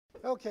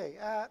Okay,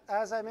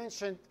 as I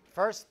mentioned,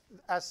 first,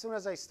 as soon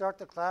as I start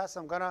the class,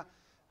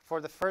 for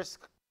the first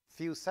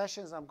few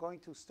sessions, I'm going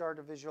to start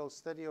a Visual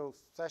Studio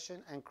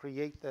session and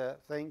create the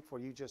thing for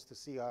you just to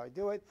see how I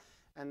do it.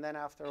 And then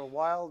after a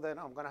while, then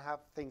I'm going to have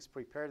things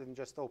prepared and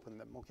just open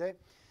them, okay?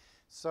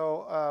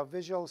 So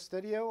Visual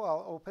Studio,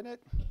 I'll open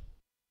it.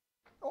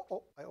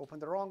 Oh, I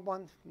opened the wrong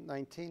one,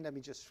 19. Let me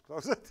just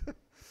close it.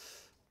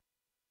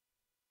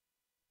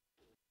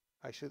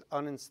 I should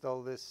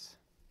uninstall this.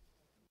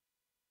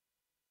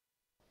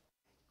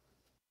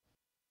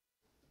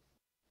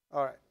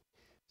 All right,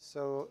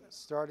 so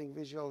starting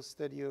Visual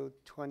Studio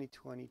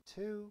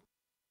 2022.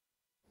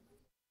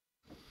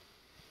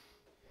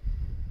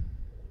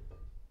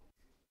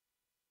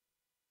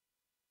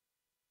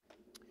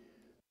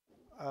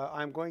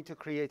 I'm going to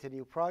create a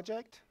new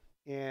project,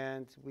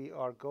 and we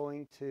are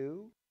going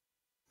to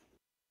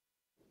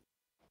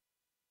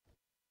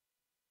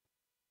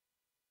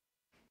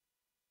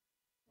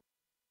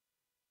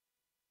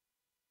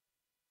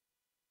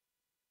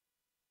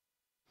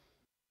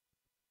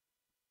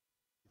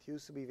it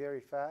used to be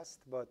very fast,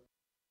 but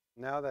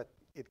now that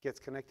it gets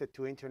connected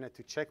to internet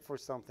to check for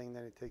something,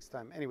 then it takes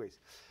time. Anyways,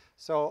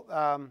 so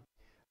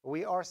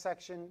we are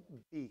section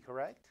B,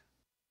 correct?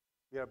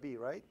 We are B,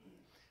 right?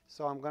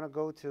 So I'm going to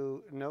go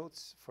to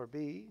Notes for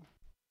B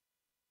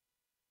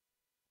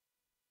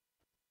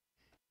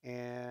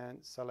and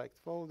select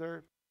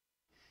Folder.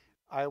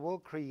 I will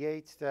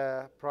create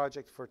the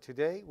project for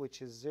today,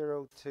 which is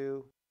 0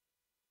 to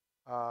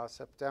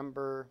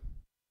September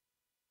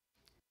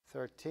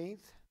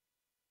 13th.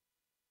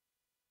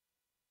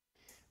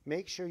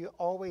 Make sure you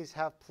always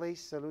have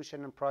place,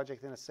 solution, and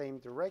project in the same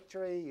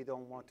directory. You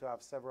don't want to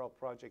have several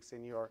projects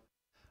in your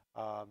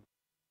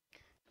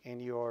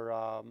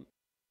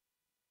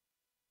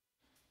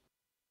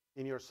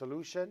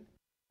solution.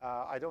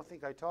 I don't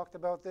think I talked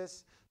about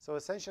this. So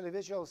essentially,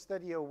 Visual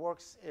Studio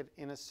works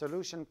in a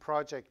solution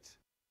project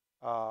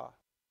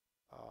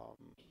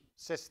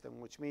system,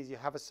 which means you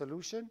have a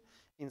solution.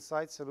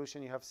 Inside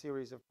solution, you have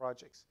series of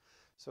projects.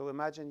 So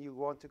imagine you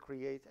want to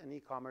create an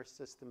e-commerce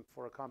system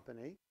for a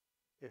company.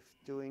 If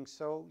doing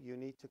so, you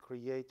need to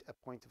create a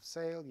point of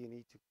sale. You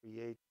need to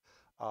create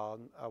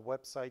a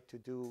website to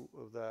do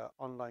the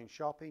online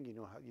shopping. You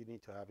know how you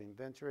need to have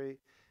inventory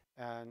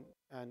and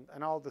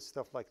all the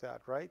stuff like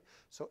that, right?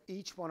 So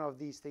each one of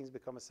these things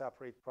become a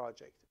separate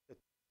project.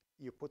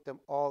 You put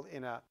them all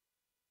in a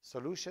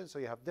solution, so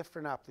you have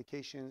different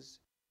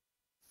applications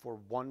for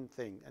one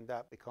thing, and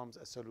that becomes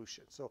a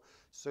solution. So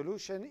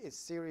solution is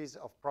series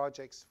of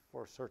projects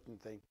for a certain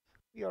thing.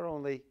 We are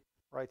only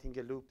writing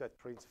a loop that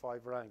prints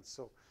 5 lines.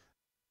 So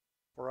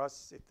for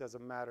us, it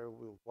doesn't matter.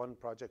 One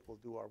project will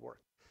do our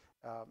work.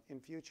 In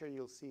future,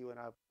 you'll see when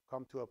I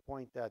come to a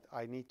point that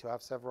I need to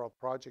have several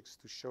projects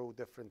to show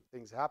different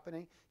things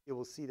happening, you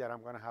will see that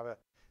I'm going to have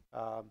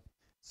a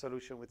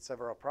solution with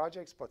several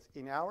projects. But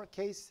in our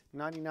case,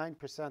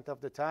 99% of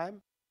the time,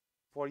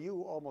 for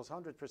you, almost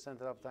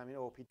 100% of the time in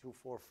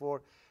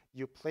OOP244,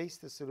 you place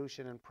the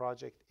solution and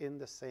project in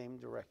the same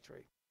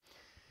directory.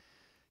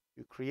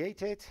 You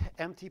create it,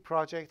 empty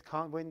project,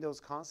 Windows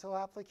console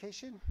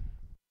application.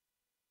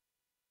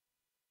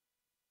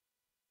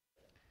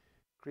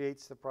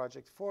 Creates the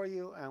project for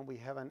you, and we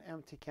have an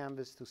empty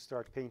canvas to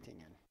start painting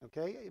in.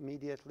 Okay,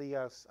 immediately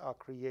I'll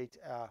create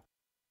a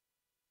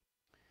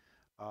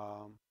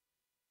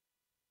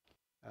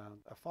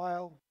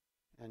file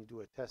and do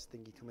a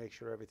testing to make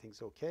sure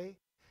everything's okay.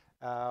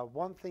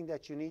 One thing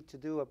that you need to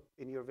do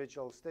in your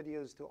Visual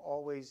Studio is to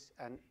always,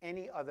 and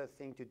any other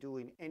thing to do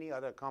in any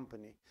other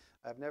company.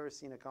 I've never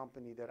seen a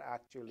company that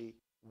actually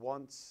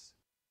wants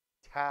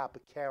tab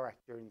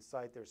character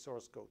inside their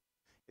source code.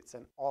 It's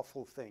an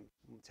awful thing.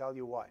 I'll tell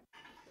you why.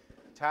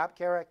 Tab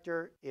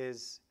character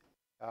is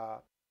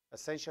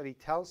essentially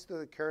tells to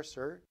the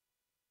cursor,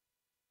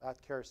 that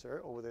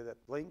cursor over there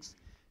that blinks,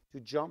 to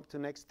jump to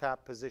next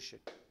tab position.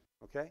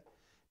 Okay?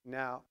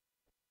 Now,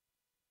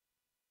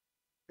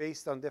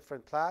 based on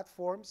different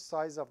platforms,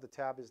 size of the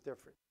tab is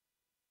different.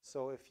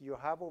 So if you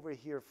have over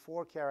here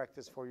 4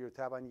 characters for your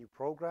tab and you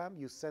program,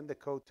 you send the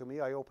code to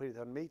me. I open it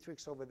on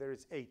Matrix. Over there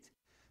is 8.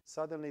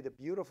 Suddenly, the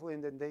beautiful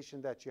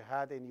indentation that you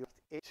had in your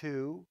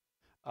to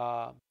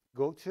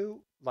go to,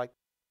 like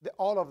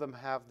all of them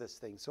have this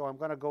thing. So I'm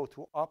going to go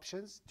to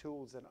Options,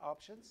 Tools, and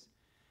Options.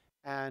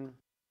 And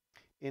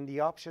in the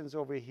options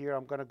over here,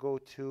 I'm going to go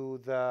to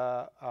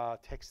the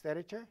text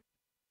editor.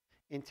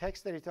 In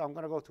text editor, I'm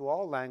going to go to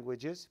all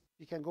languages.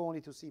 You can go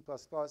only to C++,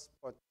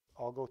 but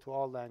I'll go to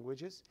all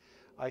languages.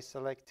 I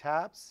select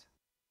tabs.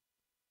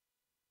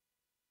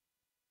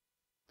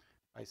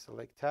 I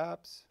select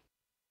tabs,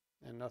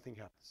 and nothing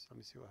happens. Let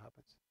me see what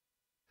happens.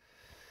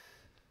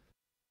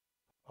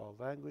 All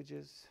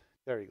languages.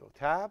 There you go,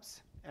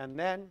 tabs. And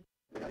then,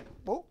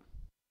 oh,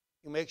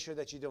 you make sure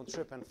that you don't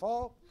trip and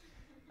fall.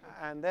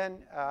 And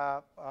then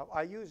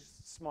I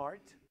use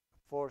Smart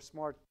for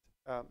smart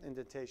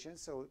indentation,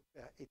 so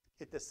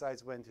it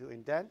decides when to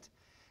indent.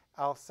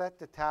 I'll set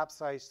the tab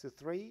size to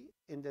 3,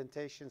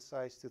 indentation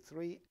size to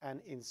 3,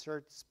 and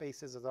insert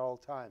spaces at all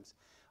times.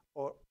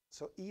 Or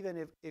So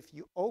even if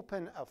you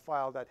open a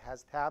file that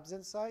has tabs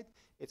inside,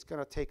 it's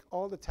going to take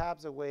all the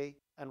tabs away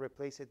and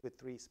replace it with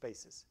 3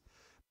 spaces.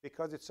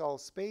 Because it's all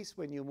space,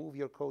 when you move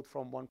your code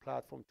from one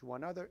platform to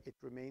another, it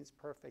remains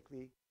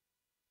perfectly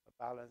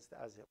balanced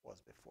as it was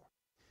before.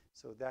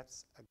 So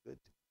that's a good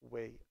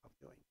way of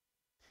doing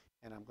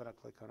it. And I'm going to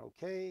click on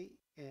OK,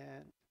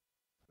 and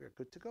we're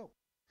good to go.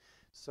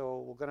 So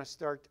we're going to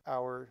start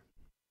our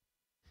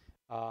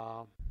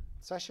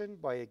session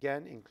by,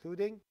 again,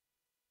 including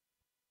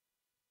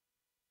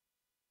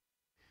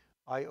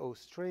IO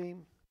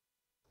stream.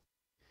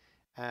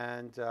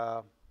 And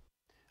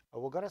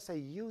we're going to say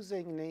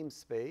using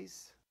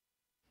namespace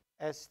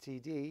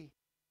std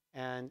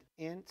and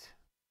int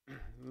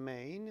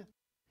main.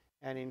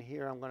 And in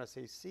here, I'm going to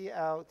say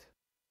cout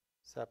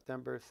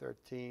September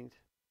 13th.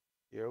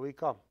 Here we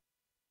come.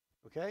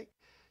 OK?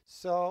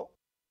 So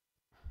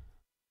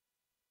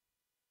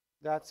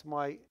that's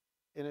my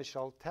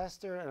initial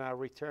tester. And I'll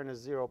return a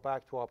 0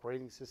 back to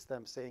operating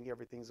system saying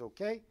everything's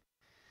OK.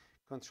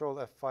 Control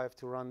F5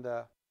 to run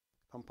the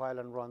compile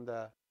and run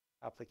the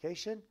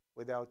application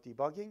without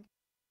debugging.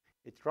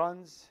 It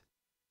runs,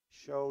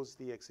 shows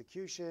the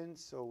execution,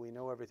 so we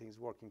know everything's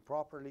working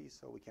properly,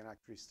 so we can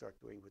actually start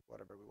doing with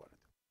whatever we want to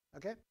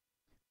do. Okay?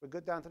 We're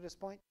good down to this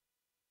point?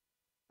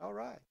 All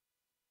right.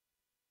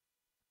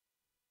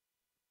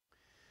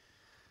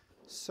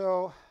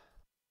 So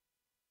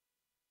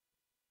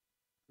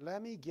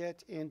let me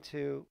get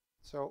into,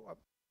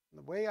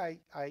 the way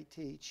I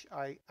teach,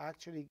 I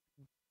actually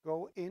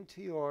go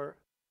into your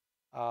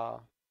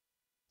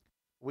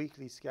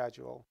weekly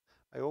schedule.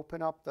 I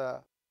open up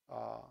the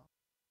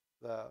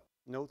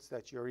notes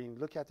that you're in,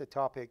 look at the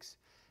topics,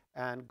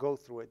 and go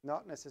through it.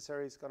 Not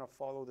necessarily it's going to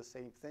follow the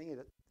same thing.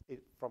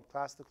 From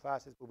class to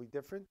class, it will be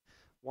different.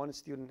 One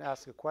student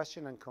asks a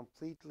question and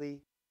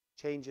completely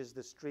changes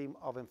the stream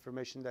of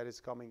information that is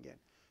coming in.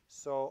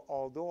 So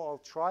although I'll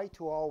try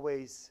to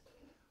always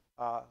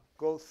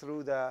go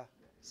through the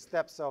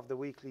steps of the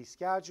weekly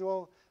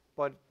schedule,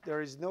 but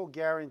there is no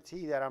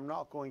guarantee that I'm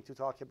not going to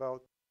talk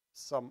about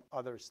some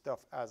other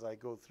stuff as I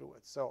go through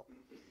it. So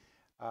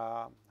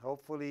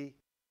hopefully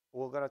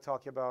we're going to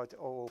talk about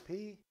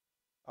OOP,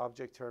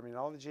 object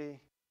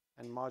terminology,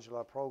 and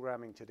modular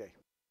programming today.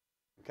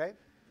 Okay?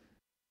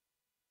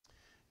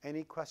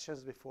 Any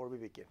questions before we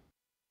begin?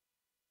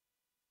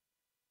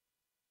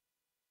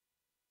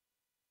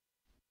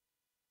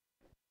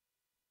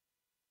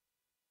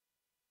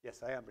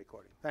 Yes, I am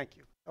recording. Thank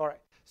you. All right.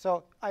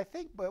 So I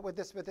think with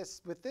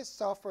this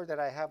software that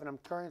I have and I'm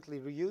currently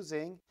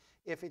using,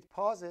 if it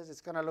pauses,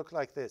 it's going to look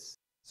like this.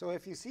 So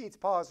if you see it's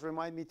paused,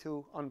 remind me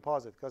to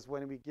unpause it, because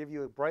when we give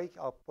you a break,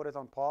 I'll put it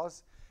on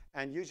pause.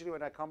 And usually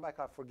when I come back,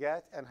 I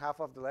forget, and half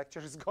of the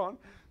lecture is gone.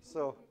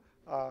 So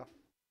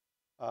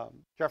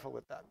careful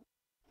with that.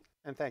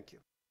 And thank you.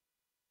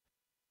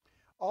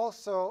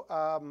 Also,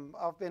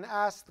 I've been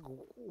asked,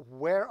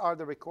 where are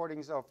the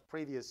recordings of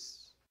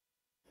previous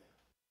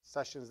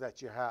sessions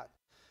that you had?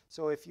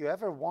 So if you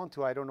ever want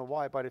to, I don't know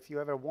why, but if you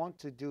ever want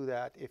to do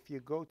that, if you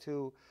go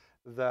to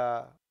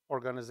the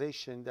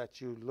organization that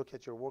you look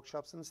at your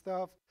workshops and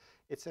stuff,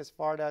 it says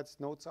Fardad's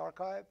Notes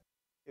Archive.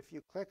 If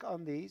you click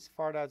on these,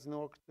 Fardad's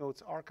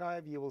Notes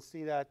Archive, you will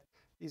see that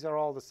these are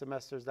all the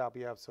semesters that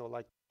we have. So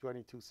like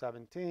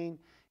 2217.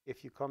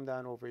 If you come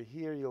down over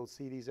here, you'll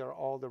see these are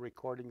all the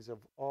recordings of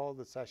all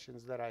the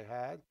sessions that I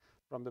had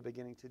from the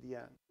beginning to the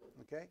end.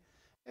 Okay?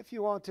 If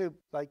you want to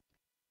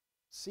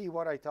see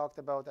what I talked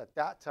about at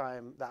that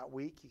time, that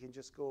week, you can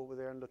just go over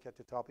there and look at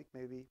the topic.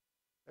 Maybe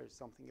there's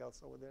something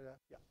else over there.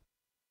 Yeah.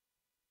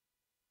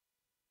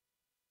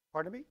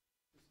 Pardon me?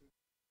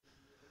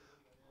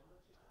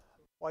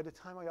 By the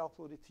time I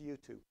upload it to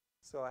YouTube.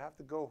 So I have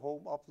to go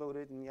home, upload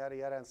it, and yada,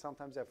 yada. And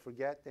sometimes I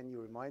forget. Then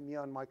you remind me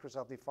on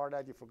Microsoft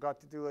Fardad, you forgot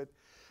to do it.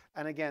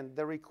 And again,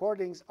 the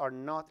recordings are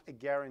not a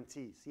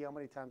guarantee. See how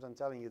many times I'm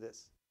telling you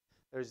this?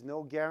 There's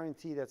no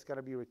guarantee that's going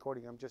to be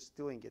recording. I'm just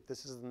doing it.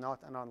 This is not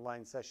an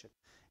online session.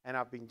 And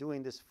I've been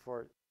doing this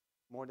for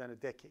more than a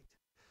decade.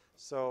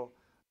 So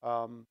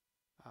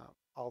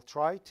I'll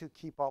try to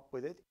keep up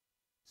with it.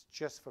 It's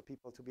just for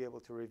people to be able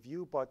to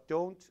review, but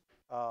don't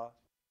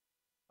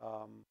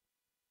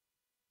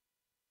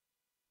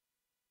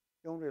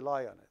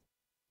rely on it.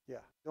 Yeah,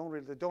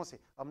 don't say,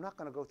 I'm not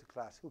going to go to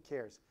class. Who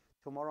cares?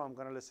 Tomorrow I'm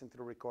going to listen to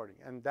the recording.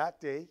 And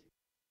that day,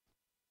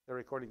 the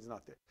recording is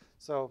not there.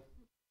 So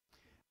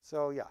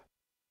yeah.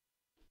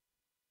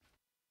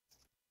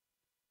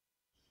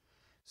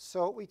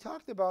 So we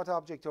talked about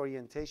object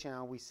orientation,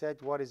 and we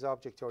said, what is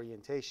object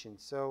orientation?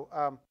 So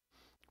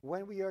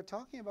when we are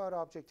talking about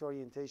object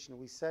orientation,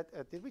 we said,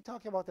 did we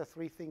talk about the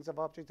 3 things of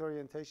object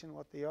orientation,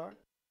 what they are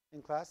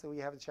in class? Did we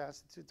have a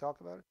chance to talk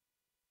about it?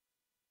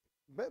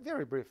 But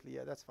very briefly,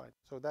 yeah, that's fine.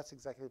 So that's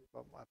exactly,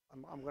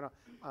 I'm going to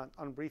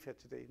unbrief it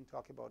today and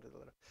talk about it a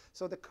little.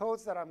 So the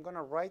codes that I'm going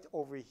to write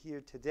over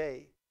here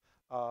today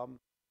are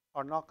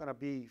not going to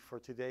be for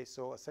today.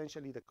 So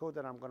essentially, the code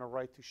that I'm going to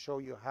write to show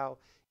you how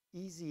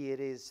easy it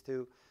is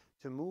to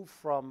move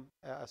from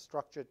a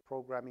structured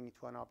programming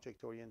to an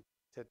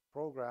object-oriented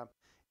program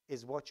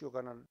is what you're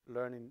going to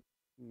learn in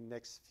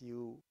next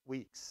few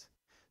weeks.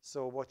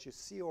 So what you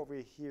see over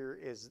here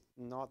is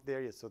not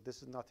there yet. So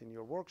this is not in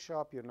your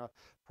workshop. You're not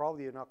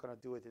going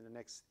to do it in the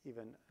next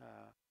even.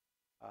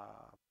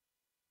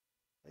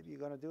 Maybe you're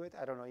going to do it.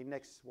 I don't know, in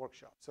next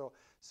workshop. So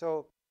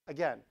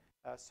again,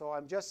 so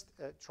I'm just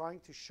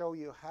trying to show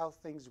you how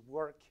things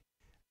work,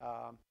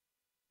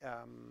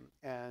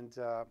 and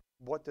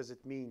what does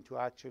it mean to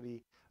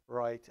actually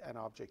write an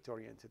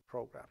object-oriented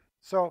program.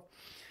 So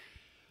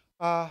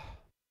one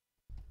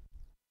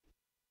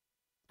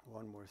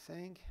more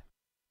thing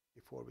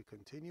before we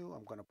continue.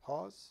 I'm going to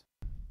pause.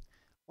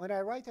 When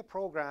I write a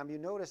program, you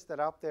notice that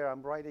up there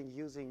I'm writing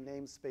using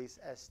namespace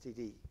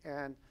std,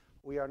 and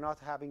we are not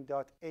having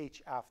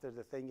 .h after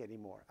the thing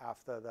anymore,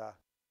 after the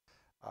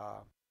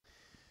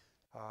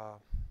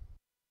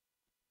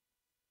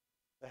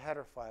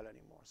header file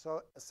anymore.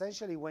 So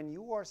essentially, when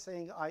you are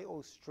saying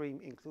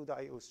IOStream, include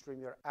IOStream,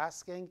 you're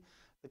asking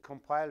the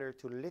compiler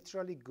to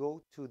literally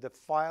go to the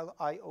file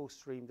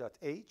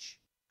iostream.h.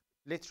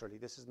 Literally,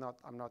 this is not,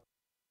 I'm not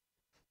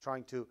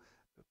trying to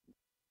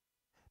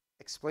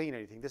explain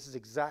anything. This is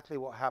exactly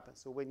what happens.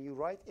 So when you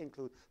write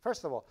include,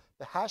 first of all,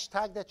 the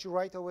hashtag that you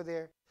write over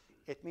there,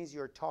 it means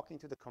you're talking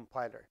to the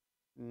compiler,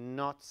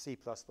 not C++.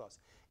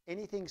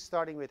 Anything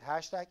starting with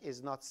hashtag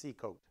is not C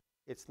code.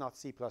 It's not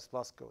C++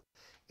 code.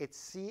 It's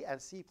C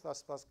and C++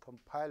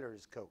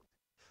 compiler's code.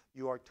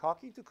 You are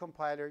talking to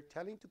compiler,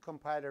 telling to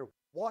compiler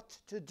what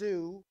to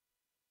do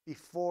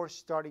before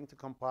starting to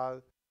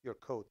compile your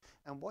code.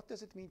 And what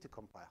does it mean to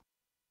compile?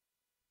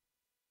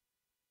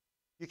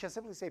 You can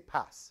simply say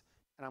pass,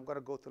 and I'm going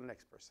to go to the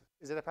next person.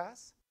 Is it a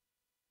pass?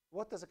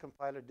 What does a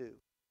compiler do?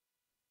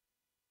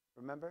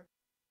 Remember?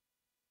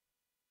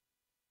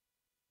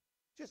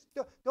 Just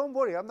don't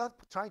worry. I'm not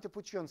trying to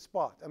put you on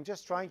spot. I'm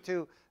just trying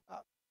to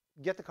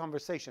get the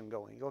conversation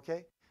going,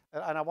 okay?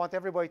 And I want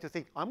everybody to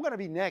think, I'm going to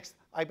be next.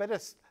 I better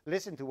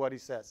listen to what he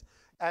says.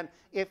 And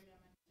if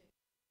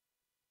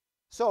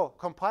so,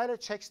 compiler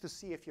checks to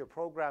see if your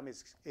program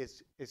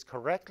is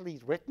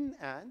correctly written,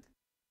 and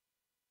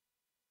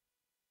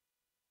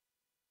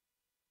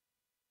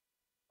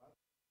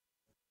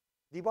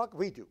debug,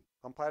 we do.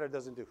 Compiler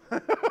doesn't do.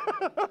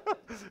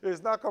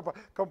 It's not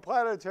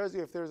compiler tells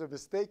you if there's a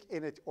mistake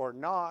in it or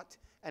not,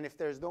 and if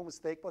there's no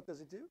mistake, what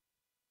does it do?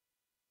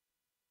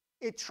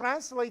 It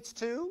translates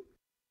to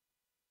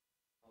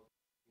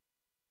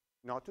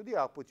not to the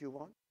output you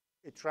want.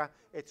 It's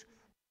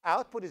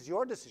output is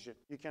your decision.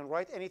 You can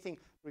write anything.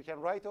 We can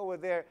write over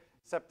there,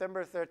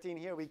 September 13,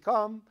 here we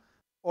come,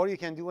 or you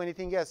can do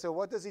anything else. So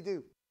what does he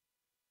do?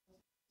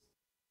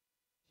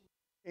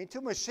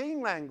 Into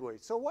machine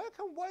language. So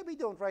why we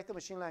don't write the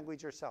machine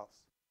language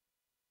ourselves?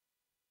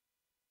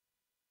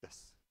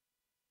 Yes.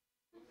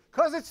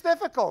 Because it's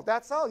difficult.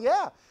 That's all.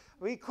 Yeah,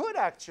 we could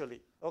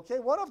actually. Okay,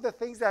 one of the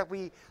things that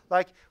we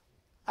like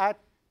at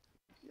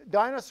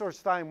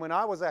Dinosaur's time, when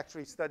I was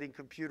actually studying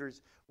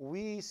computers,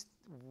 we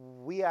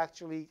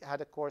actually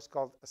had a course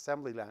called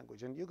assembly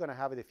language, and you're going to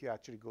have it if you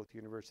actually go to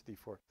university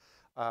for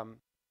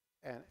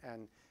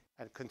and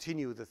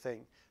continue the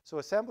thing. So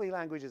assembly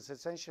language is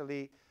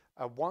essentially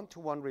a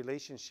one-to-one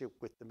relationship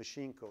with the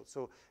machine code.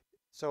 So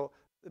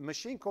the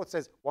machine code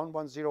says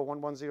 110,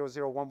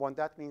 110011.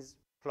 That means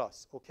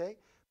plus. Okay.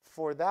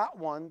 For that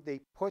one,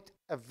 they put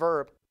a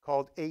verb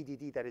called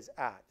add, that is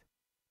add.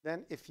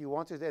 Then if you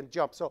want to then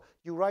jump, so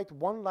you write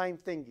one-line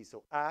thingy.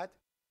 So add,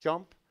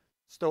 jump,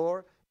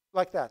 store,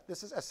 like that.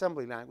 This is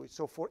assembly language.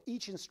 So for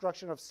each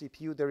instruction of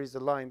CPU, there is a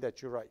line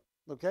that you write.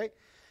 Okay.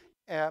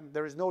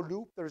 There is no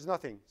loop. There is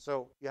nothing.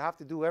 So you have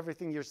to do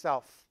everything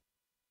yourself.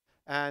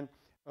 And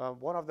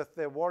one of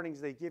the warnings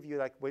they give you,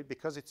 like, wait,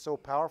 because it's so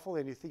powerful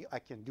and you think I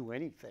can do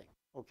anything,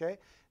 okay?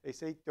 They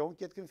say, don't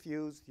get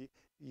confused.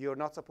 You're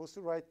not supposed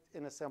to write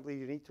in assembly.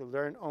 You need to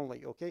learn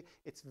only, okay?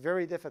 It's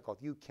very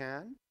difficult. You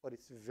can, but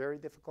it's very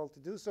difficult to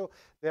do so.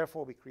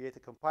 Therefore, we create a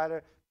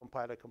compiler.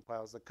 Compiler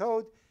compiles the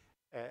code.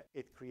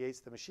 It creates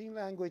the machine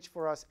language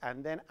for us.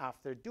 And then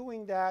after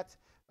doing that,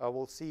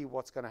 we'll see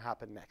what's going to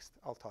happen next.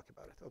 I'll talk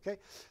about it, okay?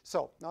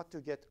 So not to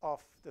get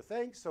off the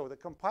thing. So the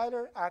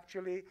compiler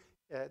actually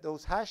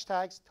those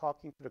hashtags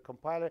talking to the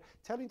compiler,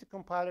 telling the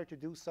compiler to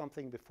do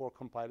something before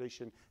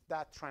compilation.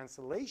 That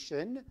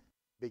translation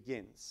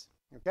begins.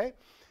 Okay?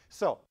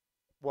 So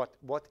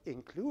what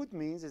include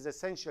means is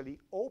essentially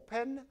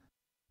open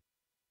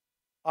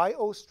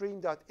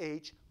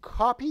iostream.h,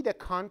 copy the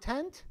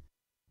content,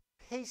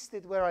 paste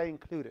it where I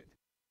included.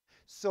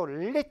 So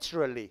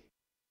literally,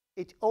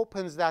 it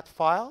opens that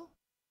file,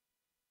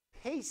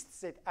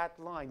 pastes it at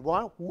line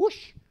 1,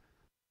 whoosh,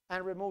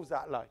 and removes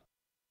that line,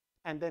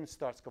 and then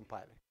starts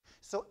compiling.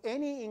 So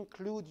any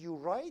include you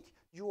write,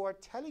 you are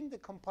telling the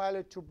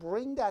compiler to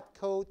bring that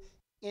code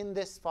in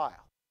this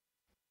file.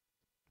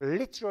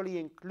 Literally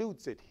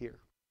includes it here.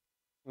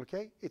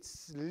 Okay?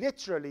 It's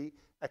literally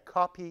a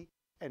copy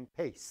and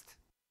paste.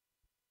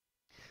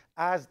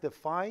 As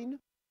define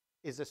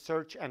is a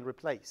search and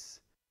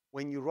replace.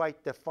 When you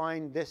write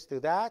define this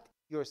to that,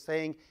 you're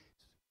saying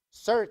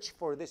search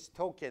for this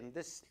token,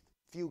 this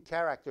few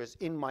characters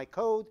in my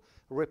code,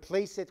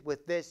 replace it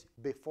with this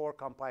before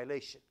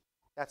compilation.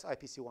 That's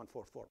IPC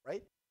 144,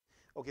 right?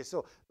 Okay,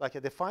 so like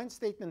a defined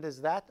statement is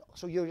that.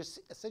 So you're just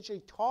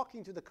essentially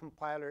talking to the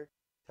compiler,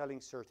 telling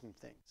certain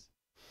things.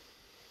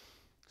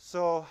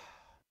 So,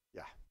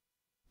 yeah.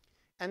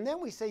 And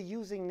then we say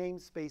using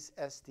namespace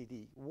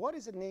std. What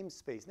is a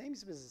namespace?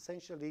 Namespace is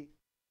essentially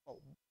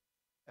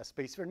a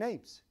space for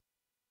names.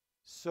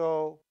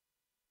 So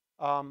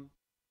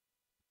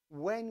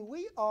when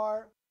we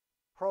are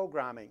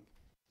programming,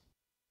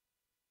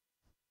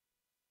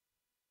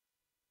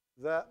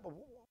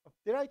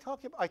 I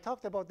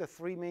talked about the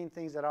three main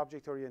things that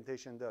object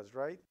orientation does,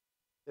 right?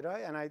 Did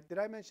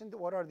I mention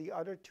what are the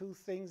other two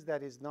things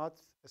that is not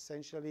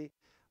essentially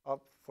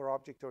up for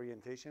object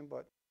orientation?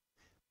 But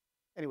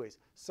anyways,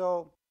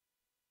 so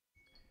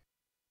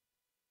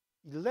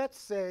let's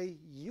say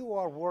you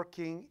are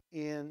working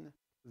in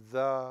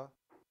the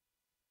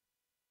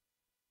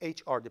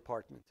HR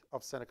department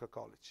of Seneca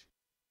College,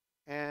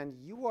 and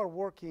you are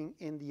working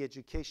in the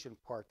education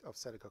part of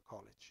Seneca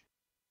College.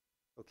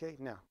 Okay,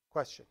 now,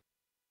 question.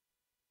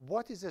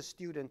 What is a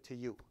student to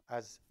you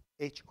as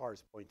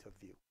HR's point of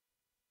view?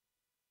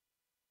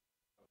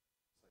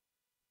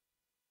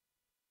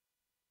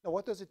 Now,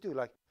 what does it do?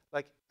 Like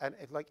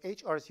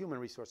HR is human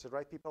resources,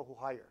 right? People who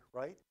hire,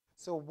 right?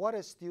 So what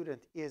a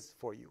student is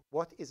for you?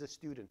 What is a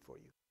student for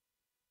you?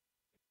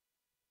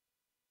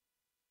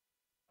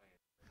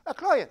 A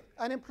client,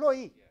 an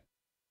employee.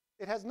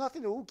 It has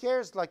nothing to do. Who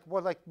cares?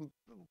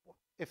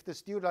 If the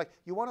student, like,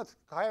 you want to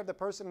hire the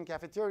person in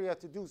cafeteria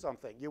to do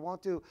something. You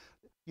want the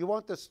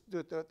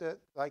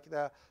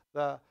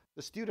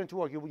student to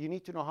work. You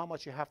need to know how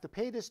much you have to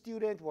pay the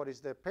student. What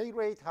is the pay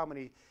rate? How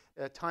many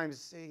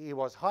times he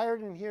was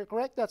hired in here?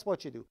 Correct? That's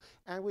what you do.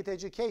 And with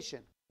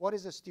education, what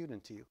is a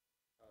student to you?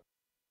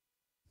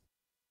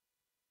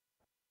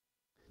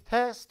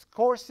 Test,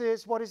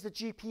 courses, what is the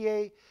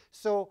GPA?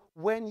 So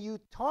when you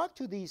talk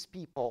to these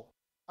people,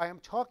 I am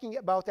talking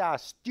about a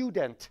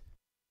student,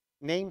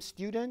 named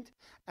student,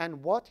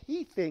 and what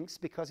he thinks,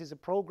 because he's a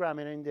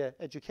programmer in the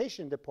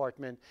education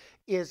department,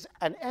 is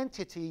an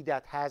entity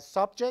that has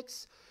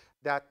subjects,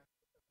 that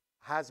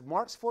has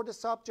marks for the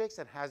subjects,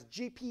 and has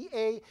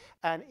GPA,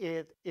 and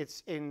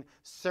it's in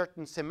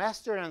certain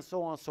semester, and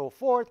so on and so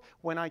forth.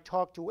 When I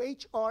talk to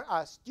HR,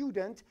 a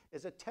student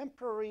is a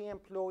temporary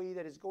employee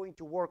that is going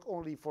to work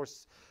only for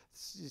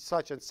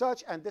such and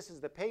such, and this is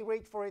the pay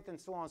rate for it, and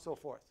so on and so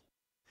forth.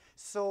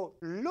 So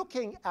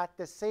looking at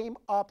the same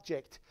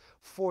object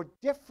for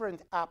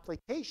different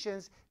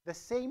applications, the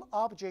same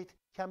object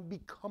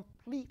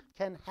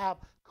can have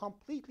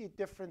completely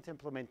different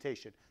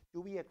implementation.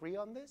 Do we agree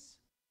on this?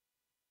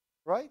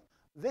 Right?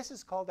 This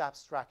is called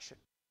abstraction.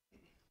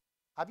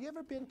 Have you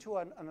ever been to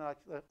an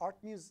art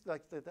museum,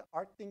 like the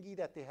art thingy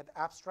that they had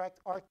abstract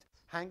art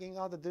hanging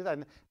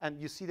on and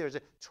you see there's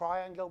a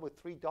triangle with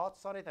 3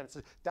 dots on it, and it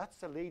says,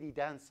 that's a lady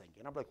dancing.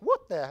 And I'm like,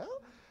 what the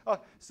hell?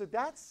 So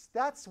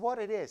that's what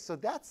it is. So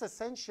that's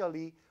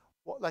essentially,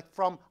 like,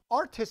 from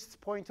artist's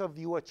point of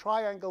view, a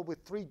triangle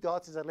with 3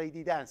 dots is a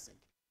lady dancing.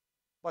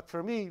 But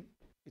for me,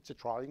 it's a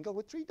triangle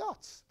with 3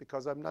 dots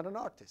because I'm not an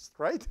artist,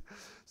 right?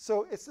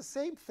 So it's the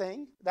same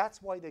thing.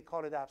 That's why they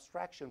call it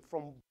abstraction.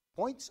 From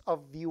points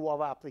of view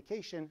of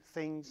application,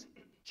 things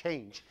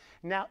change.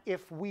 Now,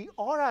 if we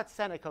are at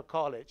Seneca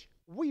College,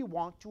 we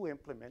want to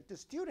implement the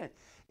student.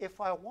 If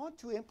I want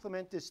to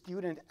implement the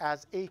student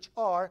as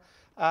HR,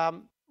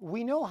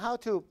 we know how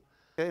to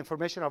the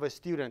information of a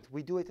student.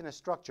 We do it in a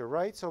structure,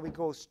 right? So we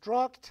go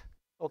struct,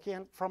 okay,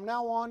 and from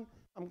now on,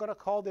 I'm going to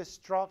call this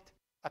struct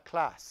a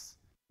class,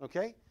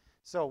 okay?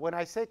 So when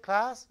I say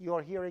class,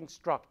 you're hearing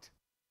struct.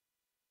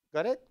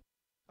 Got it?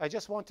 I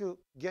just want to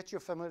get you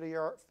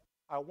familiar.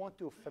 I want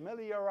to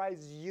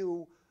familiarize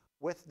you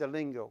with the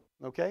lingo,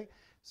 okay?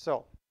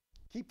 So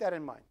keep that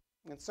in mind.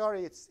 And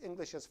sorry, it's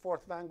English as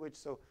 4th language,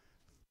 so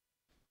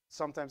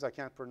sometimes I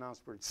can't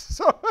pronounce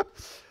words.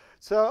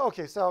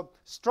 Okay, so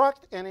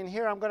struct, and in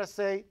here I'm going to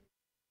say,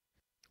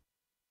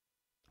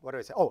 what do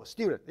I say? Oh,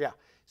 student, yeah.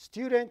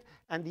 Student,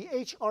 and the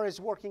HR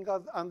is working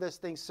on this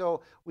thing.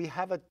 So we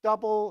have a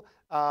double,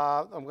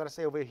 I'm going to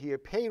say over here,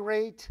 pay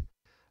rate,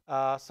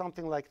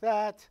 something like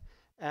that.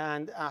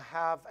 And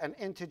have an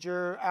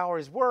integer,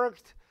 hours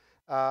worked,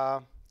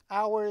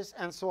 hours,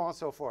 and so on and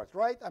so forth,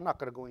 right? I'm not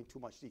going to go into too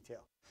much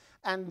detail.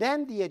 And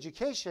then the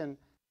education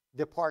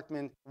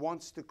department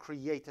wants to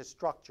create a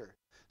structure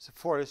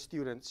for a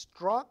student.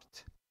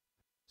 Struct,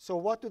 so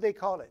what do they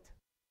call it?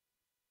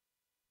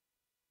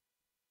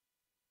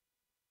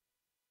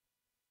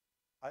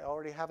 I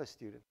already have a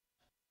student.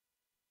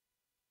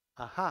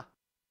 Aha,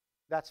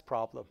 that's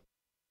problem.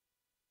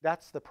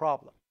 That's the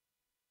problem.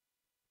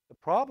 The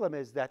problem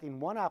is that in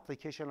one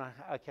application,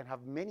 I can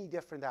have many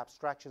different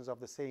abstractions of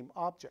the same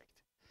object.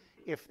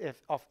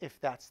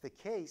 If that's the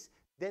case,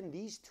 then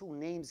these two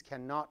names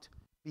cannot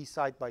be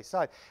side by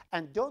side.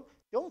 And don't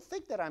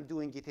think that I'm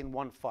doing it in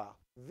one file.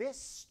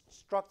 This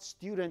struct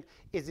student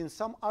is in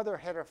some other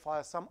header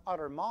file, some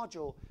other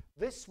module.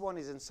 This one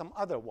is in some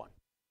other one.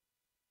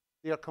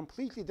 They are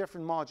completely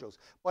different modules.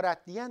 But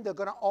at the end, they're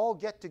going to all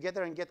get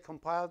together and get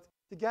compiled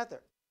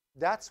together.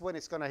 That's when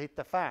it's going to hit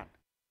the fan.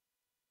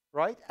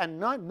 right? And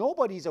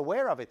nobody's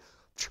aware of it.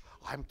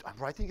 I'm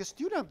writing a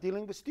student, I'm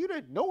dealing with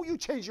student. No, you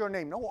change your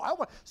name. No, I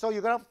want. So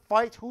you're going to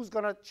fight who's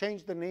going to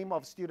change the name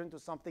of student to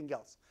something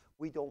else.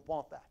 We don't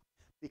want that.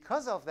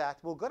 Because of that,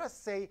 we're going to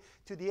say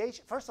to the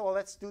first of all,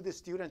 let's do the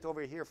student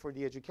over here for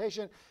the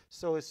education.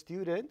 So a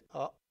student,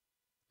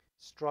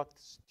 struct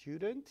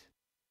student.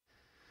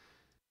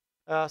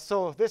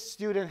 So this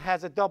student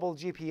has a double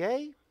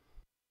GPA.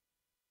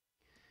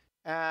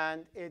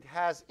 And it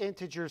has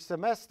integer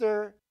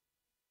semester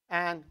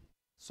and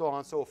so on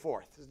and so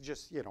forth.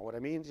 Just, you know what I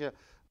mean?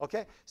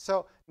 Okay,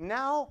 so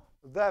now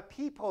the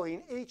people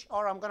in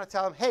HR, I'm going to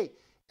tell them, hey,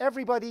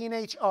 everybody in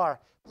HR,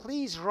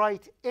 please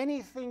write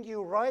anything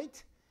you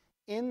write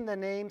in the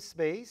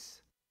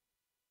namespace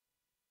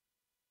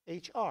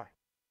HR.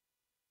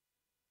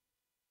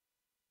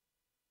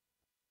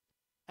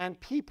 And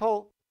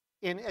people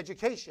in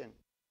education,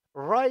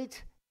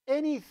 write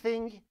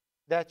anything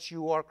that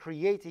you are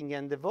creating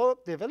and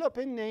develop a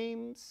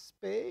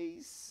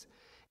namespace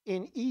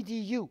in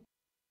EDU.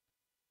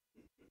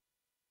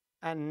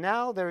 And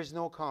now there is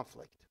no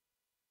conflict.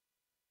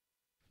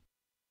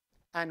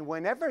 And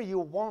whenever you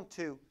want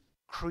to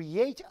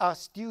create a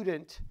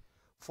student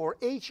for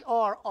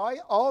HR,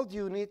 all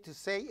you need to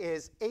say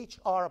is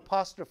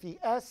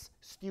HR'(S)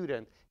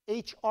 student,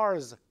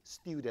 HR's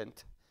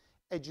student,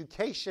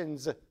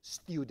 education's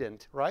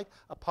student, right?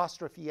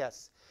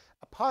 '(S).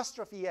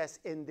 '(S)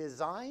 in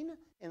design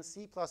in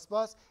C++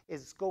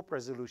 is scope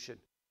resolution,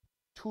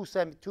 two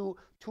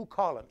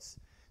columns.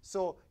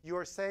 So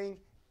you're saying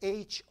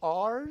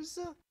HR's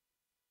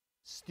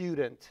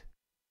student.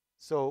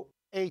 So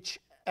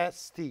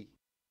HST.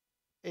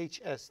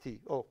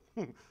 Oh,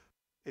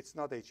 it's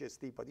not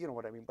HST, but you know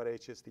what I mean by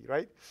HST,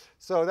 right?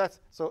 So that's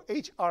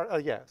HR,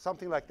 yeah,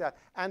 something like that.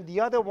 And the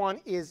other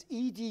one is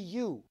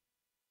EDU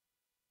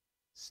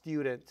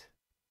student,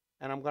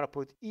 and I'm going to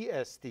put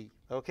EST,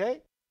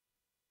 okay?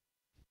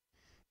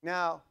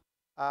 Now,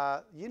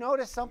 you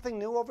notice something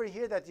new over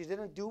here that you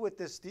didn't do with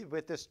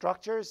the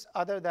structures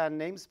other than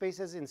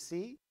namespaces in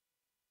C?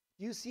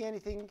 Do you see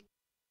anything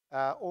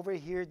over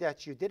here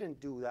that you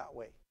didn't do that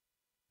way?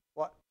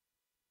 What?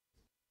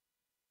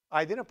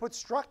 I didn't put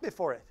struct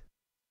before it.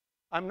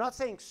 I'm not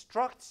saying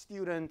struct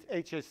student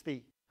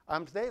HST.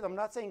 I'm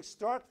not saying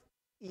struct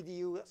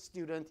EDU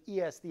student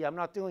EST. I'm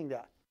not doing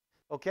that.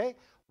 Okay?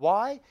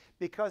 Why?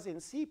 Because in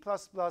C++,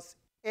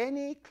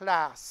 any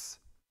class,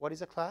 what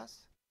is a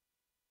class?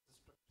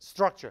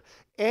 Structure.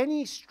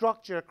 Any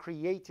structure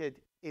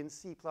created in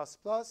C++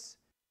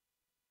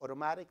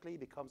 automatically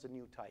becomes a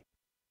new type.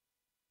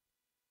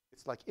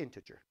 It's like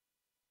integer.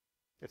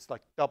 It's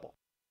like double.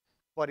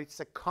 But it's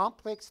a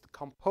complex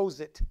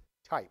composite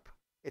type.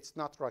 It's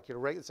not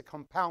regular. It's a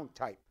compound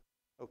type.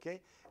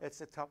 Okay? It's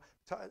a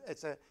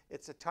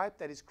type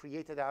that is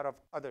created out of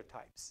other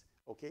types.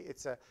 Okay?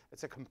 It's a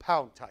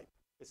compound type.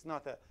 It's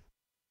not a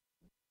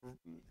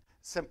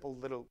simple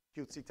little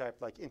cutesy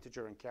type like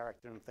integer and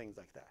character and things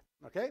like that.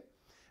 Okay?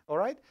 All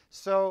right?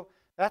 So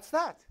that's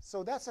that.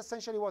 So that's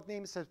essentially what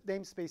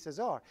namespaces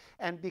are.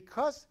 And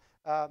because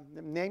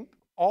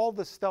all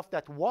the stuff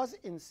that was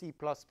in C++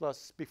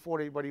 before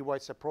anybody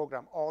writes a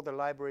program, all the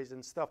libraries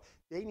and stuff,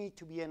 they need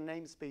to be in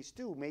namespace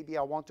too. Maybe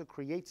I want to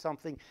create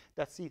something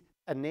that's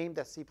a name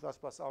that C++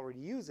 already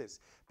uses.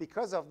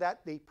 Because of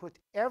that, they put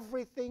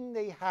everything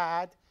they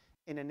had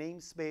in a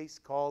namespace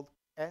called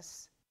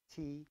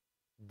std.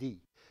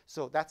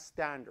 So that's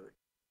standard.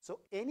 So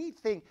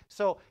anything,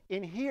 so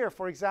in here,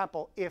 for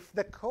example, if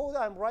the code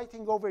I'm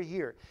writing over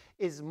here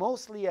is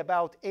mostly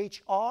about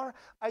HR,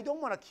 I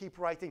don't want to keep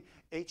writing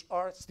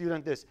HR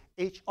student this,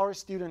 HR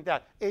student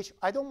that.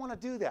 I don't want to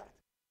do that.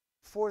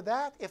 For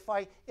that,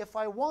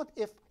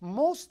 if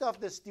most of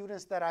the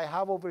students that I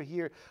have over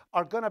here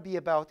are going to be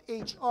about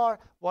HR,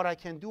 what I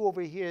can do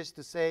over here is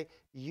to say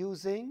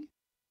using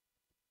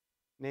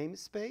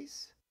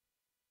namespace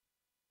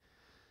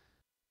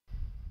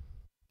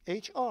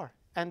HR.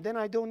 And then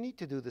I don't need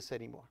to do this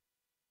anymore.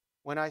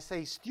 When I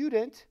say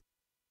student,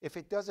 if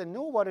it doesn't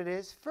know what it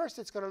is, first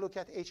it's going to look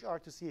at HR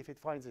to see if it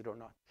finds it or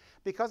not.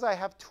 Because I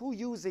have two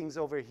usings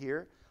over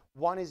here.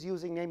 One is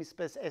using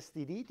namespace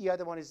std. The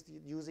other one is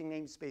using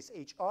namespace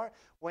HR.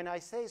 When I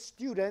say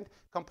student,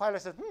 compiler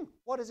says,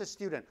 what is a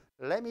student?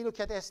 Let me look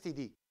at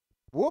std.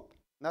 Whoop,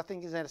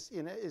 nothing is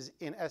in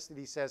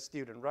std says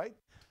student, right?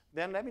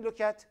 Then let me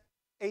look at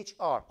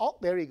HR. Oh,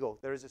 there you go.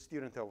 There is a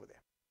student over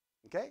there.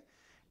 Okay?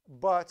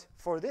 But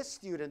for this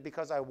student,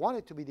 because I want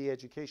it to be the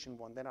education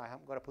one, then I'm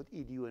going to put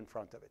edu in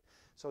front of it.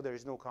 So there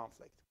is no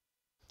conflict.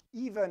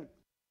 Even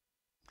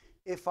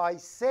if I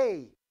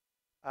say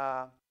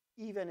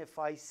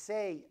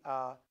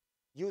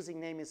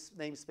using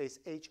namespace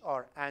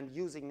HR and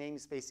using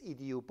namespace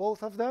edu,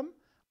 both of them,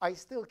 I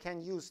still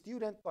can use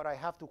student, but I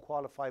have to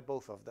qualify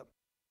both of them.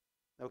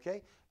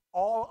 Okay?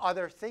 All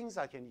other things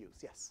I can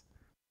use, yes.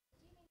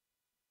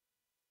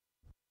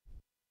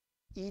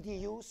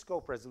 EDU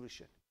scope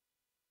resolution.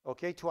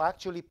 Okay, to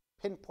actually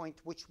pinpoint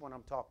which one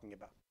I'm talking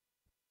about,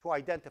 to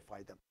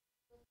identify them.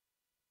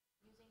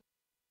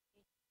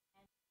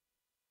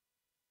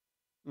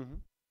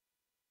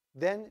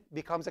 then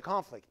becomes a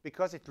conflict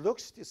because it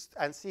looks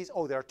and sees,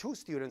 oh, there are two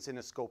students in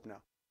a scope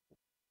now.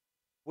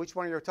 Which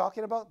one you're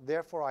talking about?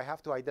 Therefore, I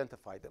have to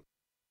identify them.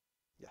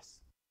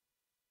 Yes.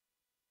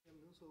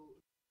 So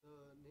the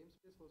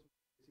namespace was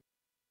basically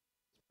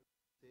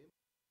same,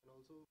 and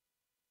also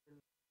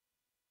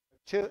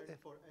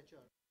for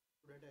HR,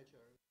 student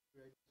HR,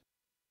 right?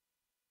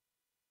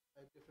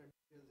 Different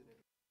fields in it.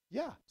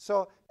 Yeah.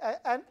 So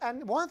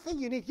and one thing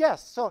you need,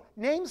 yes. So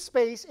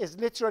namespace is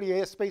literally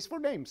a space for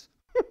names.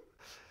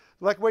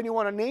 Like when you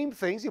want to name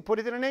things, you put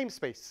it in a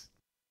namespace.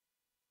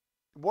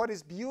 What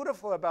is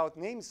beautiful about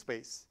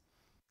namespace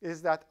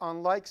is that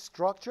unlike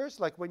structures,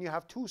 like when you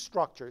have two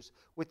structures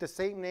with the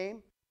same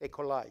name, they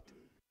collide.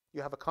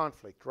 You have a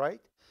conflict, right?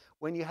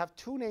 When you have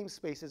two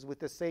namespaces with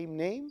the same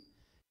name,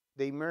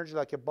 they merge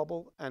like a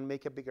bubble and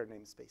make a bigger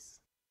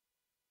namespace.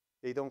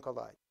 They don't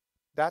collide.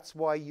 That's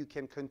why you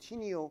can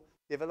continue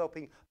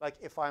developing, like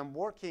if I'm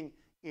working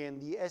in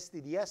the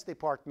SDDS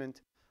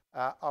department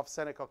of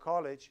Seneca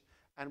College,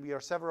 and we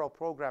are several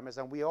programmers,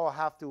 and we all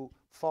have to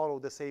follow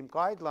the same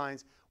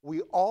guidelines,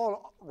 we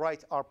all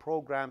write our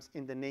programs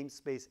in the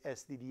namespace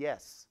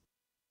SDDS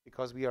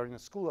because we are in a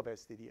school of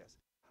SDDS.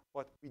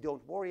 But we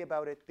don't worry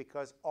about it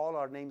because all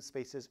our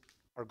namespaces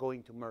are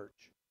going to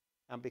merge.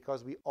 And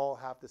because we all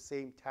have the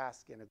same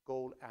task and a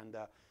goal and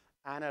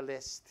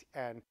analyst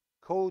and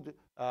code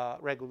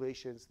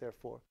regulations,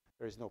 therefore,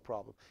 there is no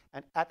problem.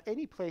 And at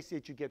any place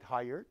that you get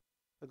hired,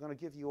 they're going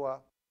to give you a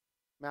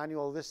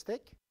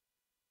manualistic.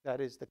 That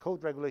is the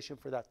code regulation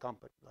for that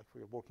company. Like if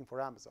you're working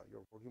for Amazon,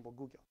 you're working for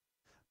Google.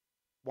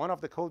 One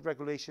of the code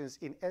regulations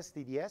in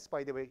SDDS,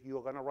 by the way,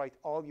 you're going to write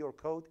all your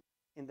code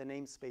in the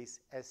namespace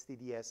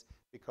SDDS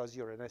because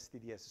you're an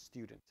SDDS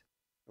student.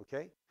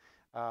 Okay?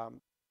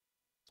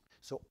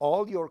 So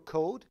all your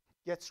code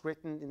gets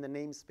written in the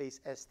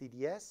namespace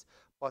SDDS,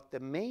 but the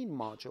main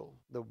module,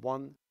 the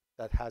one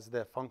that has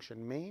the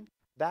function main,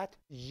 that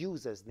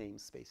uses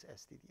namespace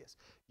SDDS.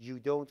 You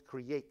don't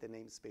create the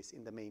namespace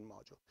in the main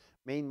module.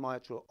 Main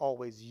module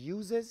always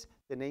uses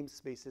the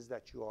namespaces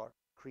that you are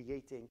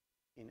creating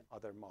in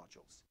other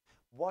modules.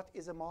 What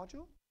is a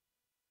module?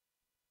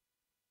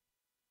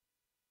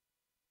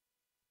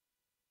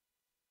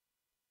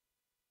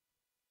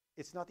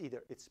 It's not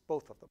either. It's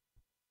both of them.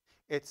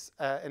 It's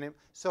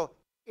so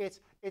it's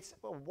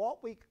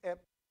what we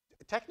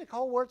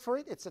technical word for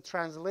it. It's a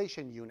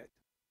translation unit.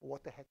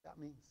 What the heck that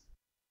means?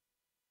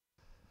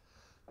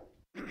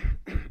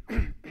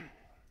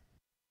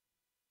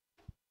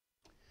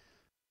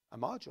 A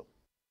module.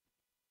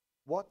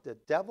 What the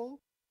devil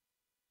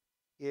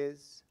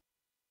is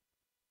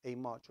a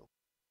module?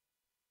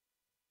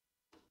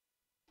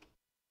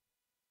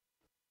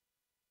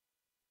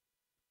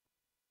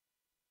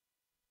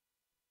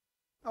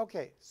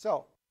 Okay,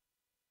 so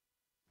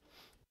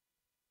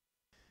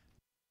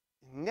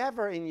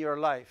never in your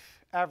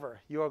life,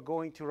 ever, you are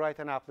going to write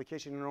an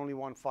application in only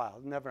one file.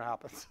 It never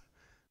happens.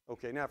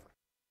 Okay, never.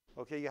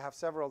 Okay, you have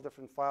several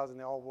different files and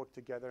they all work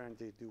together and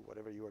they do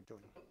whatever you are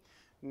doing.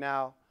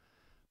 Now,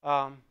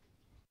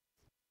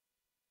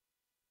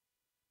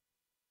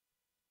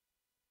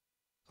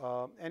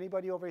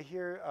 anybody over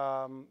here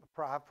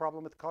have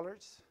problem with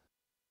colors?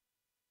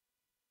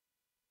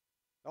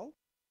 No?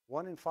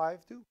 1 in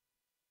 5 do?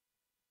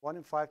 1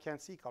 in 5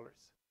 can't see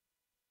colors.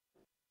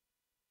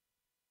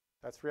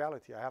 That's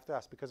reality. I have to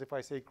ask because if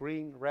I say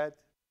green, red,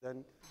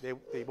 then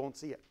they won't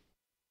see it.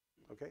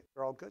 Okay,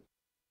 they're all good?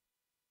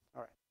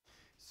 All right.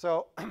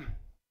 So,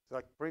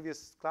 like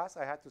previous class,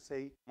 I had to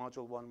say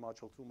module 1,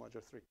 module 2,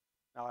 module 3.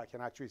 Now I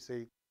can actually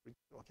say,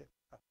 okay,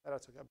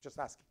 that's okay. I'm just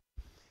asking.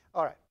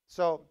 All right.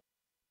 So,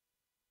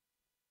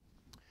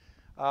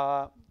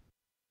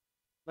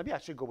 let me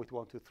actually go with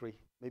 1, 2, 3.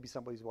 Maybe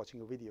somebody's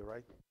watching a video,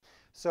 right?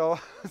 So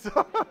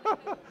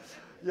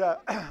yeah.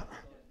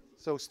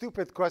 So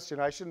stupid question.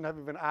 I shouldn't have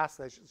even asked.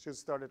 I should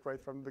start it right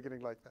from the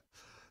beginning like that.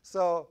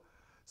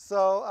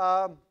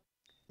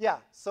 Yeah.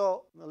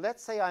 So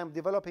let's say I'm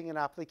developing an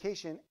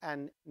application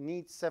and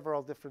need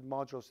several different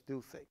modules to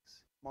do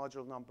things.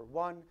 Module number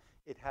 1,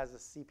 it has a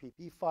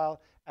CPP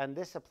file, and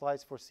this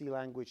applies for C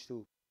language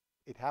too.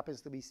 It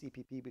happens to be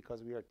CPP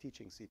because we are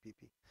teaching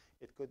CPP.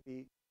 It could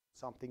be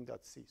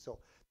something.c. So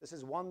this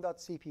is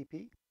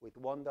 1.cpp with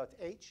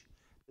 1.h.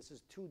 This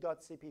is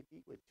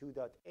 2.cpp with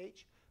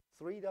 2.h.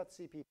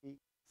 3.cpp,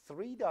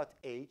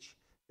 3.h,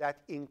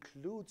 that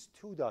includes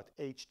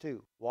 2.h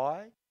too.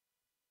 Why?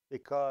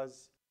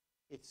 Because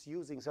it's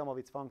using some of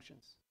its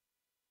functions.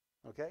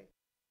 Okay?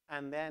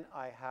 And then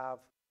I have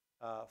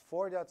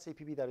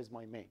 4.cpp, that is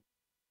my main.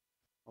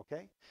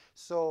 Okay?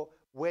 So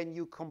when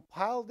you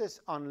compile this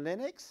on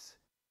Linux,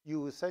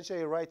 you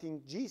essentially are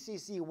writing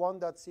GCC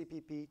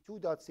 1.cpp,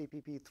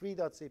 2.cpp,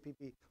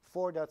 3.cpp,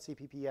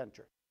 4.cpp,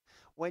 enter.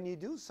 When you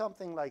do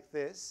something like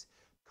this,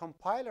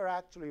 compiler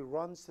actually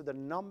runs to the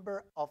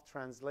number of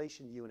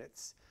translation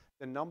units,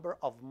 the number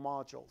of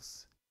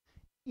modules.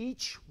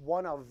 Each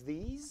one of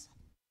these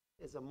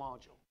is a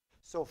module.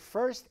 So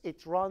first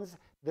it runs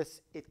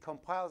this, it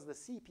compiles the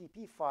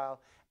CPP file,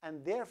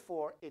 and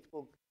therefore it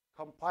will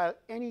compile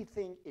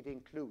anything it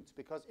includes,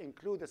 because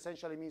include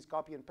essentially means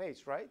copy and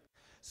paste, right?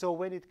 So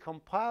when it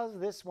compiles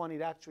this one,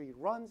 it actually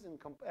runs and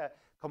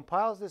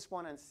compiles this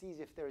one and sees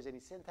if there's any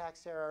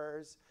syntax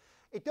errors.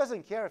 It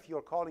doesn't care if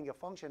you're calling a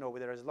function over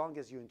there as long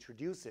as you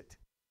introduce it.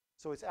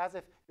 So it's as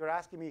if you're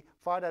asking me,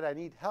 find out I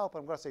need help.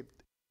 I'm going to say,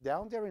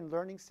 down there in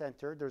Learning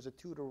Center, there's a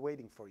tutor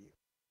waiting for you.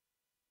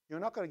 You're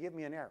not going to give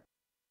me an error.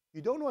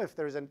 You don't know if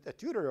there's a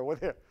tutor over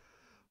there.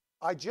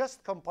 I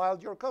just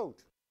compiled your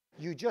code.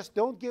 You just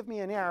don't give me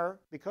an error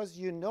because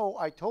you know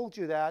I told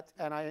you that,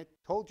 and I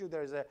told you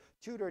there's a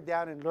tutor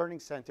down in Learning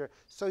Center,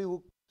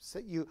 so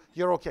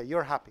you're okay,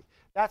 you're happy.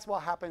 That's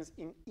what happens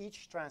in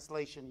each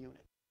translation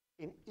unit,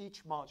 in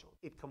each module.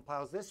 It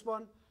compiles this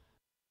one.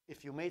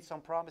 If you made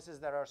some promises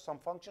that are some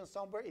function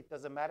somewhere, it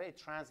doesn't matter. It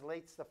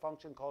translates the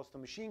function calls to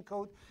machine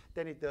code.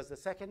 Then it does the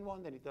second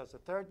one. Then it does the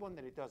third one.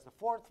 Then it does the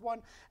fourth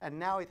one. And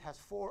now it has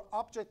 4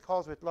 object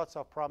calls with lots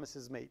of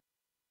promises made.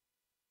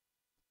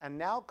 And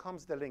now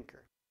comes the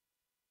linker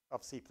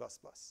of C++.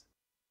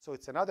 So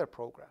it's another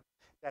program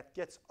that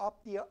gets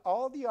up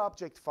all the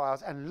object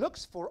files and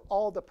looks for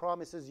all the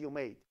promises you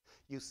made.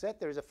 You said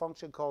there's a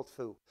function called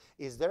foo.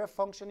 Is there a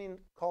function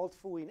called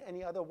foo in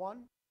any other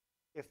one?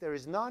 If there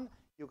is none,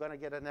 you're going to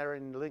get an error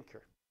in the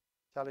linker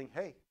telling,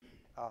 hey,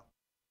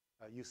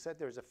 you said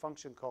there's a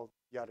function called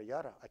yada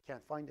yada. I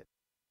can't find it.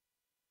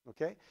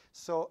 Okay?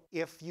 So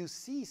if you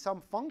see some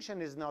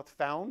function is not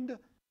found,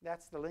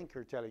 that's the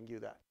linker telling you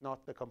that,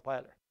 not the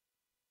compiler.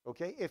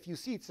 Okay? If you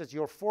see it says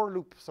your for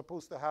loop is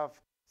supposed to have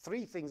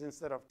 3 things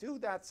instead of 2,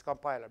 that's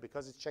compiler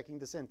because it's checking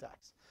the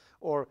syntax.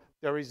 Or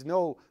there is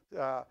no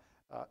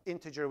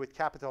integer with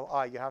capital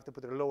I, you have to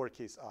put a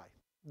lowercase I.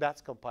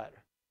 That's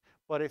compiler.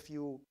 But if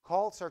you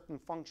call certain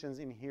functions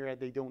in here and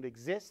they don't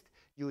exist,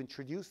 you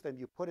introduce them,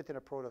 you put it in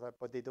a prototype,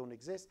 but they don't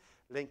exist,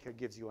 linker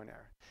gives you an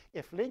error.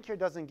 If linker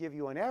doesn't give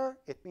you an error,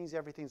 it means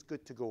everything's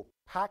good to go.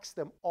 Packs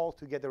them all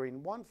together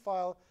in one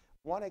file,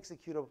 one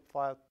executable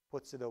file,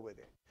 puts it over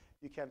there.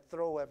 You can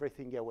throw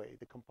everything away,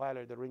 the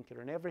compiler, the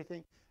linker, and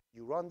everything.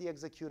 You run the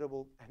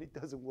executable, and it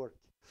doesn't work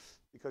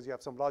because you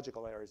have some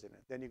logical errors in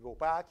it. Then you go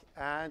back,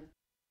 and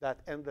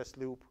that endless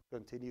loop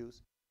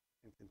continues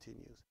and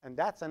continues. And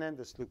that's an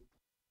endless loop.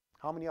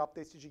 How many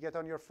updates did you get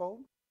on your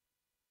phone?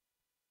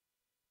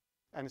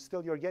 And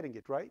still you're getting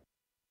it, right?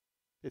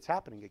 It's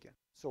happening again.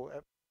 So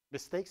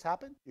mistakes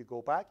happen, you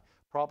go back.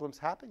 Problems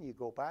happen, you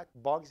go back.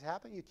 Bugs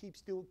happen, you keep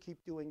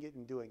doing it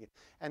and doing it.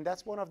 And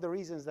that's one of the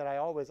reasons that I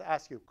always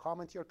ask you,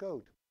 comment your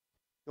code.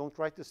 Don't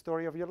write the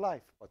story of your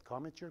life, but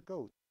comment your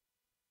code.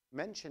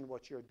 Mention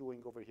what you're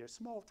doing over here.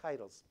 Small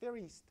titles,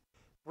 very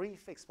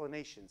brief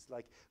explanations.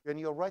 Like when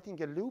you're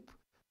writing a loop,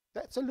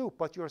 that's a loop,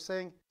 but you're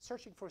saying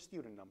searching for a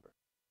student number.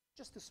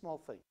 Just a small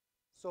thing.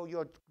 So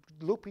you're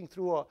looping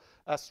through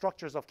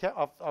structures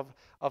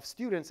of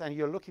students, and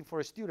you're looking for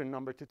a student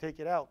number to take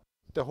it out.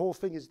 The whole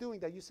thing is doing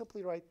that. You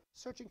simply write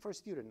searching for a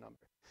student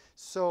number.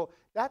 So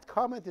that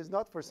comment is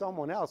not for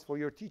someone else, for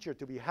your teacher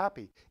to be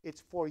happy.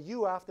 It's for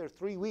you after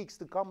 3 weeks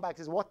to come back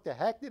and say, what the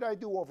heck did I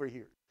do over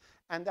here?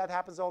 And that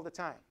happens all the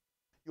time.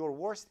 Your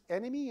worst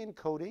enemy in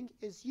coding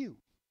is you.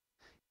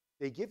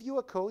 They give you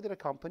a code at a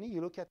company.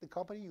 You look at the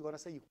company. You're going to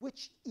say,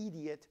 which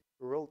idiot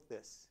wrote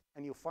this?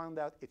 And you find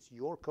out it's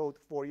your code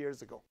 4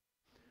 years ago.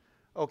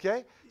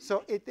 Okay?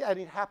 So it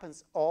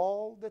happens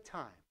all the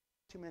time.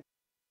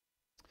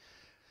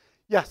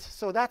 Yes,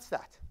 so that's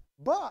that.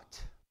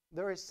 But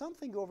there is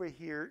something over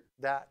here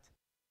that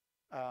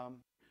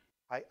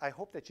I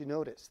hope that you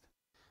noticed.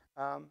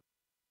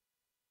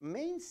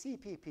 Main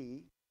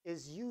CPP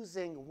is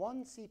using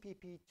 1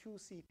 CPP, 2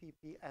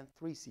 CPP, and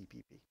 3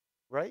 CPP,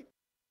 right?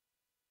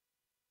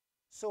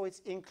 So it's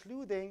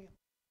including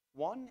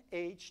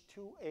 1H,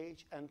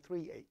 2H, and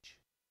 3H.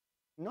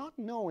 Not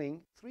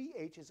knowing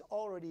 3H is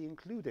already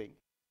including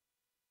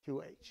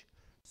 2H.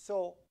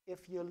 So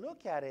if you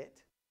look at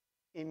it,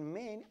 in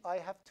main, I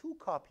have 2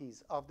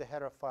 copies of the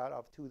header file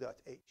of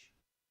 2.h.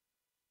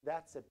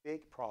 That's a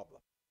big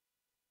problem.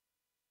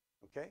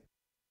 Okay?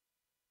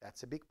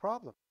 That's a big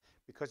problem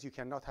because you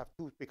cannot have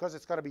 2, because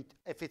it's going to be,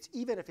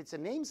 even if it's a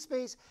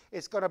namespace,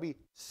 it's going to be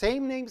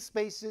same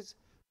namespaces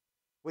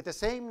with the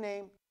same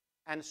name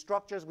and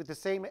structures with the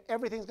same,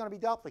 everything's going to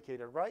be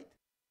duplicated, right?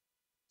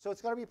 So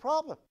it's going to be a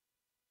problem.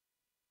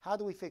 How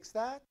do we fix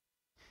that?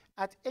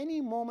 At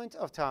any moment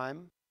of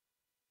time,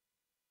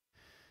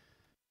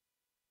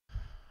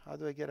 how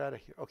do I get out of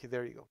here? Okay,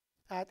 there you go.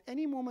 At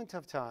any moment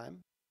of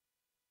time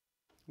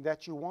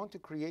that you want to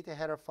create a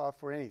header file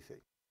for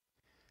anything.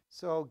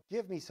 So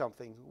give me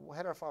something.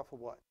 Header file for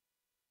what?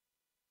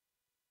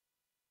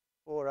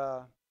 For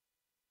a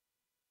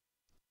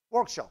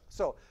workshop.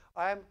 So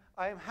I'm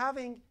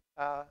having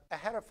a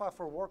header file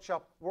for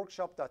workshop,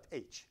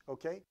 workshop.h,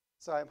 okay?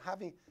 So I'm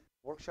having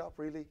workshop,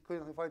 really?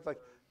 Couldn't find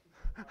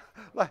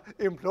like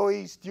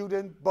employee,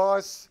 student,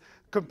 boss,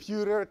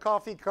 computer,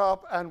 coffee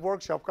cup, and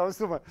workshop comes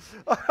to mind.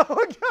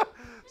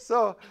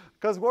 So,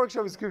 because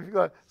workshop is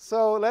good.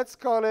 So let's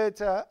call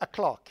it a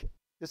clock.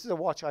 This is a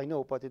watch, I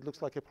know, but it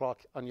looks like a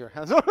clock on your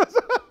hands.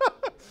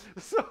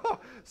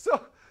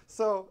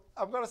 So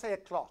I'm going to say a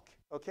clock,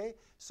 Okay,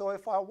 so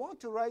if I want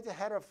to write a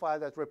header file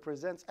that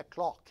represents a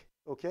clock,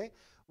 okay,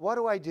 what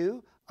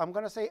do? I'm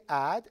going to say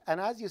add, and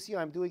as you see,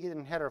 I'm doing it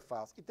in header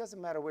files. It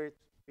doesn't matter where it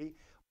be.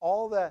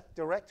 All the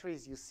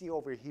directories you see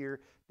over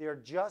here, they're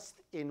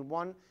just in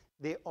one.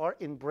 They are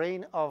in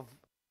brain of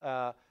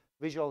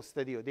Visual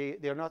Studio.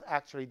 They're not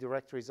actually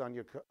directories on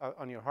your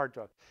hard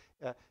drive.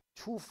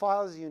 Two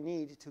files you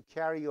need to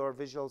carry your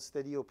Visual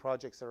Studio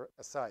projects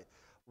aside.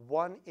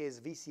 One is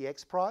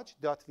vcxproj,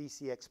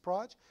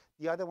 .vcxproj.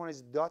 The other one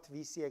is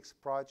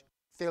 .vcxproj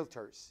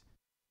filters.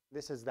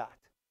 This is that.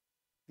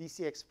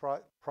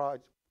 VCXproj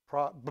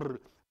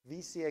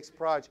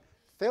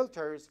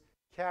filters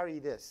carry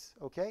this,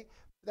 okay?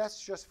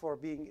 That's just for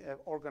being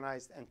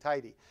organized and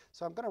tidy.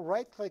 So I'm going to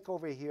right-click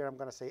over here. I'm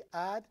going to say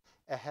add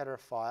a header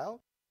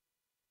file,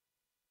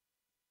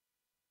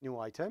 new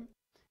item,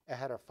 a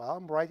header file.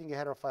 I'm writing a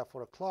header file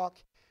for a clock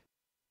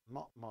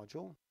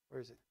module. Where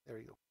is it? There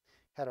you go.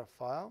 Header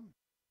file.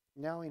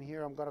 Now in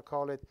here, I'm going to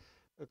call it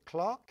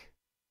clock.h,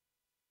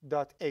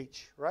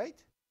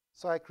 right?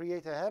 So I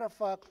create a header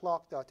file,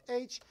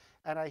 clock.h,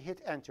 and I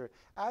hit enter.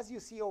 As you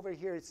see over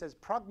here, it says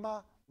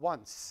pragma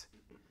once,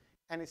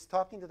 and it's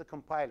talking to the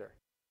compiler,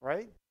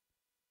 right?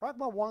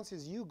 Pragma once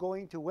is you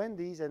going to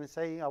Wendy's and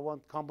saying, I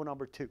want combo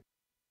number 2.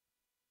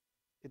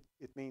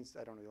 It means,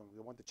 I don't know,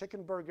 you want the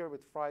chicken burger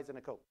with fries and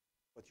a Coke,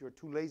 but you're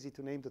too lazy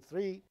to name the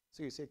 3,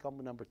 so you say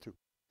combo number 2.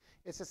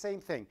 It's the same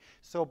thing.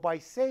 So by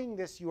saying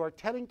this, you are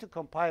telling to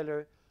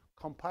compiler,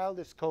 compile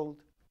this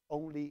code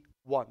only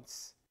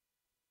once,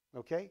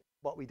 okay?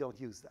 But we don't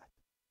use that.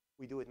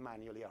 We do it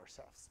manually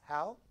ourselves.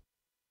 How?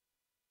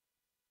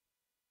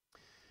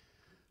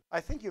 I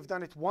think you've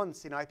done it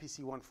once in IPC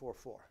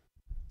 144,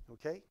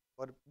 okay?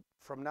 But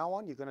from now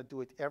on, you're going to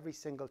do it every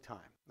single time,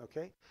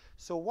 okay?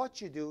 So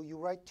what you do, you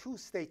write 2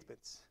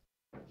 statements.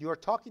 You are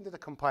talking to the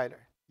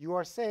compiler. You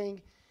are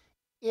saying,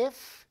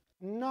 if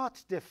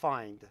not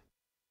defined.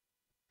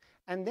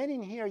 And then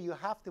in here, you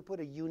have to put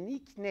a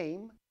unique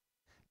name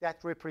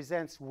that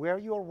represents where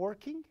you're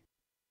working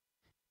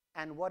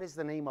and what is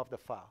the name of the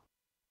file.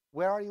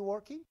 Where are you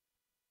working?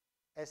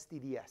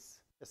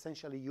 SDDS,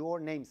 essentially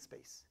your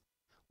namespace.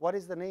 What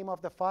is the name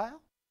of the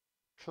file?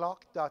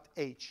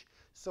 Clock.h.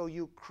 So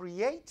you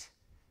create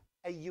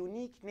a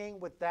unique name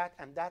with that,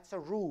 and that's a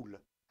rule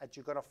that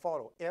you're going to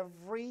follow.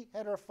 Every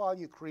header file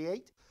you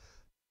create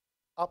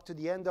up to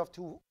the end of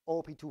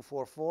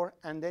OOP244,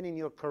 and then in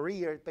your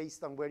career,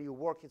 based on where you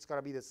work, it's going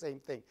to be the same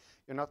thing.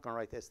 You're not going to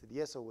write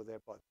SDDS over there,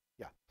 but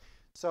yeah.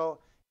 So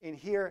in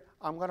here,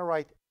 I'm going to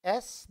write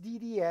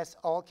SDDS,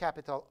 all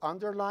capital,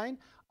 underline.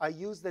 I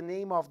use the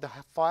name of the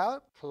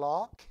file,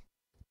 clock,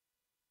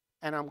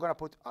 and I'm going to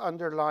put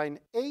underline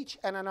H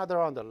and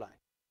another underline.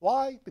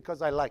 Why?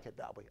 Because I like it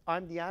that way.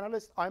 I'm the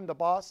analyst. I'm the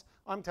boss.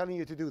 I'm telling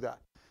you to do that.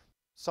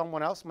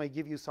 Someone else may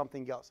give you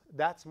something else.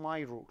 That's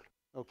my rule,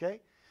 okay?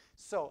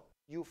 So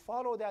you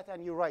follow that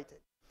and you write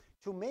it.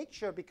 To make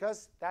sure,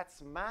 because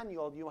that's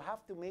manual, you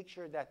have to make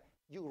sure that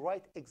you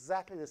write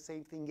exactly the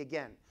same thing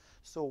again.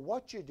 So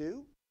what you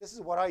do, this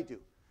is what I do.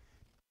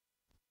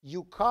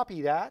 You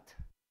copy that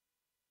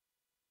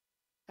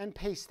and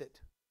paste it.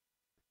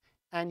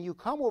 And you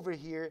come over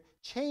here,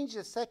 change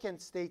the second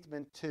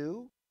statement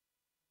to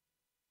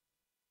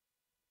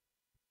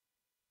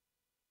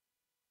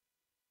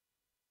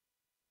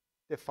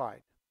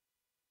define.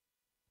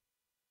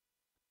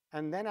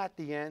 And then at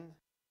the end,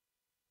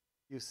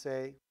 you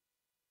say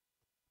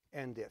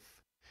end if.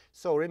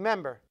 So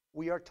remember,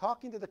 we are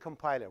talking to the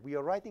compiler. We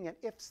are writing an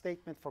if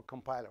statement for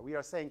compiler. We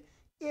are saying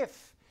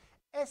if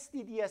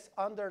SDDS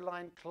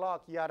underline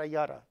clock yada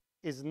yada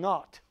is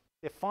not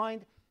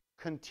defined,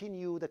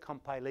 continue the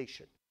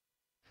compilation.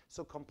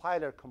 So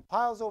compiler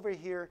compiles over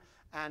here,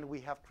 and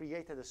we have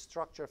created a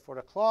structure for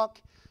the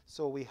clock.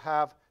 So we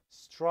have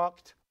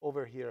struct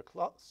over here,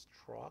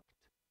 struct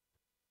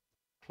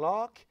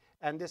clock,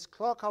 and this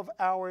clock of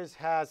hours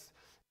has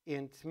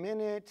int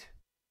minute,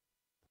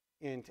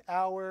 int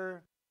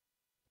hour,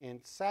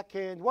 int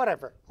second,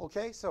 whatever,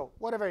 okay? So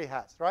whatever it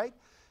has, right?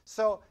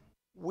 So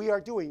we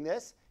are doing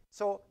this.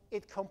 So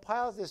it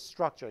compiles this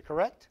structure,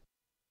 correct?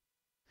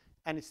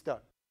 And it's done.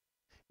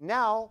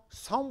 Now,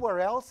 somewhere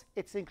else,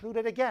 it's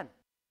included again.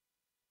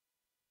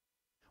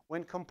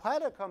 When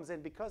compiler comes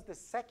in, because the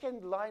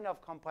second line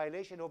of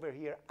compilation over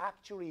here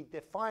actually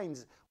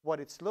defines what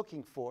it's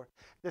looking for,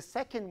 the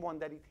second one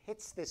that it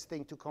hits this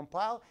thing to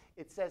compile,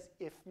 it says,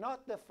 if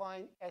not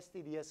defined,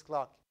 SDDS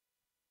clock.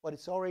 But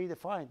it's already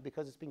defined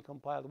because it's been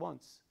compiled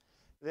once.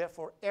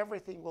 Therefore,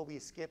 everything will be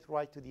skipped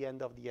right to the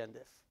end of the end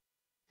if.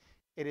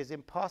 It is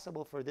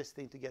impossible for this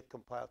thing to get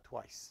compiled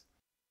twice.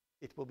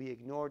 It will be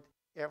ignored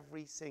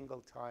every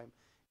single time,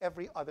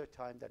 every other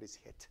time that is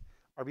hit.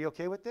 Are we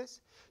okay with this?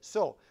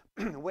 So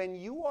when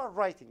you are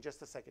writing,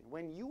 just a second,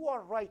 when you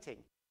are writing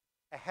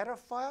a header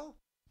file,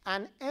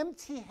 an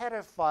empty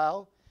header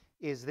file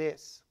is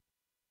this.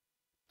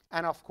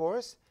 And of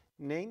course,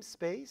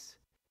 namespace,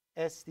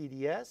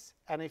 SDDS,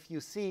 and if you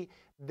see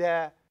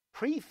the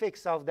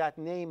prefix of that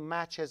name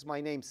matches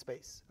my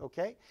namespace,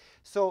 okay?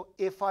 So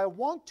if I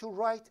want to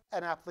write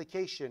an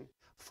application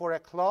for a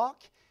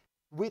clock,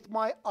 With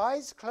my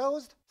eyes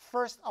closed,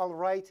 first I'll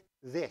write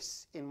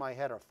this in my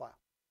header file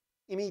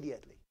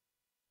immediately.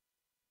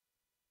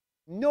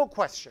 No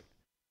question.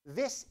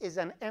 This is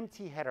an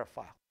empty header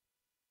file.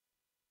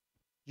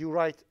 You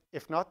write,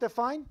 if not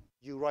defined,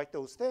 you write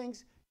those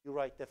things. You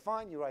write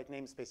define, you write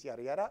namespace,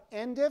 yada, yada.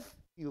 End if,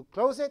 you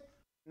close it.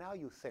 Now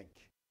you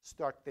think.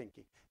 Start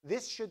thinking.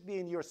 This should be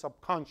in your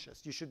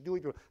subconscious. You should do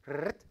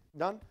it.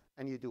 Done,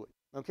 and you do it.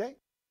 Okay?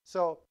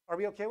 So are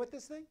we okay with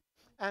this thing?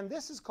 And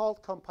this is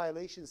called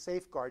compilation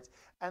safeguards.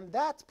 And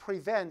that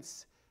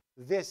prevents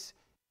this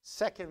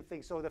second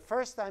thing. So the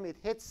first time it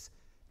hits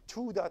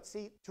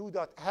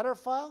 2.header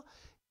file,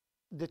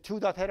 the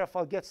 2.header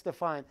file gets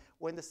defined.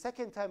 When the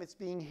second time it's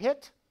being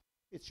hit,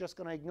 it's just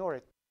going to ignore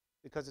it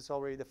because it's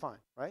already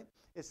defined, right?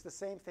 It's the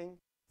same thing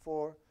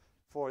for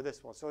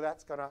this one. So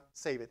that's going to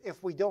save it.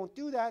 If we don't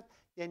do that,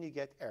 then you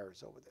get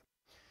errors over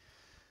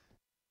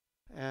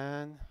there.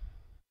 And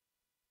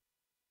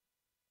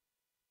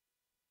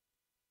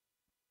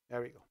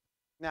there we go.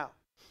 Now,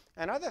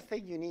 another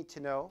thing you need to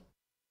know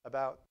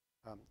about,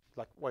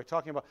 like we're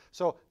talking about,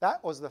 so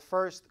that was the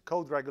first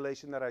code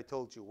regulation that I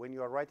told you. When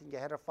you are writing a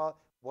header file,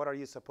 what are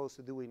you supposed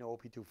to do in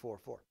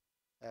OOP244?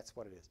 That's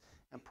what it is.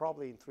 And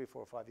probably in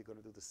 345, you're going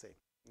to do the same.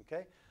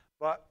 Okay?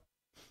 But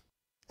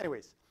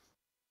anyways,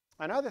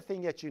 another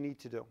thing that you need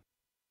to do,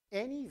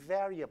 any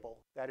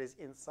variable that is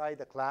inside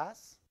the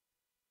class,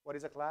 what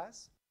is a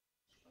class?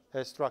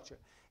 A structure.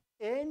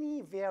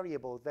 Any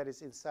variable that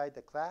is inside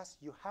the class,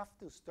 you have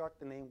to start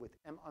the name with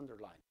M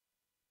underline.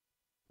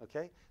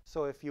 Okay?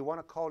 So if you want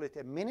to call it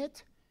a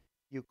minute,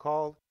 you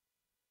call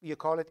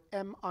it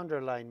M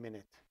underline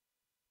minute.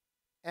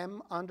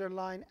 M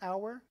underline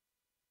hour,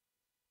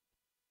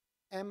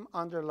 M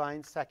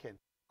underline second.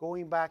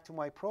 Going back to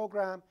my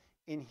program,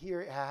 in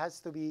here it has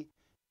to be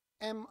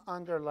M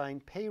underline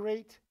pay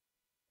rate,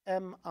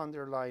 M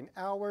underline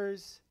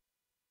hours,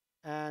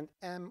 and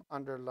M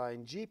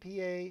underline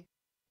GPA,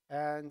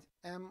 and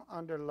M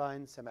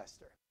underline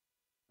semester.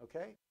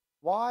 Okay?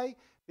 Why?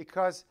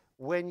 Because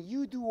when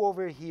you do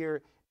over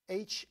here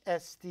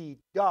HST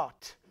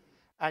dot,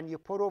 and you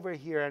put over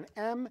here an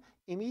M,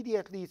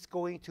 immediately it's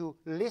going to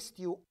list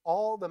you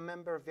all the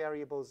member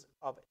variables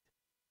of it.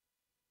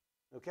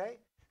 Okay?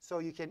 So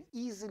you can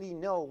easily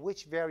know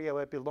which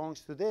variable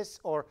belongs to this,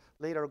 or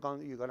later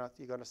on you're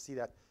gonna see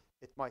that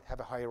it might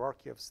have a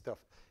hierarchy of stuff.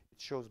 It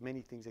shows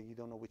many things and you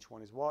don't know which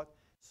one is what.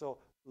 So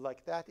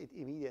like that, it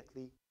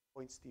immediately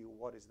points to you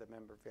what is the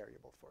member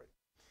variable for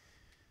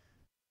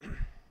it.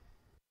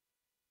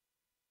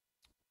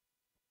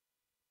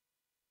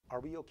 Are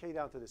we okay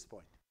down to this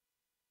point?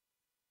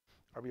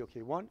 Are we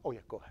okay? One? Oh yeah,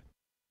 go ahead.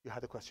 You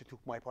had a question too.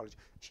 My apology.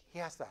 He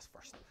has to ask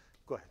first.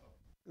 Go ahead.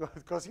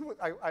 Because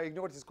I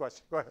ignored his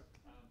question. Go ahead.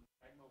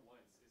 Pragma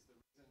once is the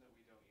reason that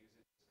we don't use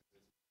it just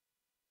because it's,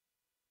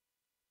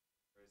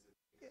 or is it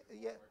because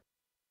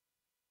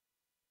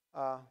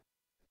Yeah.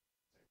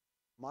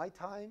 My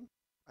time,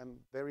 I'm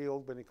very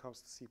old when it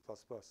comes to C++.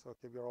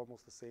 Okay, we're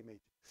almost the same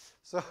age.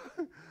 So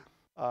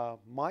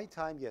my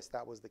time, yes,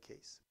 that was the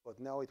case. But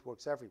now it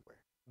works everywhere.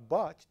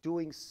 But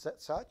doing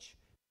such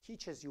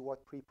teaches you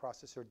what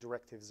preprocessor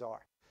directives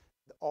are.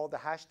 All the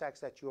hashtags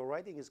that you're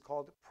writing is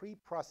called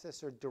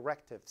preprocessor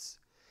directives.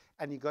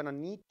 And you're going to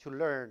need to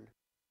learn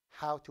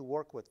how to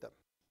work with them.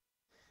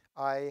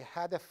 I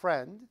had a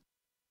friend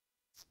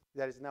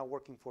that is now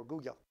working for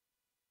Google.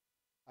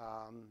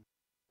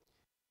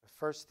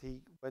 First,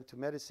 he went to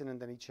medicine, and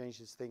then he changed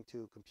his thing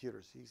to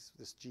computers. He's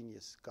this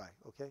genius guy,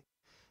 okay?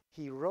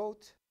 He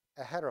wrote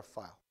a header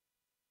file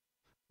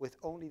with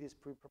only these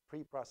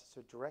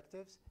preprocessor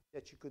directives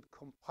that you could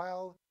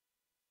compile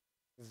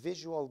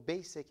Visual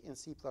Basic in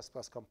C++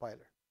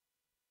 compiler.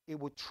 It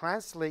would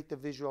translate the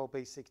Visual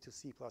Basic to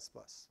C++.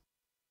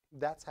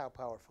 That's how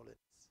powerful it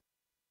is,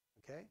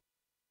 okay?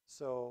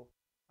 So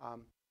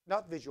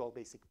not Visual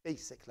Basic,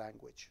 basic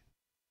language.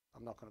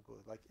 I'm not going to go,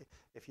 like,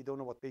 if you don't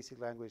know what basic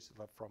language is,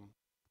 like from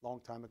a long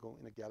time ago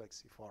in a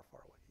galaxy far,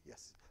 far away.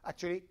 Yes.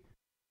 Actually,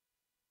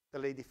 the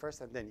lady first,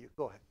 and then you.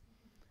 Go ahead.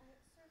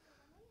 Sir, so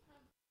when we have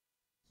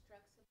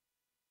structs of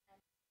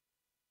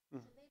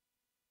and should they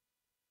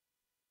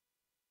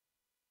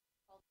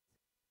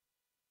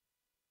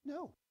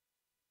No.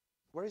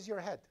 Where is your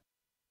head?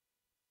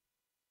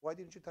 Why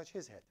didn't you touch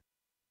his head?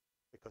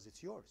 Because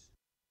it's yours.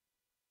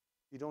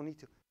 You don't need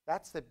to.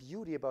 That's the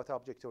beauty about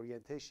object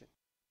orientation.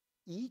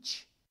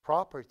 Each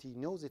property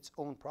knows its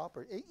own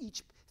property.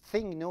 Each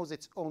thing knows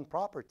its own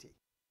property.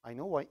 I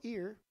know my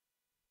ear.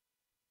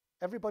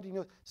 Everybody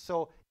knows.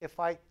 So if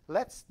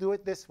let's do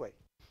it this way.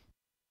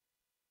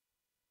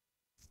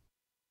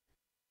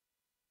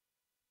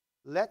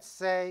 Let's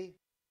say,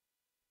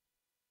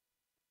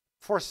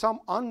 for some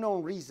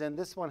unknown reason,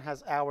 this one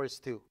has hours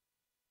too.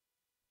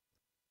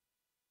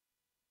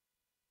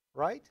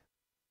 Right?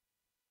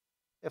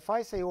 If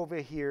I say over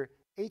here,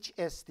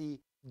 HSD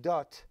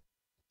dot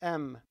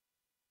M,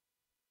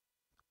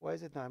 why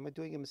is it not? Am I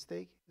doing a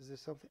mistake? Is there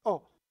something?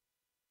 Oh.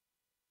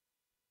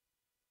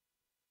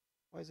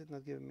 Why is it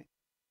not giving me?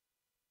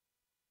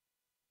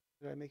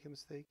 Did I make a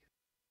mistake?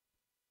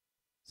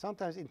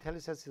 Sometimes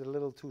IntelliSense is a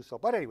little too slow.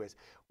 But anyways,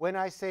 when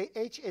I say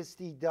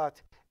hsd.mHours,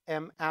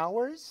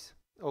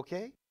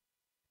 okay,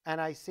 and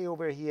I say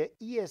over here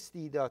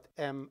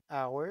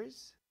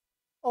esd.mHours,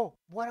 oh,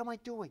 what am I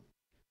doing?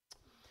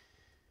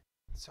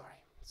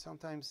 Sorry,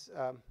 sometimes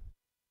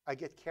I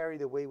get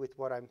carried away with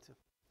what I'm to.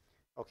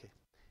 Okay,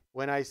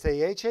 when I say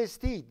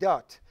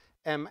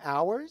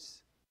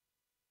hsd.mHours,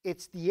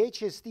 it's the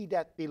HSD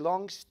that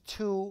belongs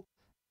to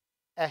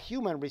a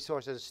human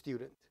resources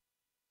student.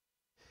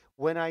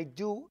 When I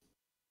do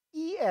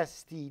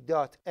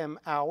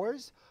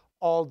est.mHours,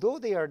 although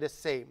they are the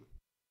same,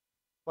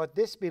 but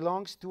this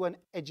belongs to an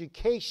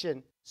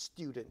education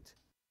student.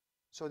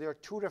 So there are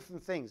two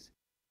different things.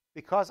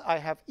 Because I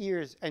have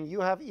ears and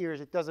you have ears,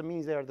 it doesn't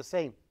mean they are the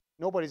same.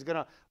 Nobody's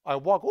gonna, I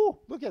walk,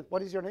 oh, look at,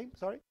 what is your name?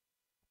 Sorry?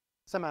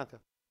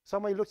 Samantha.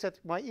 Somebody looks at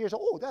my ears,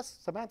 oh, that's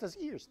Samantha's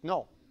ears.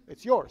 No,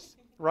 it's yours,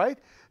 right?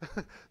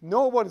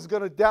 No one's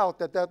gonna doubt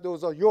that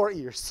those are your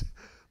ears.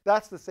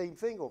 That's the same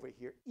thing over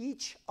here.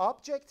 Each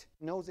object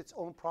knows its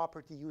own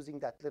property using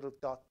that little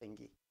dot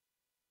thingy.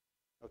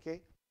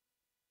 Okay?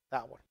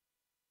 That one.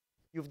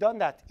 You've done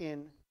that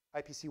in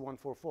IPC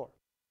 144,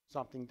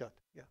 something dot,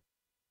 yeah.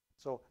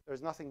 So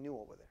there's nothing new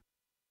over there.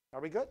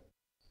 Are we good?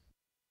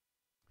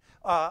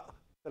 The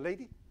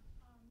lady?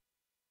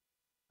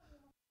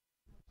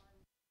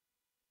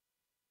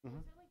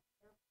 Mm-hmm.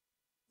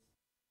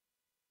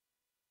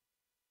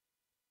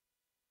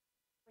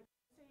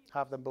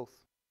 Have them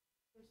both.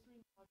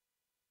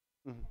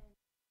 Mm-hmm.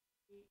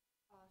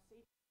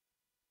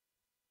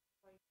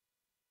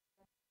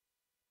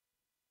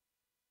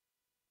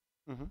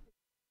 Mm-hmm.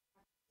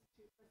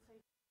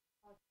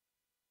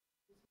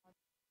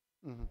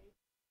 Mm-hmm.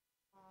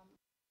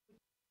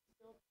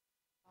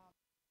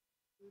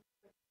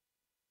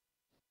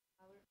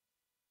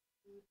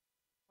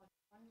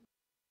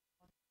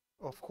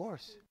 Of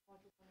course.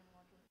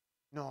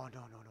 No.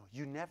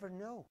 You never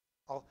know.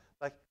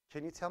 Like,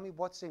 can you tell me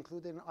what's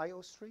included in IO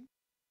stream?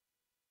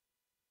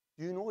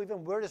 Do you know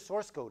even where the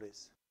source code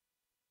is?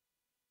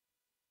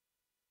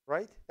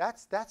 Right?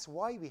 That's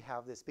why we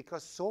have this,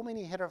 because so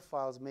many header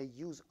files may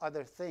use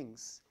other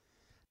things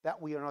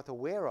that we are not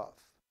aware of.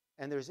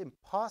 And it's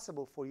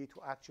impossible for you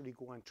to actually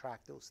go and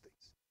track those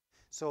things.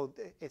 So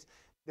it's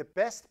the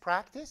best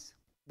practice,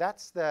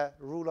 that's the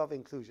rule of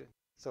inclusion.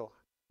 So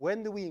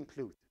when do we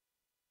include?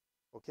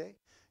 Okay?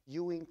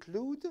 You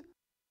include,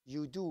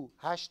 you do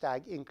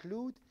hashtag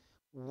include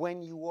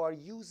when you are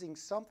using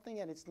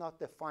something and it's not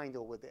defined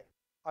over there.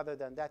 Other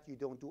than that, you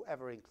don't do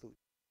ever include.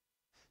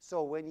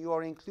 So when you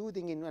are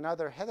including in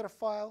another header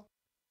file,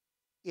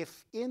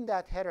 if in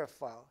that header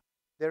file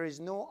there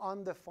is no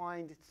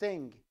undefined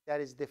thing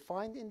that is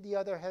defined in the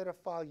other header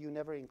file, you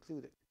never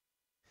include it.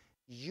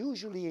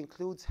 Usually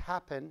includes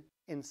happen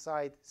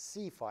inside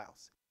C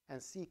files and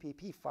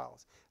CPP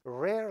files.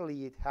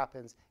 Rarely it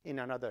happens in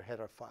another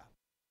header file,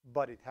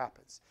 but it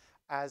happens.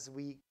 As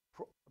we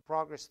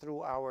progress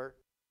through our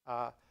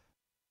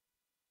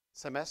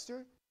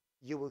semester,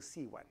 you will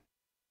see when.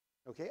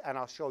 Okay, and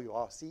I'll show you.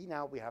 See,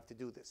 now we have to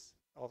do this.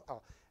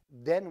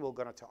 Then we're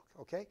going to talk,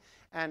 okay?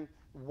 And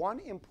one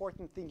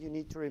important thing you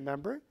need to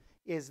remember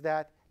is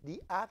that the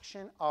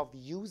action of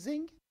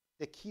using,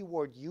 the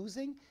keyword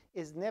using,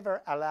 is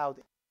never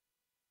allowed.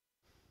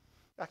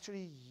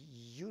 Actually,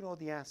 you know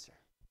the answer,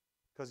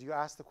 because you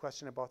asked the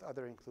question about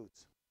other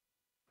includes.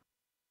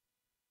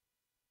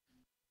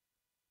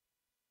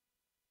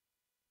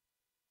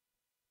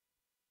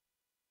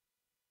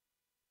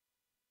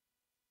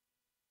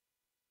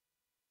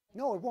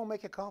 No, it won't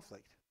make a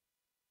conflict.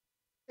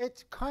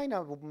 It kind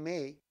of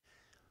may,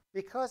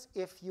 because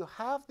if you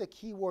have the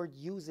keyword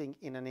using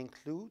in an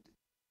include,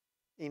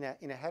 in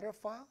a header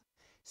file,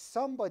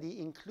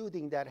 somebody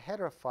including that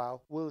header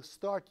file will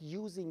start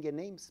using a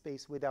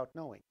namespace without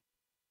knowing.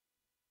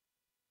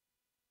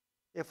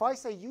 If I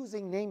say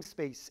using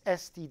namespace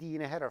std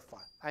in a header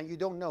file and you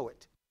don't know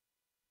it,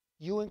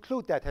 you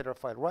include that header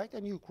file, right?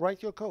 And you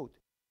write your code.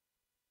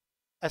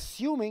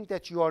 Assuming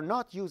that you are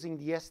not using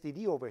the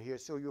std over here,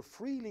 so you're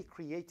freely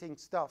creating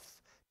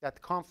stuff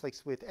that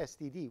conflicts with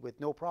std with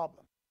no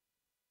problem.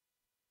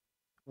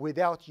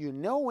 Without you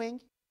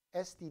knowing,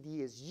 std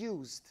is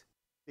used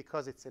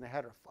because it's in a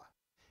header file.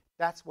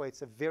 That's why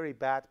it's a very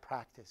bad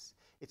practice.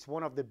 It's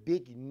one of the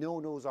big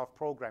no-nos of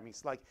programming.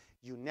 It's like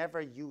you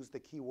never use the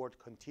keyword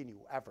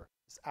continue ever.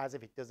 It's as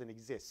if it doesn't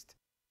exist.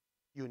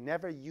 You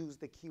never use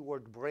the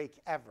keyword break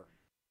ever,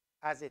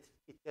 as if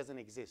it doesn't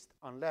exist,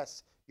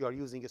 unless you are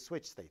using a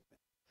switch statement.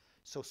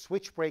 So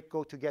switch break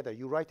go together.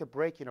 You write a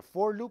break in a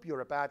for loop,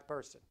 you're a bad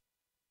person.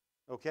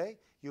 Okay?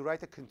 You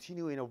write a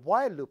continue in a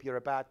while loop, you're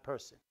a bad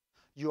person.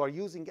 You are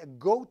using a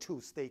go-to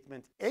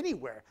statement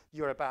anywhere,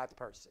 you're a bad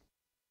person.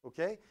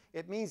 Okay?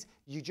 It means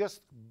you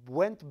just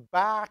went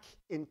back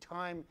in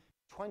time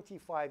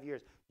 25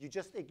 years. You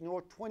just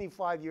ignored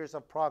 25 years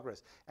of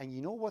progress. And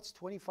you know what's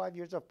 25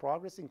 years of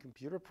progress in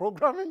computer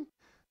programming?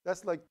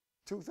 That's like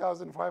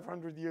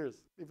 2,500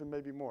 years, even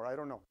maybe more, I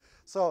don't know.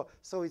 So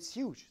it's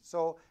huge.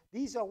 So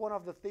these are one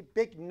of the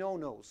big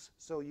no-nos.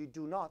 So you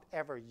do not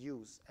ever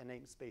use a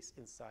namespace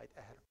inside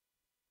a header.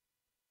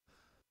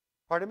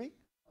 Pardon me?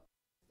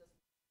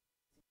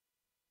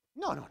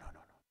 No, no, no, no,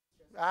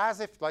 no. As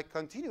if like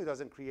continue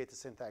doesn't create a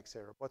syntax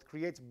error, but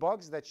creates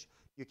bugs that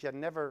you can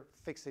never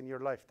fix in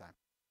your lifetime.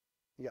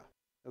 Yeah.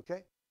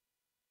 Okay.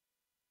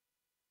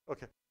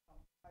 Okay.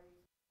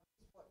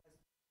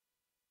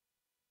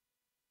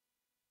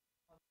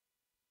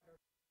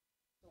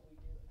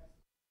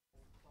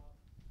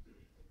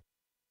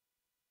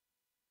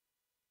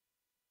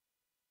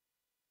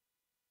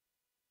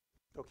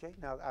 Okay.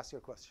 Now ask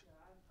your question.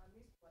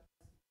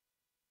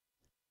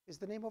 Is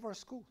the name of our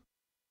school?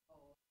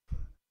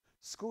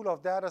 School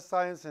of Data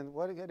Science, and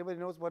what? Anybody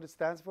knows what it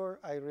stands for?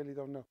 I really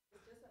don't know.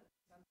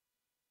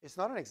 It's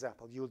not an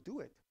example. You'll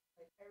do it.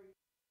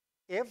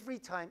 Every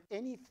time,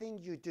 anything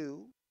you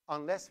do,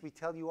 unless we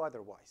tell you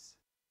otherwise.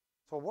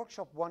 So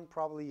workshop 1,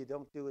 probably you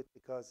don't do it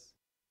because,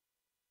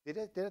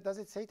 does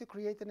it say to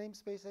create the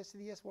namespace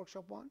SCDS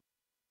workshop 1?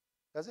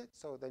 Does it?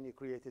 So then you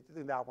create it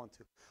in that one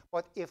too.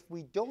 But if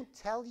we don't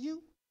tell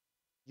you,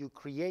 you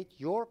create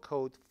your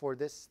code for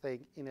this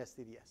thing in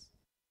SDDS.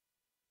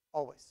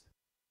 Always.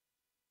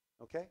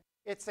 Okay?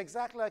 It's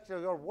exactly like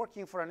you're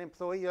working for an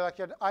employee, like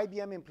an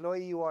IBM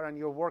employee you are, and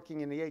you're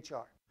working in the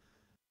HR.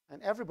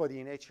 And everybody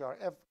in HR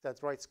that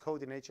writes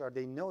code in HR,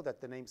 they know that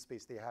the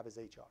namespace they have is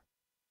HR.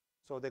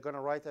 So they're going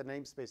to write a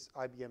namespace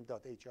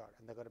IBM.HR,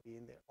 and they're going to be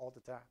in there all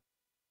the time.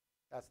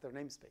 That's their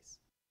namespace,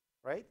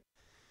 right?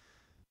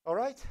 All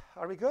right,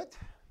 are we good?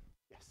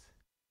 Yes.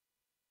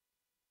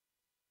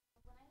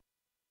 When I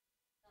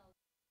felt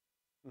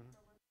Mhm. for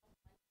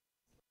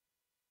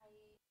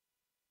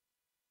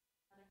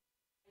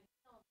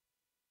workshop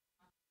one, I know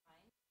not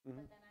fine, Mhm.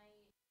 but then I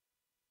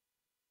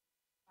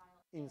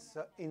file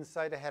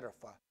Inside a header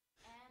file.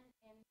 and I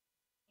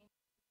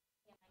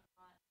got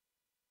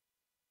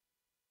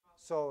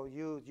So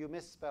you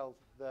misspelled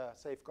the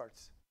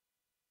safeguards.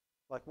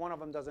 Like one of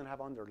them doesn't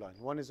have underline.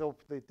 One is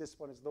open, this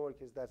one is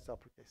lowercase, that's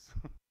uppercase.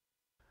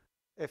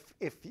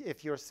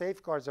 If your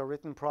safeguards are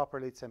written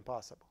properly, it's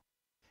impossible.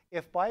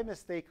 If by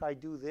mistake I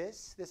do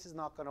this, this is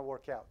not going to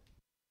work out.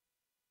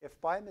 If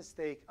by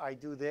mistake I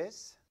do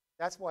this,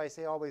 that's why I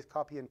say always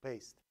copy and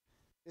paste.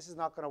 This is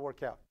not going to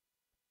work out.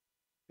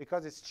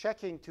 Because it's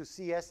checking to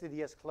see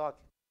SDDS clock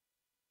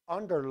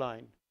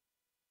underline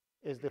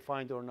is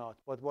defined or not.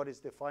 But what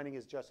is defining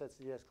is just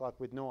SDDS clock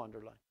with no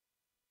underline.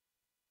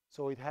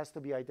 So it has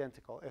to be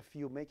identical. If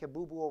you make a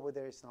boo-boo over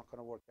there, it's not going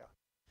to work out.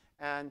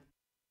 And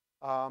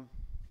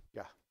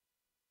yeah.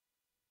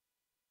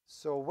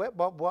 So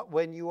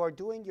when you are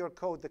doing your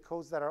code, the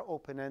codes that are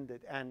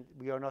open-ended, and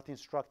we are not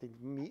instructing,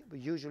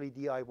 usually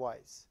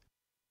DIYs,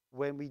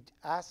 when we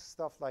ask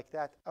stuff like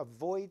that,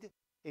 avoid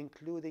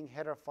including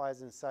header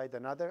files inside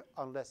another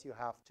unless you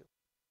have to.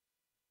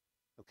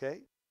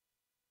 Okay?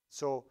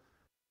 So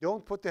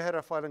don't put the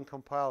header file and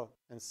compile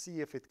and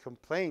see if it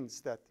complains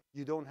that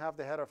you don't have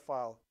the header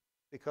file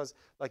because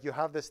like you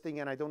have this thing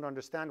and I don't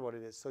understand what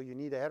it is. So you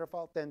need a header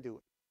file, then do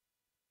it.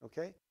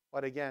 Okay?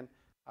 But again,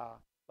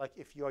 like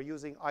if you are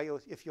using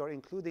if you're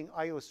including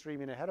IO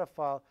stream in a header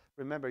file,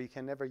 remember you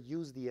can never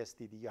use the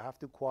STD. You have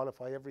to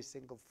qualify every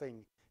single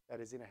thing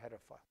that is in a header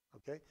file.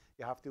 Okay?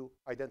 You have to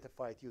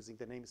identify it using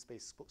the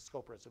namespace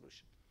scope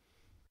resolution.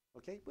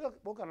 Okay?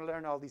 We're going to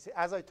learn all these.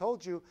 As I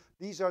told you,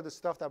 these are the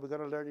stuff that we're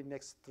going to learn in the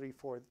next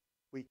 3-4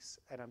 weeks,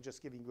 and I'm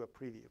just giving you a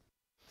preview.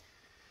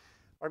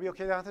 Are we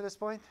okay down to this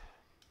point?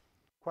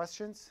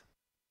 Questions?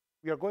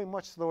 We are going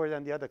much slower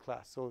than the other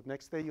class. So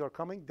next day you are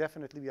coming,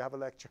 definitely we have a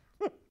lecture.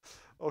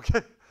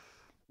 Okay?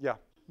 Yeah.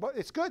 But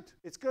it's good.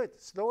 It's good.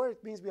 Slower,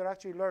 it means we are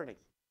actually learning.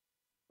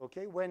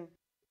 Okay? When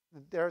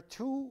there are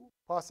 2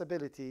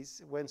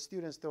 possibilities when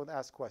students don't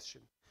ask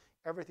questions.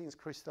 Everything's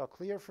crystal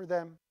clear for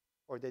them,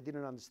 or they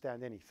didn't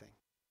understand anything.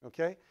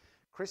 Okay?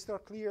 Crystal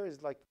clear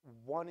is like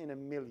 1 in a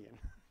million.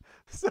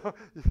 So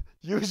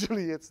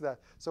usually it's that.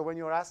 So when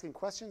you're asking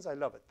questions, I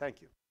love it.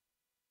 Thank you.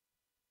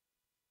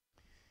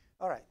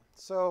 All right.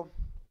 So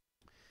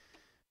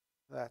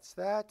that's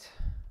that.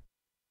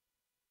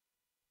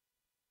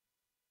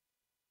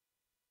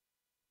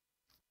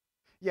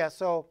 Yeah,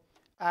 so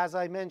as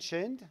I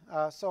mentioned,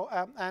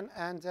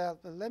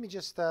 let me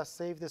just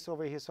save this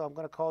over here. So I'm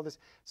going to call this.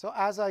 So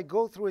as I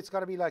go through, it's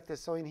going to be like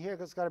this. So in here,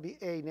 it's got to be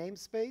a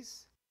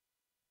namespace,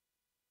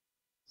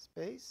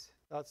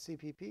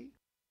 space.cpp,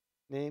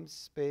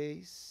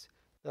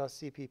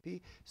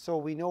 namespace.cpp. So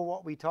we know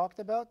what we talked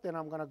about. Then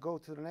I'm going to go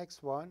to the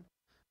next one.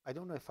 I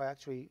don't know if I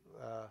actually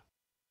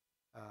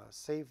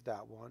saved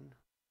that one.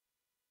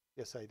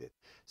 Yes, I did.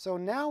 So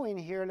now in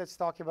here, let's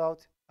talk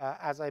about,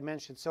 as I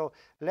mentioned, so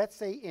let's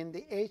say in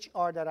the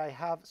HR that I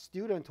have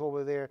student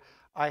over there,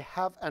 I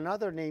have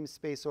another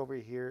namespace over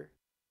here,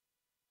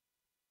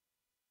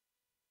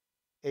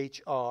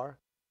 HR,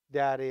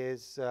 that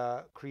is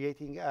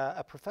creating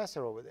a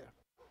professor over there.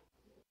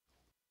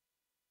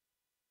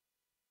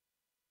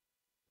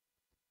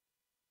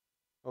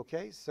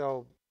 Okay,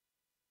 so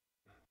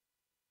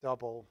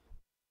double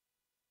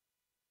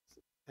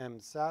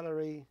M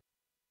salary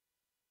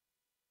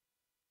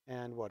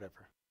and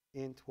whatever,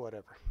 int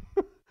whatever.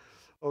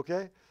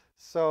 Okay,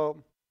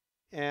 so,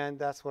 and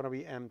that's going to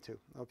be M2,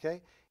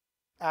 okay?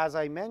 as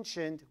I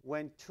mentioned,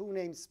 when two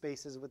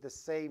namespaces with the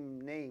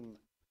same name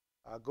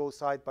go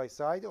side by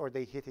side or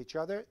they hit each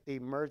other, they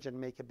merge and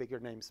make a bigger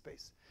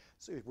namespace.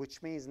 So,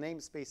 which means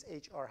namespace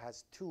HR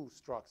has two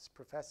structs,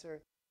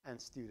 professor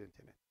and student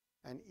in it,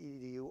 and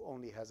EDU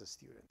only has a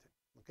student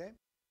in it. Okay?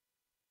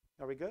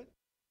 Are we good?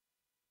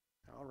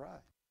 All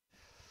right.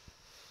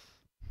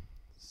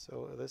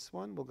 So this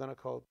one we're going to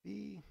call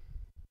B.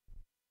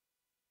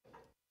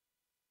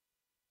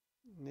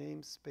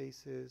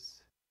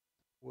 Namespaces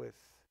with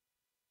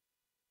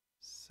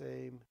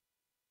same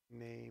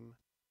name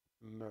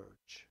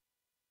merge.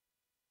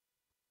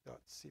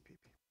 .cpp.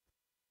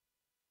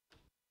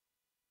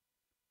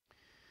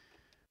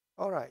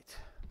 All right.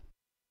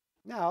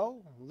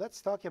 Now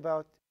let's talk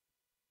about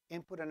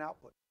input and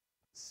output.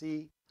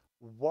 See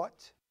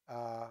what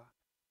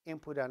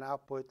input and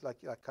output, like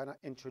kind of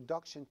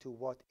introduction to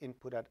what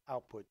input and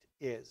output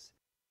is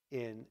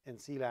in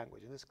C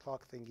language. In this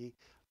clock thingy,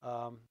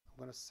 I'm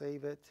going to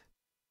save it,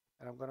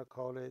 and I'm going to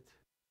call it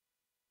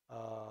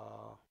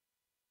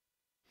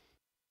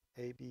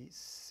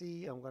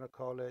ABC. I'm going to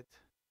call it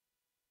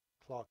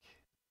clock.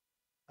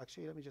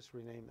 Actually, let me just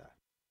rename that.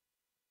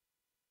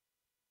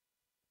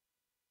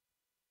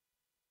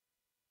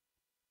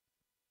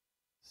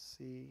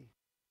 C.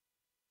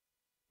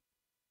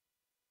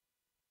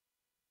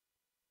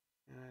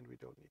 And we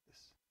don't need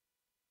this.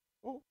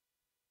 Oh,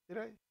 did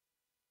I?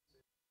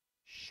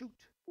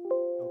 Shoot.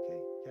 Okay,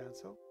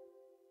 cancel.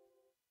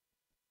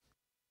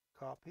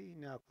 Copy,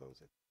 now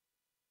close it.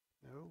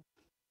 No.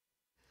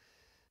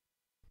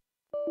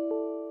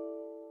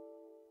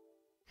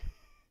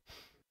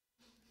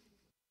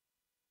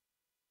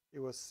 It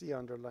was C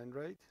underline,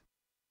 right?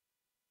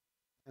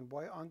 And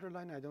why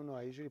underline? I don't know.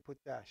 I usually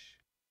put dash.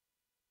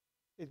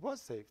 It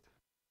was saved.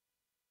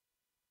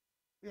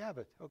 We have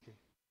it. Okay,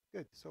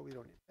 good. So we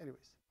don't need it.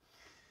 Anyways.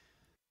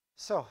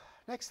 So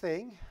next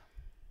thing,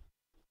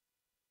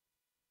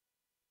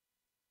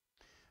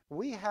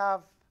 we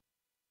have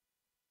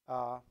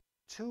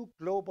two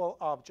global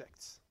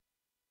objects.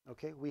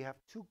 Okay, we have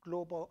two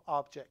global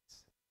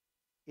objects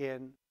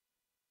in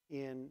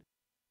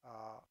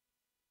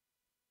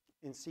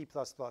C++.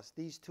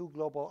 These two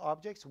global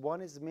objects,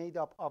 one is made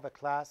up of a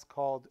class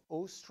called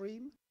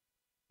OStream.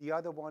 The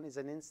other one is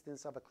an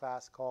instance of a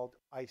class called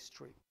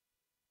iStream.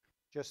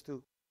 Just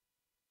to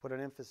put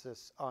an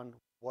emphasis on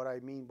what I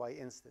mean by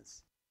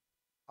instance.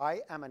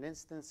 I am an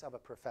instance of a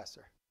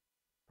professor.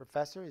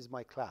 Professor is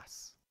my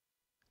class.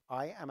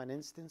 I am an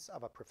instance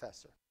of a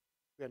professor.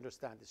 We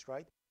understand this,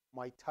 right?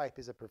 My type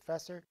is a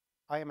professor.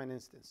 I am an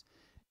instance.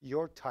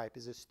 Your type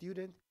is a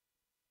student.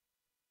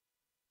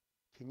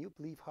 Can you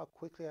believe how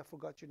quickly I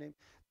forgot your name?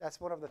 That's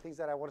one of the things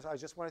that I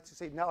just wanted to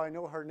say, now I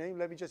know her name.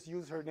 Let me just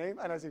use her name.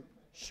 And I said,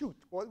 shoot,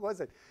 what was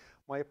it?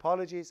 My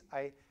apologies.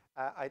 I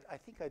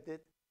think I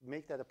did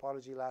make that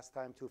apology last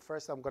time too.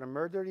 First, I'm going to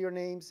murder your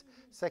names.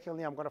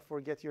 Secondly, I'm going to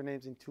forget your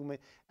names in 2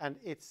 minutes. And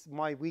it's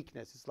my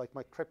weakness. It's like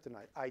my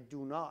kryptonite. I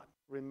do not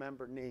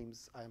remember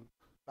names. I'm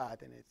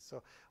bad in it.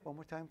 So one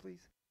more time,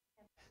 please.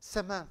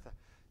 Samantha.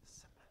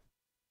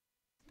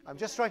 I'm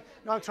just trying.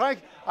 No,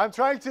 I'm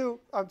trying to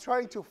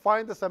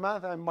find the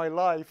Samantha in my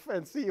life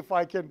and see if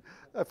I can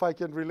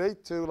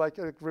relate to, like,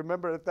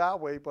 remember it that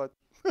way, but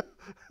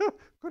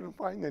couldn't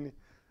find any.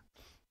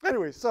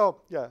 Anyway,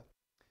 so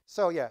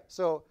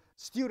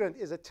student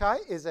is a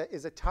type, is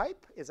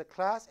a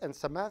class, and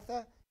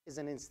Samantha is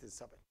an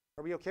instance of it.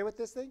 Are we okay with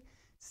this thing?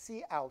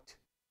 Cout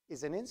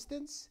is an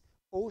instance.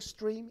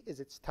 OStream is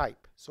its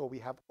type. So we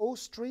have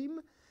OStream,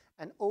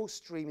 and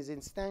OStream is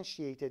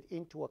instantiated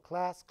into a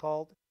class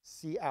called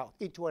Cout,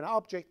 into an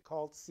object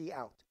called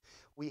Cout.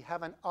 We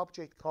have an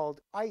object called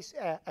a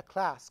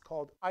class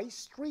called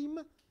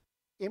iStream,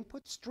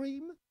 input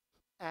stream,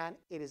 and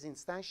it is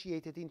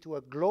instantiated into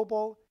a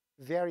global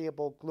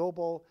variable,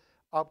 global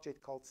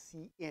object called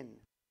Cin.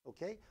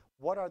 Okay?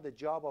 What are the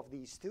job of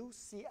these two?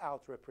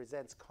 Cout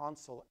represents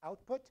console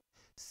output.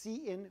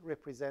 Cin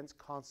represents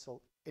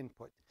console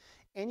input.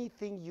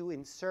 Anything you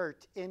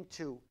insert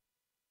into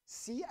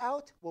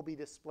Cout will be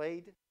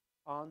displayed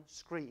on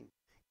screen.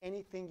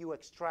 Anything you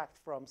extract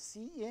from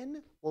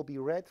Cin will be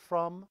read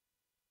from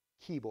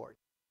keyboard.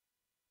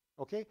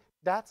 Okay?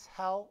 That's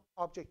how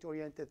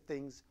object-oriented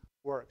things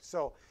work.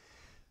 So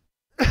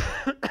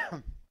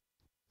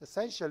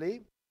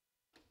essentially,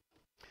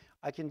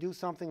 I can do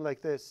something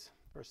like this.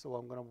 First of all,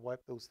 I'm going to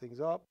wipe those things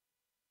up.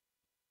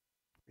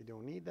 We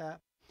don't need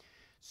that.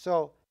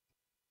 So,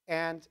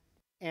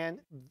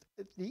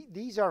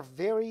 these are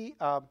very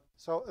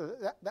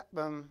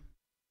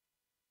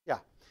yeah.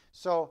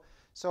 So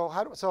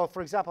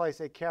for example, I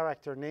say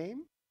character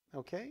name.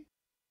 Okay, I'm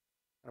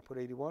going to put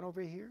 81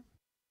 over here,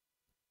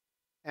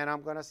 and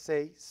I'm going to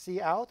say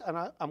Cout, and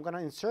I'm going to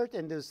insert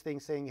in this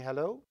thing saying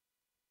hello.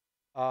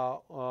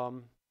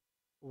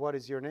 What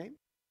is your name?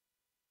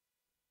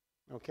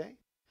 Okay,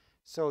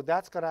 so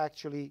that's going to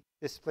actually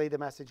display the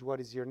message, what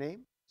is your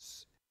name?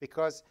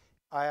 Because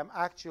I am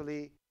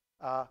actually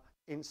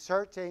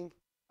inserting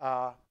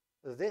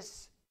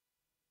this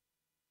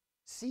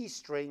C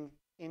string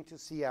into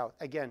Cout.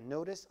 Again,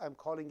 notice I'm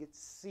calling it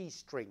C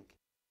string.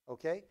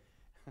 Okay?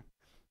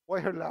 Why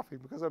are you laughing?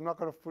 Because I'm not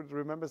going to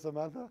remember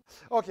Samantha?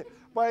 Okay,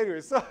 but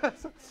anyway,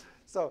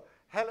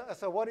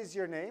 so what is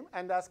your name?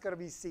 And that's going to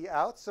be C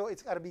out. So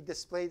it's got to be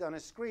displayed on a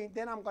screen.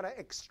 Then I'm going to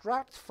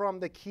extract from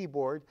the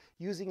keyboard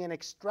using an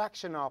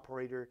extraction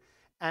operator,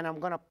 and I'm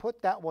going to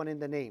put that one in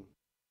the name.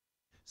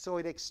 So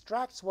it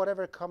extracts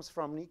whatever comes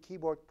from the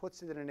keyboard,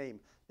 puts it in a name.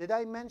 Did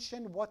I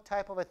mention what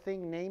type of a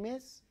thing name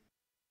is?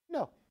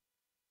 No.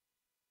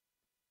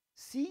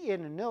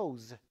 Cin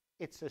knows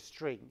it's a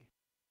string.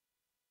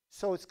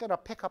 So it's going to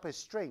pick up a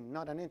string,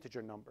 not an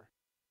integer number.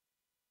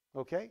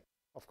 Okay?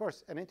 Of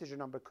course, an integer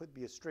number could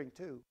be a string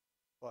too.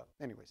 But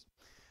anyways.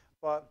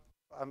 But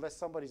unless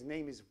somebody's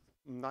name is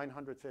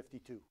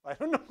 952. I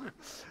don't know.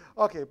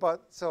 Okay,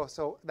 but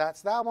so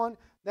that's that one.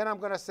 Then I'm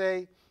going to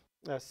say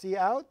C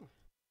out.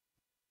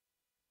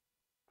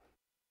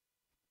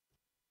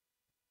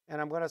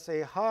 And I'm going to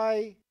say,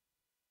 hi,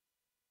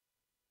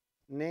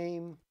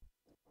 name,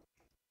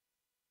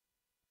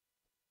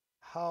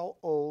 how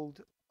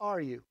old are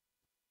you?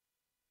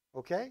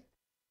 Okay?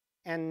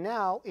 And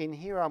now in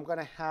here, I'm going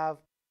to have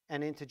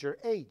an integer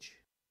age.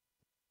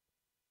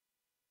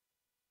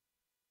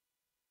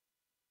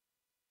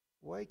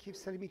 Why it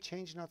keeps telling me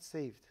change not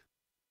saved?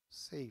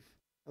 Save.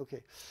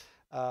 Okay.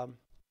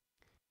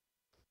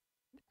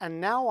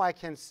 And now I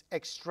can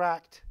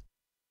extract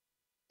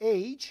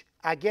age.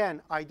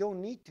 Again, I don't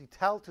need to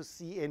tell to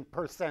Cin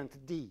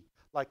 %d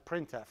like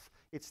printf.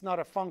 It's not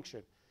a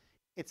function.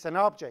 It's an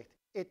object.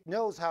 It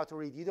knows how to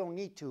read. You don't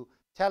need to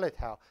tell it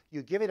how.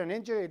 You give it an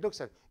integer, it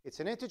looks at it.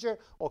 It's an integer.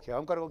 Okay,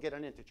 I'm going to go get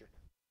an integer.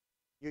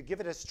 You give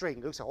it a string.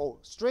 It looks at, oh,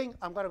 string,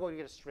 I'm going to go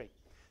get a string.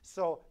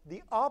 So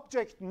the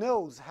object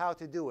knows how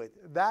to do it.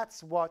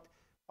 That's what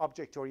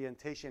object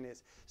orientation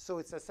is. So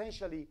it's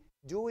essentially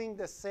doing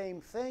the same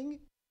thing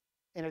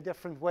in a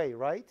different way,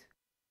 right?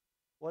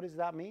 What does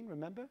that mean,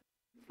 remember,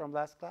 from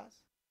last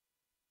class?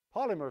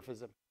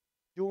 Polymorphism.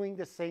 Doing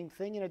the same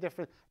thing in a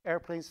different,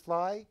 airplanes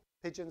fly,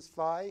 pigeons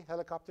fly,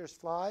 helicopters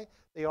fly,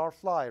 they all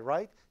fly,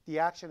 right? The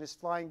action is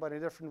flying, but in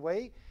a different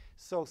way.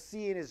 So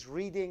Cin is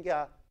reading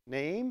a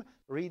name,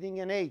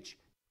 reading an age.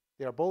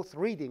 They're both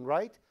reading,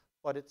 right?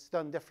 But it's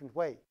done different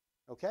way,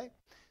 okay?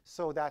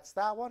 So that's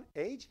that one,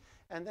 age.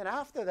 And then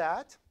after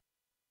that,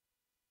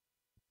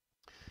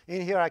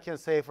 in here I can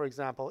say, for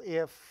example,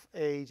 if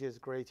age is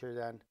greater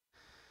than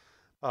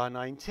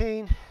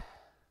 19,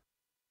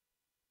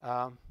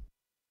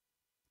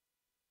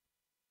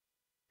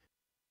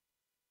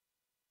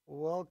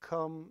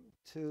 welcome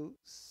to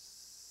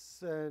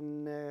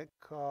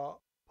Seneca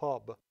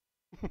Pub.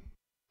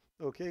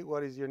 Okay,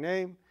 what is your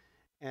name?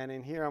 And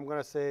in here I'm going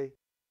to say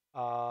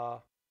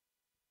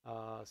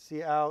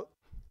see out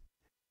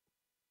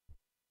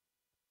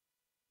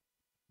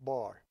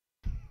bar.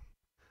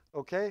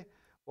 Okay,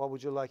 what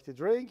would you like to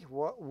drink?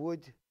 What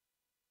would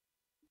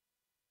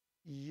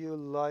you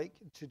like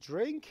to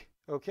drink?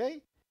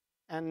 Okay,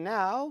 and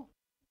now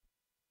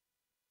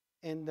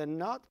in the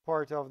not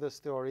part of the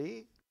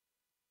story,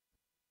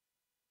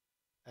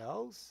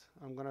 else,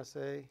 I'm going to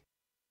say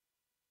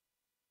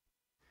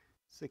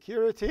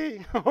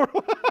security.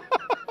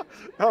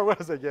 Or what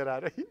does I get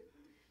out of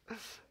here?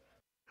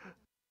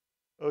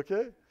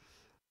 Okay,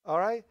 all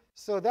right.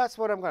 So that's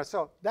what I'm going to.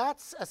 So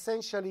that's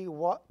essentially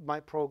what my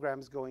program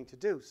is going to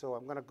do. So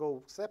I'm going to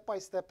go step by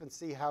step and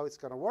see how it's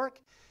going to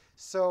work.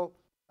 So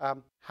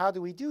how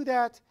do we do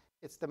that?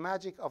 It's the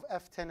magic of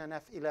F10 and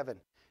F11.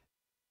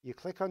 You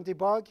click on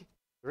debug,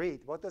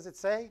 read. What does it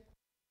say?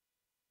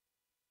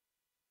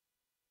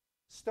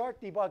 Start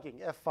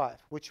debugging, F5,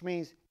 which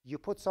means you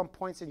put some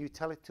points and you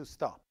tell it to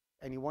stop.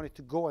 And you want it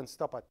to go and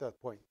stop at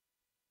that point.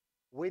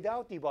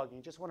 Without debugging,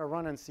 you just want to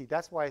run and see.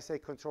 That's why I say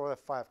Control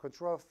F5.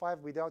 Control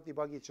F5 without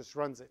debugging, it just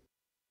runs it.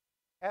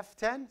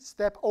 F10,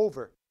 step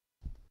over.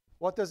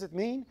 What does it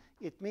mean?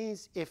 It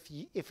means if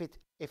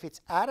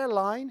it's at a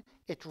line,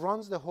 it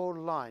runs the whole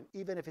line.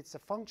 Even if it's a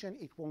function,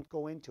 it won't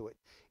go into it.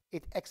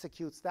 It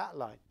executes that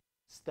line.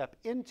 Step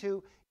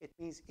into, it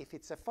means if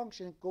it's a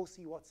function, go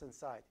see what's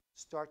inside.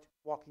 Start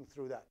walking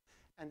through that.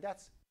 And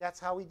that's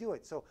how we do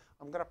it. So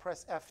I'm going to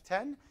press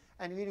F10.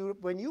 And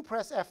when you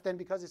press F10,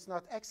 because it's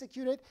not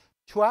executed,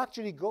 to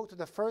actually go to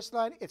the first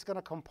line, it's going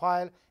to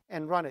compile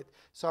and run it.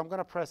 So I'm going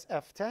to press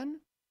F10.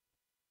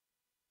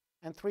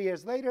 And 3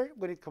 years later,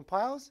 when it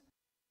compiles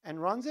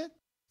and runs it,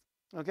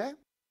 okay,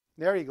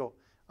 there you go.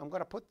 I'm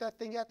going to put that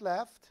thing at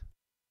left,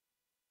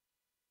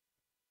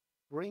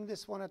 bring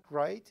this one at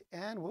right,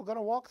 and we're going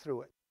to walk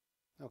through it.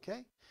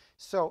 Okay,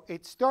 so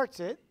it starts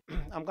it.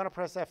 I'm going to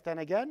press F10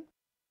 again.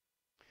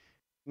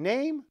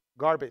 Name,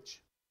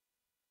 garbage.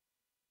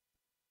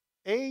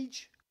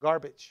 Age,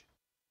 garbage.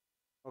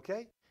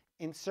 Okay,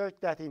 insert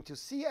that into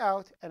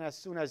cout, and as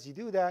soon as you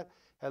do that,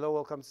 hello,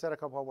 welcome to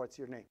Seneca Pub, what's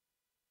your name?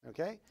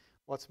 Okay,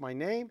 what's my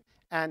name?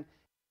 And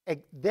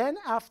then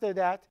after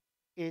that,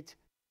 it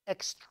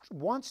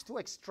wants to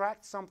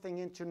extract something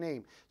into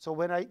name. So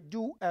when I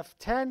do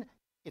F10,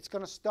 it's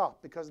going to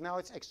stop because now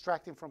it's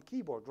extracting from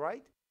keyboard,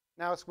 right?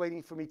 Now it's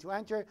waiting for me to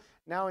enter.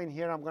 Now in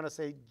here, I'm going to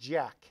say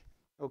Jack,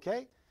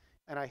 okay?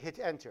 And I hit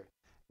enter.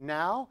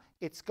 Now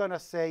it's going to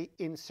say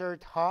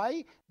insert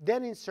high,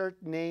 then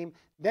insert name,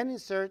 then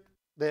insert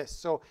this.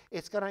 So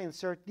it's going to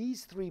insert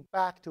these three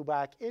back to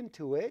back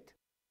into it.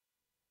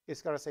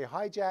 It's going to say,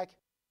 hi, Jack,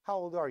 how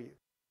old are you?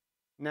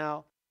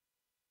 Now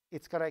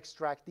it's going to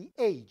extract the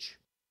age.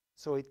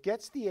 So it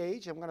gets the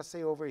age. I'm going to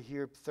say over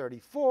here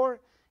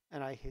 34,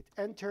 and I hit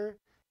enter,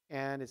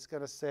 and it's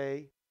going to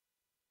say,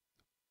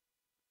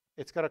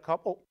 it's going to come,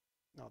 oh,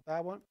 not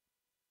that one.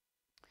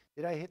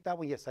 Did I hit that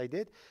one? Yes, I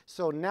did.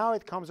 So now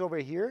it comes over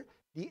here.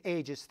 The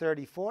age is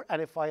 34.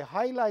 And if I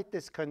highlight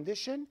this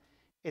condition,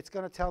 it's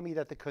going to tell me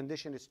that the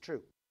condition is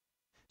true.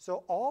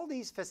 So all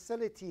these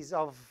facilities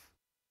of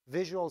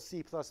Visual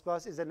C++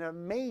 is an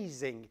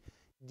amazing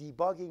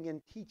debugging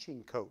and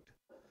teaching code.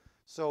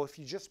 So if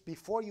you just,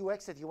 before you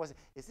exit, you want to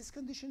say, is this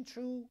condition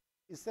true?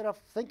 Instead of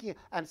thinking,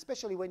 and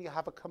especially when you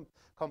have a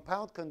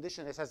compound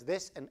condition that says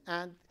this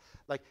and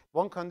like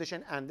one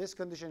condition and this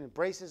condition in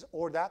braces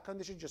or that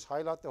condition, just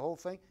highlight the whole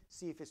thing,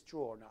 see if it's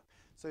true or not.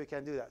 So you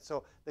can do that.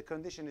 So the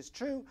condition is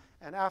true,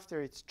 and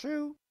after it's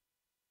true,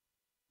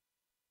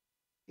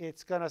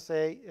 it's going to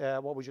say,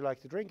 what would you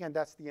like to drink? And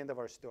that's the end of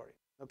our story.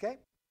 Okay?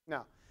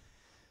 Now,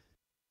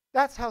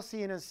 that's how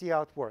C in and C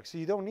out works. So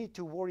you don't need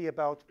to worry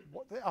about,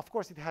 of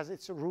course, it has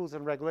its rules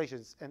and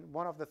regulations. And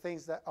one of the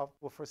things that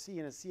for C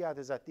in and C out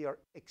is that they are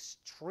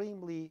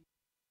extremely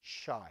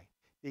shy.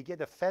 They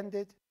get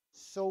offended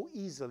so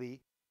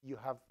easily, you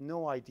have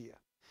no idea.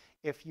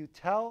 If you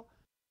tell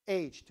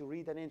age to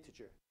read an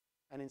integer,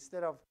 and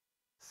instead of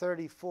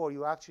 34,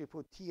 you actually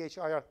put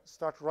THIR,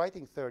 start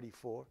writing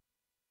 34,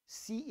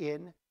 C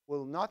in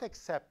will not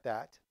accept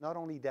that. Not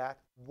only that,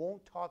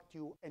 won't talk to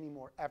you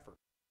anymore ever.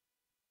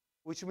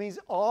 Which means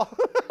all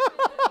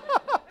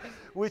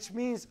which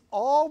means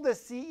all the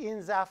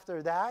C-ins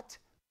after that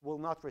will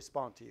not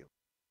respond to you.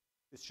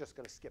 It's just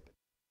going to skip it.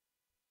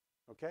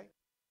 Okay?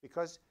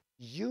 Because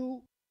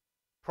you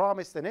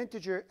promised an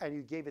integer and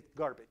you gave it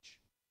garbage.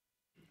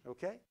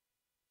 Okay?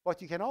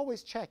 But you can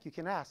always check. You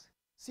can ask,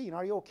 C-in,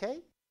 are you okay?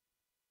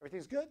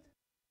 Everything's good?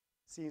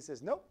 C-in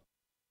says, nope.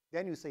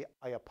 Then you say,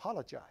 I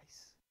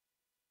apologize.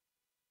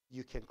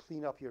 You can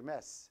clean up your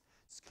mess.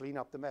 Clean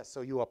up the mess.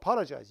 So you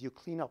apologize, you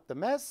clean up the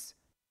mess,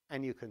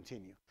 and you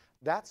continue.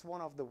 That's one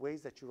of the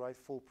ways that you write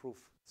foolproof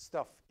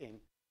stuff in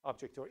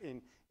object or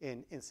in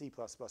C++.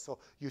 So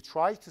you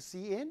try to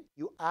C in,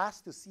 you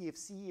ask to see if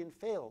C in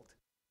failed.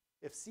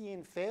 If C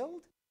in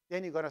failed,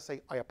 then you're going to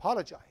say, I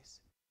apologize.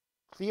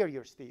 Clear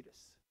your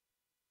status.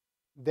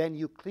 Then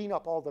you clean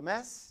up all the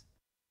mess,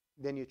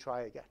 then you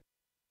try again.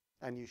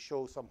 And you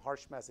show some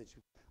harsh message.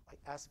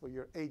 I asked for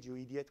your age, you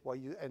idiot, while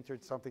you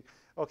entered something.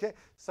 Okay,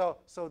 so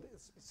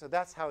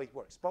that's how it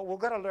works. But we're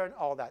going to learn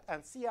all that.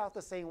 And C out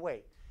the same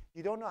way.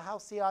 You don't know how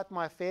C out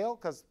might fail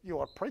because you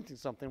are printing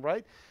something,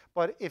 right?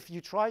 But if you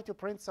try to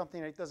print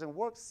something and it doesn't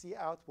work, C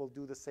out will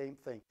do the same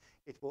thing.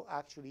 It will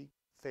actually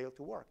fail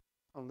to work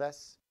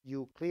unless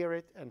you clear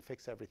it and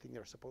fix everything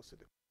you're supposed to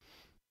do.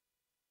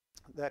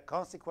 The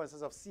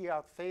consequences of C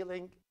out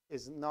failing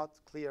is not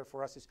clear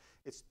for us.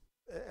 It's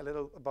a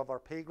little above our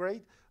pay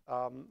grade.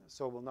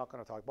 So we're not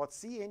going to talk about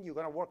C in. You're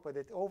going to work with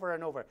it over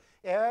and over.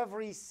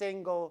 Every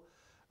single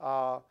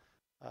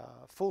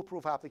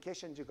foolproof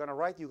application you're going to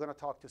write, you're going to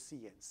talk to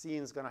C in. C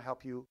in is going to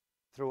help you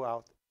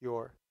throughout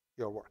your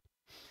work.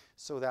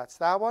 So that's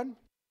that one.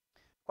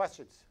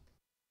 Questions?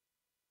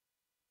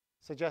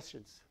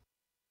 Suggestions?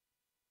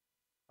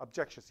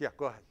 Objections? Yeah,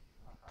 go ahead.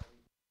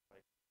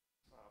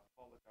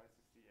 Apologize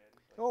to CN.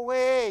 Oh,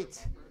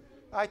 wait.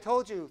 I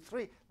told you,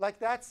 3. Like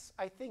that's,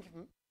 I think,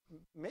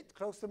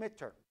 close to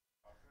midterm.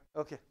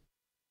 Okay.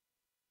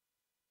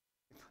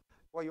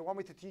 Well, you want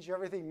me to teach you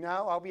everything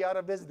now? I'll be out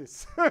of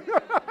business.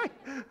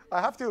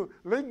 I have to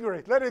linger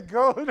it, let it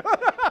go.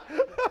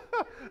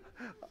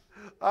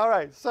 All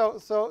right, so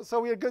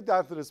we are good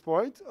down to this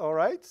point. All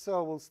right,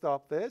 so we'll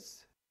stop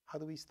this. How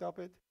do we stop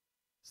it?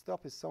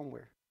 Stop is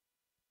somewhere.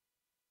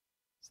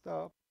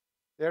 Stop.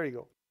 There you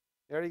go.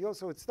 There you go,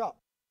 so it's stopped.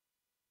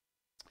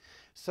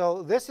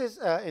 So this is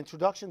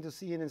introduction to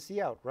C in and C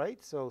out,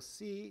 right? So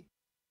C,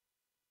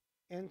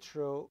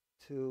 intro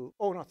to,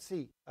 oh, not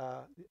C.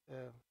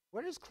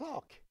 Where is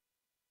clock?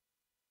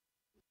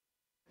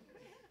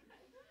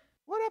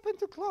 What happened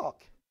to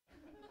clock?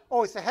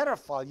 Oh, it's a header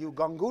file, you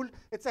gangul.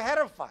 It's a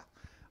header file.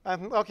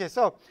 Okay,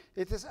 so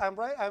it is. I'm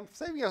right. I'm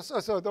saving it.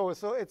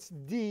 So it's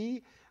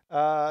D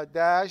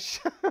dash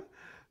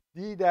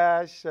D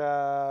dash.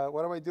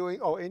 What am I doing?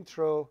 Oh,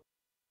 intro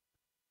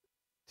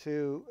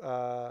to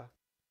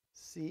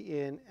C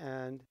in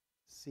and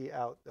C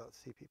out.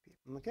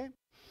 .cpp. Okay.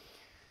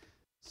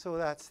 So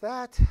that's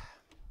that.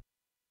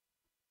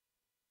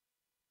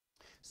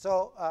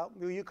 So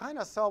you kind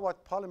of saw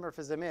what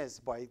polymorphism is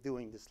by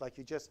doing this. Like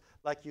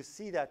you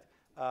see that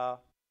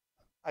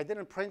I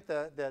didn't print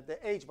the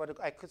age, but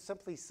I could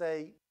simply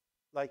say,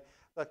 like,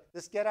 look,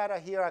 this get out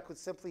of here. I could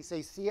simply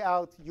say, C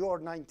out, you're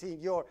 19,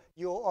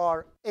 you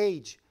are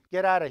age,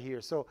 get out of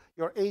here. So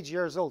you're 8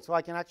 years old. So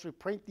I can actually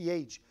print the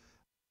age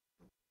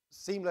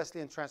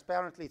seamlessly and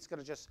transparently. It's going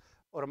to just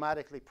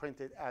automatically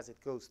print it as it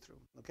goes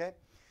through. Okay.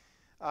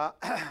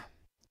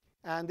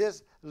 And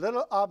these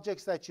little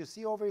objects that you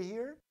see over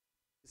here,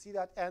 you see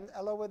that end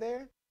L over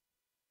there?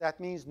 That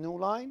means new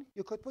line.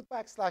 You could put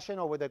 \n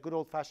over there, good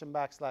old-fashioned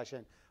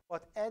 \n.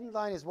 But end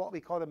line is what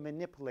we call a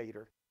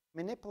manipulator.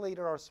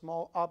 Manipulator are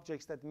small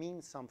objects that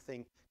mean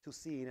something to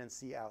see in and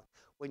see out.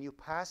 When you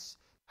pass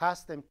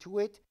them to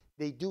it,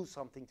 they do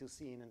something to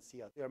see in and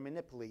see out. They are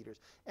manipulators.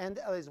 End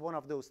L is one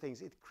of those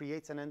things. It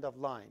creates an end of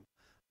line.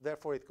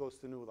 Therefore, it goes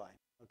to new line.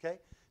 Okay?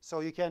 So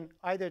you can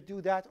either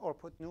do that or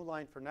put new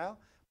line for now.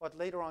 But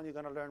later on, you're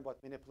going to learn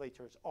what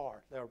manipulators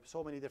are. There are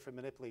so many different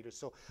manipulators.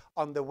 So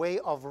on the way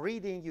of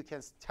reading, you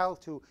can tell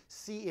to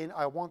see in,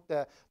 I want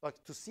the,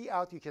 like to see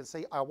out, you can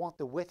say, I want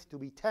the width to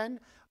be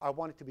 10. I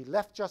want it to be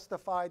left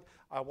justified.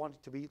 I want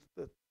it to be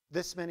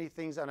this many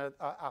things on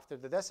after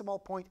the decimal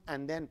point,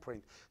 and then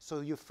print. So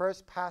you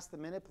first pass the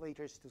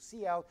manipulators to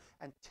see out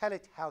and tell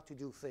it how to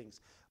do things.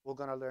 We're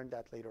going to learn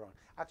that later on.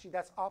 Actually,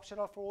 that's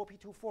optional for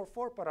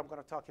OOP244, but I'm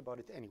going to talk about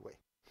it anyway.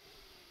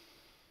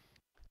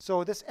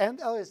 So this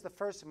end L is the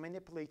first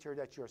manipulator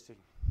that you're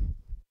seeing.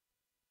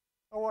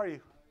 How are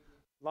you?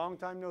 Long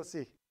time no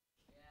see.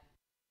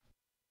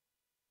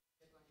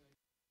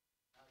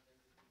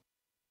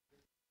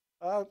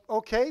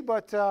 Okay,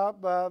 but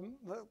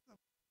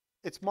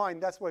it's mine.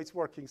 That's why it's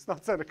working. It's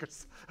not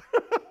Seneca's.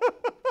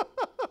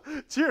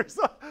 Cheers.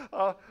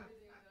 Okay.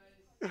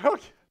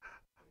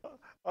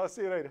 I'll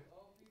see you later.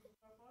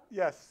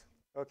 Yes.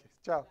 Okay.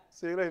 Ciao.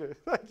 See you later.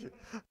 Thank you.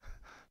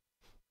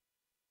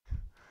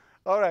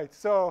 All right.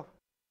 So,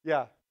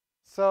 yeah.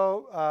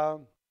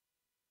 So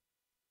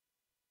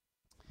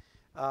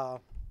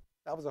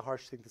that was a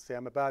harsh thing to say.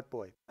 I'm a bad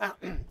boy. I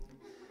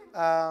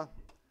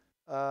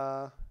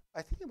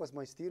think it was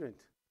my student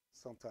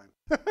sometime.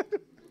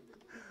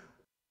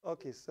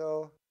 Okay,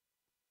 so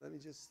let me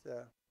just,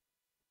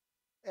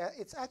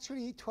 it's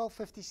actually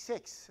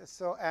 12:56,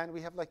 so, and we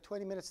have like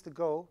 20 minutes to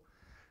go.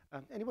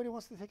 Anybody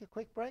wants to take a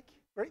quick break?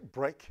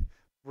 Break?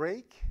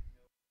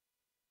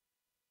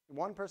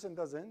 One person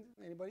doesn't.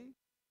 Anybody?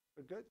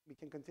 We're good? We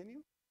can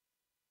continue?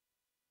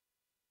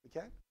 We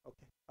can?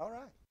 Okay, all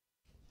right.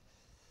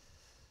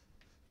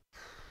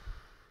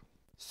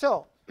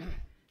 So,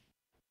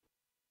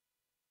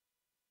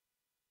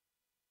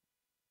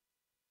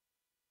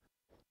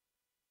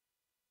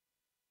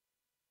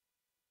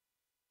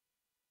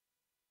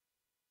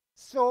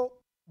 so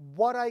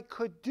what I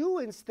could do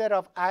instead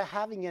of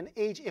having an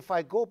age, if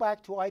I go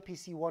back to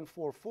IPC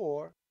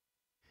 144,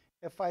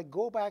 if I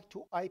go back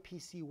to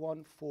IPC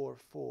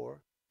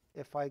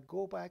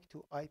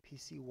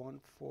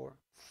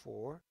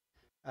 144,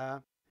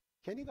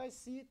 can you guys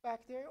see it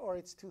back there, or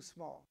it's too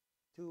small,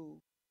 too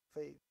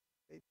fade?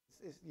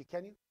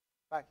 Can you?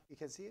 Back, you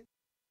can see it?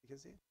 You can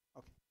see it?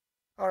 Okay.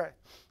 All right.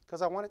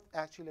 Because I want it,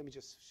 actually, let me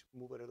just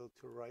move it a little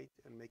to right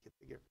and make it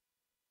bigger.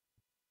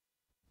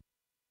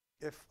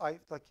 If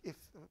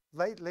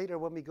later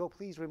when we go,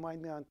 please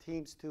remind me on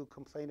Teams to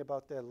complain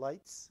about the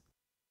lights.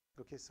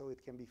 Okay, so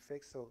it can be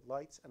fixed. So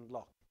lights and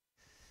lock.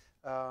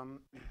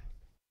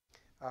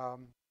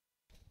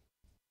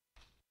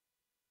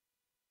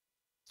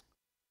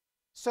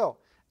 So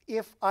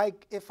if I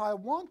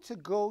want to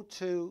go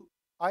to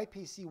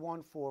IPC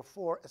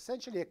 144,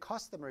 essentially a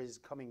customer is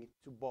coming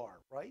to bar,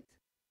 right?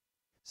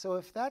 So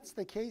if that's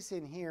the case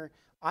in here,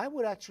 I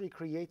would actually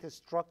create a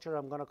structure.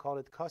 I'm going to call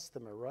it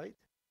customer, right?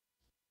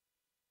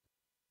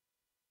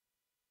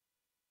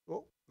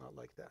 Oh, not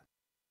like that.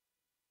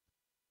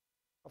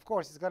 Of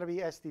course, it's going to be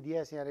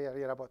STDS, yada, yada,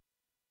 yada, but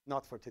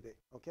not for today,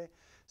 okay?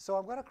 So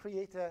I'm going to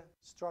create a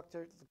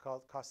structure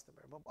called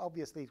customer. Well,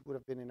 obviously, it would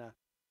have been in a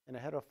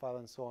header file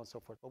and so on and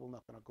so forth, but we're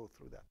not going to go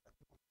through that.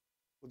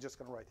 We're just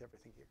going to write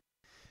everything here.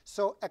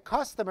 So a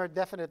customer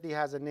definitely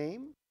has a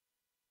name.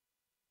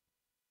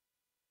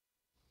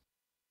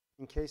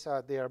 In case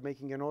they are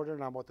making an order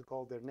and I want to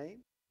call their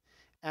name.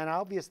 And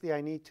obviously, I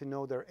need to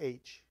know their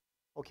age.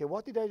 Okay,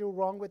 what did I do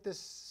wrong with this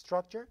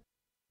structure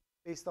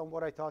based on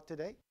what I taught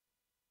today?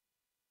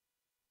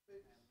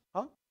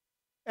 Huh?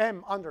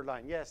 M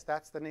underline. Yes,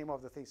 that's the name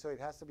of the thing. So it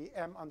has to be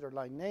M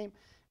underline name,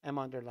 M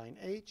underline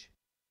age.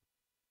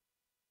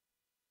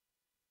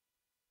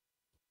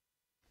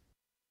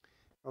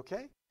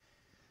 Okay?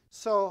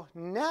 So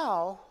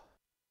now,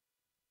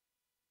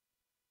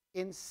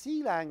 in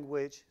C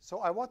language,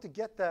 so I want to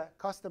get the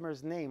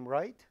customer's name,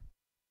 right?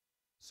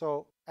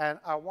 So, and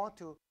I want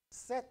to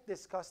set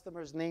this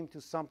customer's name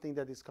to something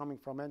that is coming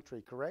from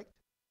entry, correct?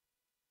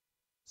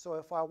 So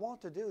if I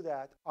want to do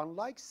that,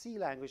 unlike C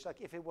language,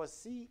 like if it was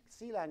C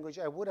language,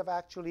 I would have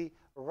actually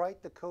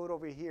write the code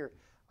over here.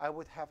 I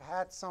would have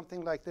had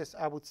something like this.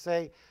 I would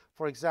say,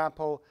 for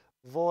example,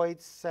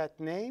 void set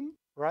name,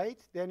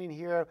 right? Then in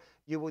here,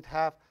 you would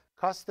have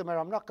customer.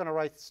 I'm not going to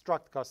write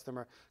struct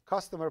customer.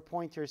 Customer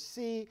pointer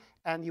C,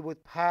 and you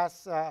would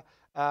pass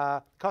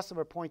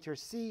customer pointer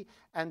C.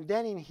 And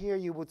then in here,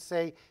 you would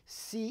say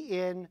C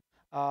in,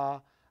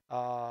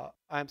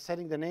 I'm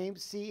setting the name,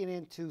 C in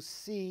into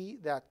C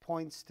that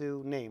points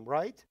to name,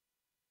 right?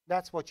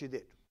 That's what you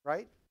did,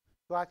 right?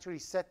 To actually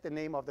set the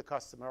name of the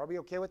customer. Are we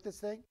okay with this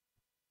thing?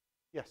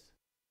 Yes.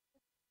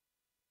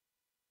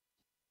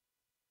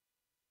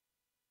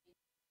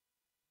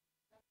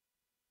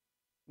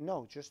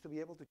 No, just to be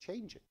able to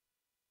change it.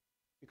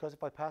 Because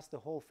if I pass the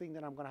whole thing,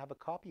 then I'm going to have a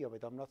copy of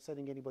it. I'm not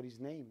setting anybody's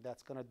name.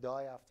 That's going to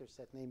die after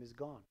set name is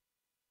gone.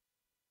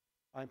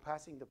 I'm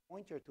passing the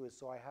pointer to it,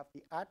 so I have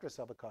the address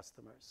of a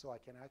customer, so I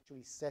can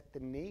actually set the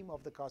name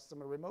of the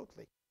customer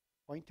remotely.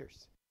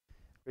 Pointers.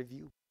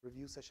 Review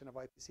session of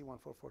IPC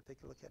 144. Take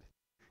a look at it.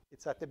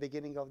 It's at the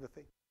beginning of the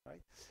thing,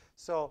 right?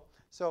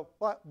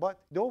 But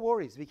no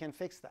worries, we can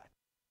fix that.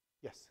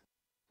 Yes.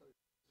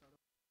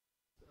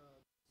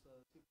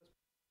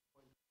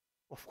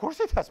 Of course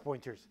it has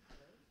pointers.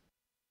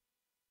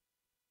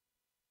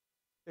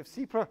 If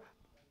C++,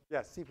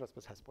 yes, C++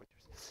 has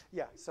pointers.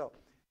 Yeah,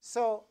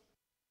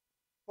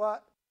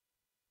 but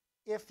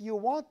if you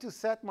want to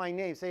set my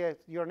name, say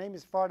your name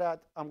is Fardat,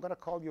 I'm going to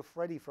call you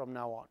Freddy from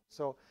now on.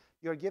 So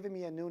you're giving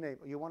me a new name.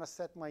 You want to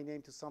set my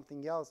name to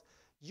something else.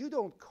 You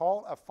don't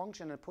call a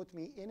function and put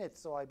me in it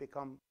so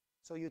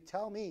you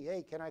tell me,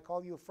 hey, can I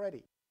call you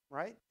Freddy,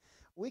 right?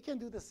 We can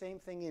do the same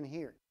thing in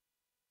here.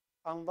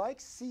 Unlike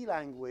C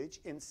language,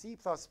 in C++,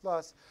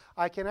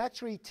 I can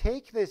actually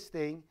take this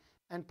thing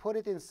and put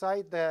it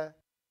inside the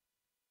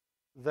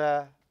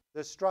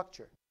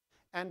structure.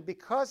 And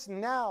because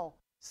now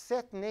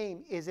set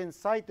name is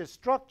inside the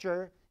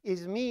structure,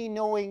 is me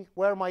knowing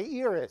where my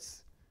ear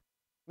is.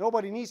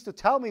 Nobody needs to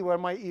tell me where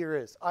my ear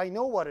is. I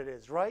know what it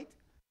is, right?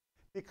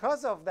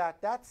 Because of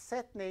that, that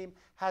set name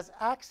has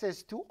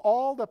access to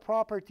all the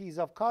properties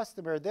of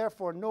customer.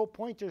 Therefore, no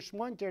pointer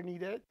schmointer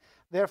needed.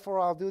 Therefore,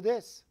 I'll do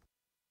this.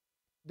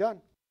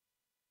 Done.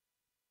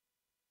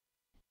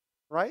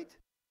 Right?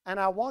 And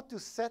I want to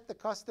set the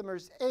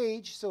customer's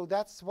age, so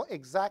that's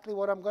exactly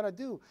what I'm going to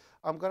do.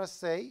 I'm going to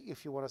say,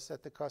 if you want to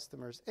set the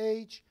customer's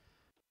age,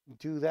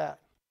 do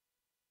that.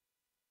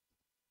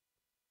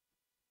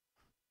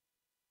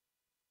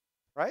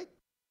 Right?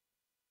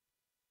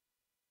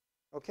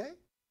 Okay?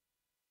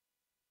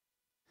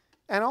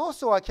 And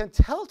also, I can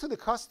tell to the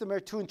customer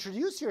to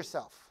introduce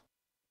yourself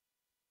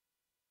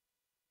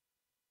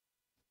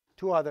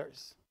to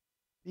others.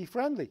 Be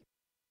friendly.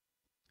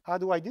 How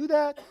do I do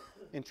that?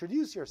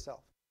 Introduce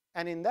yourself.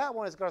 And in that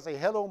one, it's going to say,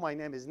 hello, my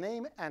name is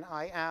Name, and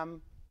I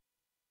am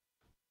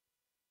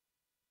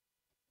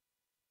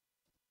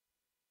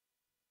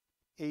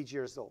age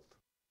years old.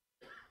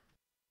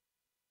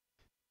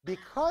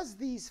 Because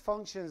these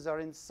functions are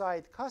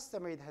inside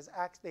customer,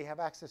 they have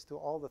access to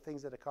all the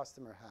things that a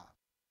customer has.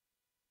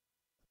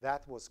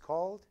 That was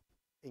called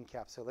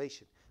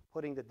encapsulation,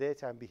 putting the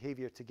data and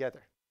behavior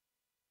together.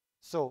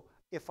 So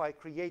if I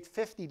create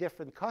 50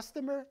 different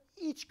customers,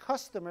 each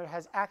customer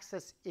has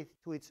access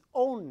to its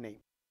own name.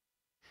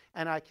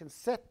 And I can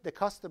set the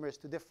customers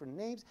to different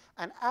names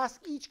and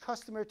ask each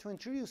customer to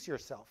introduce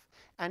yourself.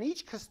 And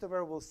each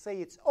customer will say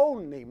its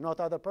own name, not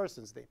other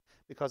person's name,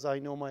 because I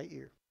know my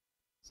ear.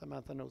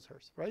 Samantha knows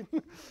hers, right? I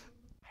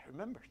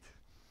remembered.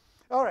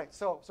 All right,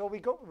 so we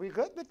good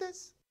with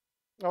this?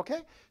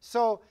 Okay,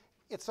 so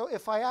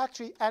if I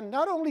actually, and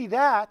not only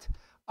that,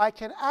 I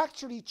can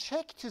actually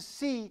check to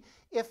see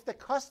if the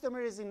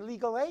customer is in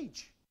legal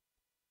age.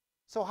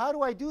 So how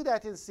do I do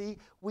that in C?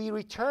 We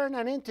return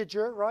an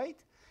integer,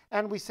 right?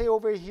 And we say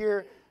over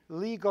here,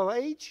 legal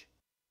age.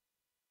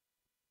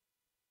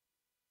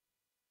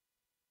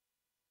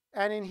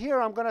 And in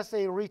here, I'm going to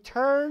say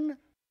return,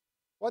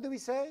 what do we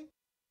say?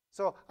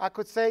 So I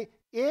could say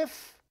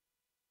if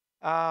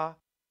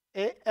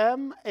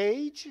m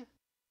age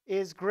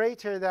is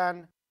greater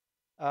than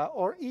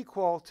or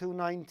equal to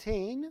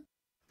 19,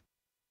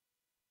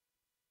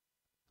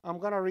 I'm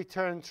going to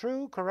return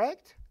true,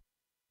 correct?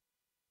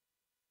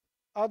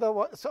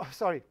 Otherwise,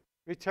 sorry,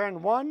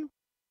 return 1.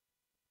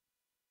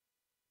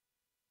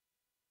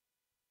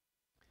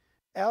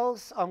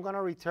 Else, I'm going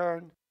to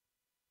return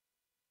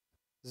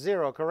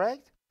 0,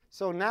 correct?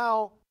 So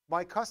now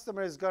my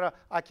customer is going to,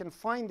 I can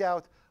find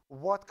out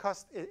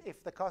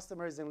if the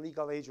customer is in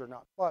legal age or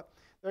not. But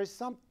there is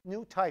some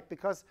new type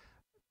because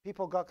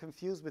people got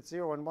confused with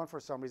 0 and 1 for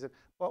some reason.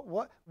 But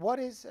what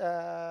is,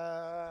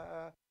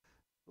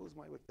 who's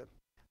my victim?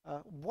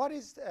 What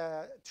is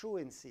true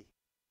in C?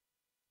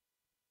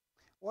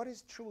 What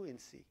is true in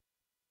C?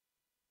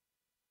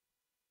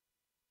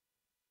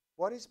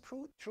 What is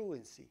true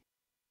in C?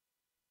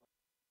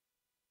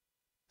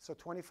 So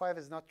 25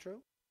 is not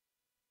true?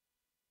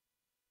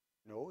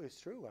 No, it's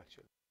true,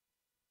 actually.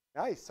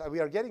 Nice, we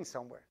are getting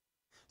somewhere.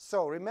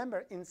 So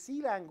remember, in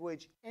C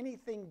language,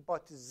 anything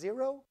but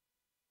 0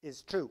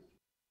 is true.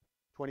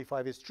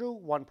 25 is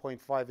true,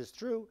 1.5 is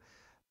true,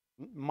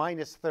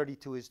 minus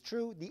 32 is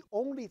true. The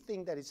only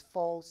thing that is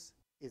false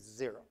is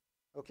 0,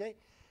 okay?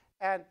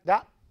 And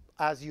that,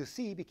 as you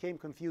see, became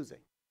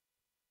confusing,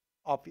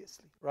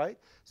 obviously, right?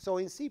 So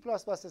in C++,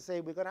 let's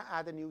say we're going to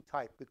add a new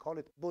type. We call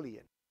it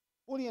Boolean.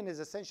 Boolean is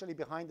essentially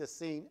behind the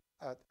scene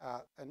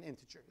an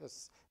integer,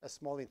 a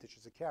small integer,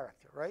 it's a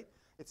character, right?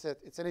 It's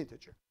an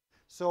integer.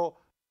 So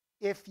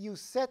if you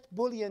set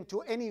Boolean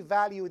to any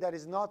value that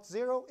is not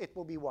 0, it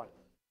will be 1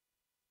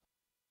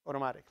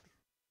 automatically.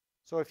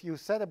 So if you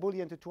set a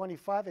Boolean to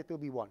 25, it will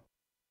be 1.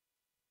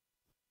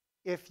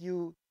 If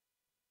you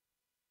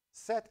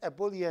set a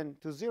Boolean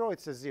to 0,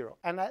 it's a 0.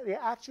 And they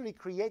actually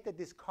created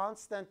these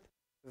constant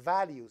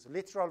values,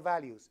 literal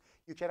values.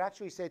 You can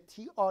actually say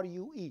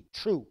TRUE,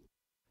 true.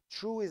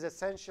 True is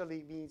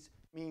essentially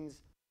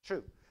means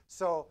true.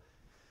 So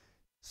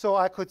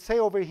I could say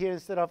over here,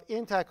 instead of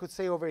int, I could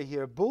say over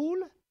here bool,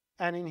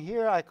 and in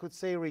here I could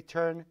say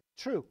return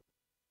true,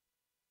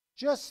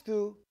 just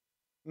to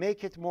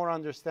make it more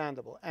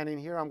understandable. And in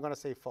here I'm going to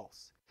say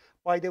false.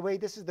 By the way,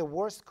 this is the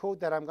worst code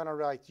that I'm going to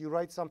write. You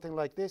write something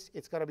like this,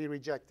 it's going to be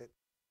rejected.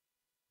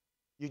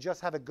 You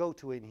just have a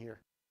goto in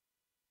here.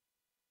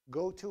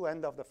 Go to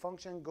end of the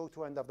function, go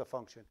to end of the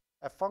function.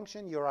 A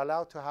function, you're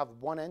allowed to have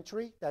one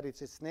entry, that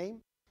is its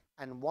name,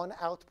 and one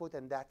output,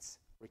 and that's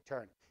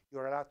return.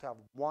 You're allowed to have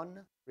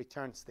one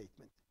return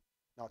statement,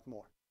 not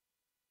more.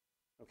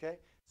 Okay?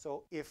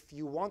 So if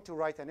you want to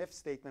write an if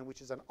statement,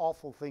 which is an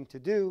awful thing to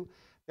do,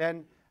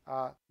 then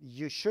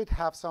you should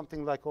have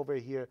something like over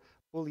here,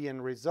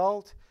 Boolean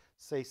result,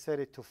 say set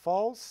it to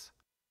false.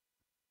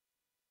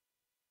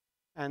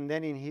 And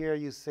then in here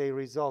you say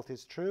result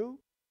is true.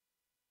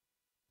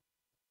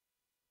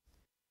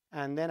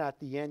 And then at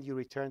the end you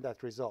return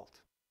that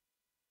result.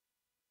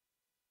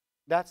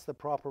 That's the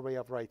proper way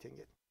of writing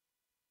it.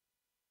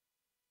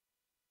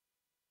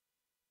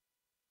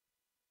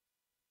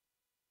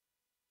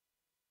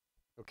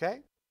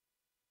 Okay?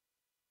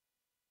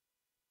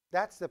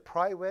 That's the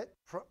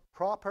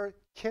proper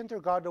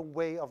kindergarten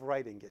way of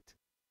writing it.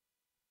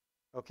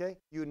 Okay?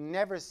 You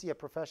never see a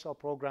professional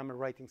programmer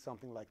writing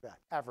something like that,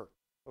 ever.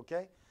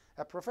 Okay?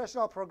 A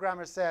professional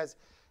programmer says,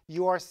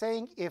 you are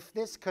saying if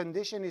this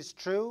condition is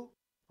true,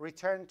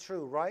 return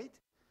true, right?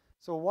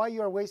 So why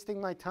you are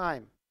wasting my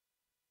time?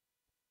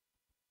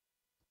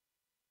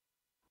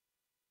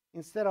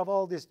 Instead of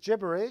all this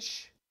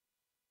gibberish,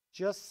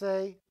 just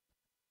say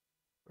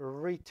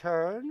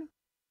return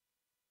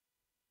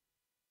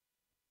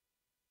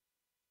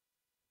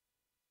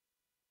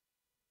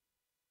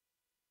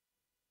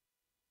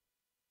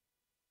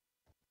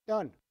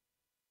done.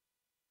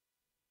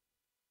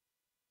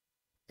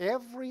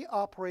 Every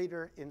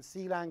operator in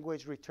C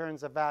language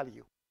returns a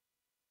value.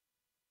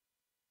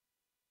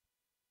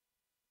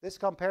 This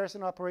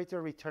comparison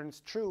operator returns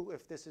true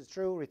if this is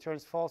true,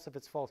 returns false if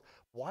it's false.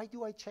 Why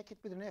do I check it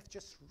with an if?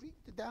 Just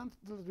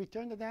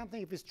return the damn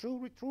thing. If it's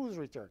true, true is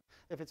returned.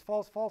 If it's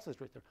false, false is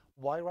returned.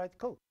 Why write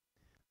code?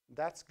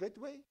 That's good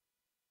way.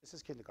 This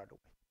is kindergarten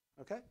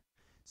way. Okay?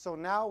 So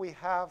now we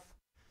have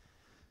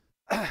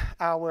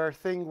our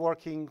thing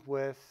working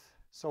with,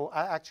 so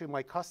actually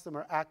my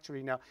customer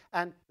actually now,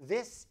 and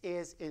this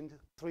is in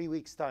 3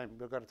 weeks' time,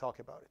 we're going to talk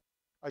about it.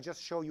 I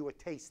just show you a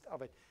taste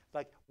of it.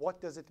 Like, what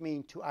does it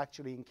mean to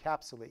actually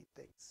encapsulate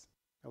things?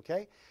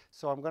 Okay?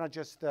 So I'm going to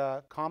just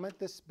comment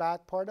this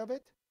bad part of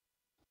it.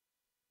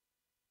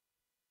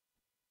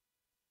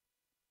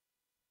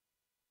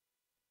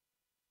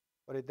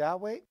 Put it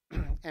that way.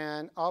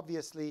 And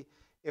obviously,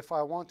 if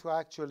I want to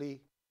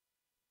actually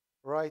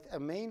write a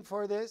main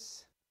for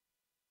this,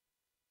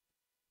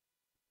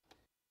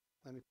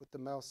 let me put the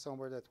mouse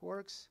somewhere that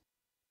works.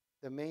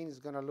 The main is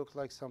going to look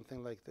like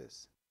something like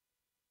this.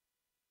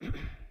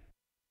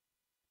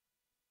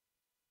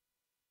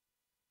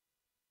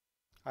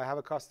 I have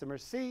a customer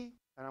C,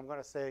 and I'm going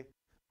to say,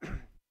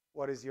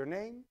 what is your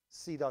name?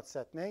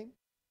 C.setName.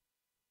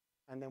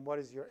 And then what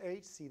is your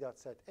age?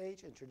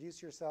 C.setAge.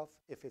 Introduce yourself.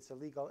 If it's a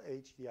legal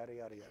age, yada,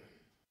 yada, yada.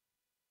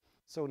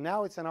 So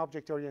now it's an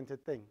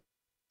object-oriented thing.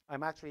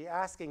 I'm actually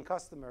asking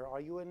customer,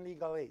 are you in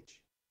legal age?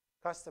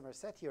 Customer,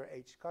 set your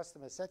age.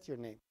 Customer, set your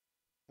name.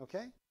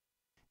 Okay?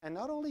 And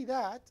not only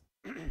that,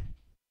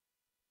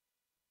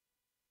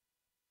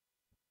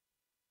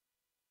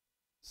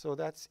 so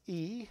that's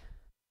E.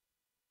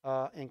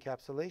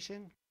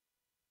 Encapsulation.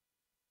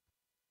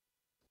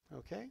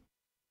 Okay.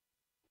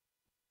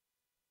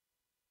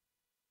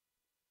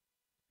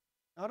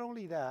 Not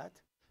only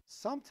that,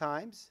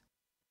 sometimes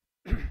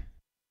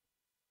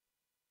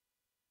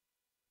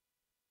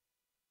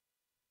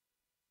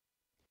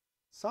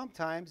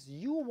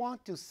you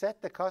want to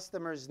set the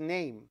customer's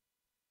name,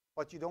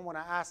 but you don't want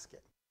to ask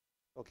it.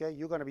 Okay,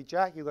 you're going to be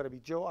Jack, you're going to be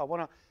Joe. I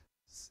want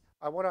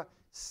to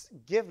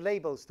give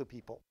labels to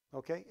people.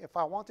 Okay, if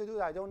I want to do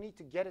that, I don't need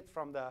to get it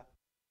from the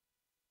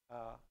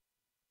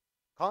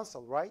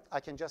console, right? I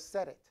can just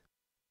set it.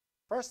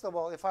 First of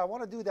all, if I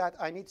want to do that,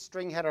 I need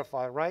string header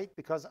file, right?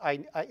 Because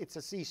it's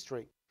a C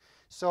string.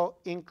 So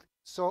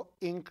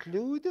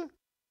include,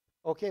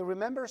 okay,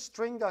 remember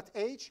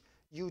string.h,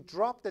 you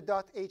drop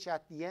the .h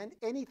at the end.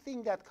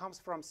 Anything that comes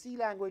from C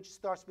language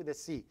starts with a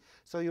C.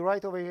 So you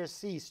write over here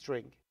C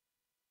string.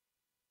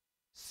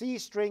 C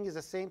string is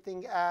the same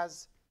thing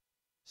as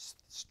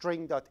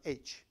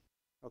string.h.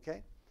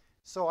 Okay,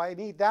 so I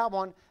need that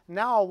one.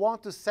 Now I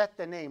want to set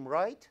the name,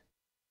 right?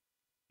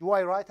 Do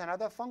I write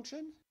another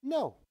function?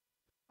 No.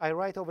 I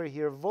write over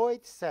here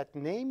void set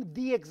name,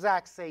 the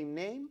exact same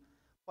name,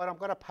 but I'm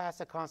going to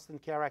pass a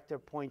constant character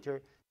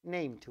pointer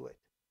name to it.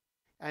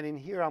 And in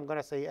here I'm going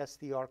to say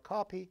str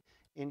copy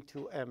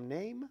into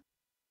mname,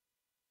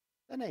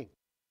 the name.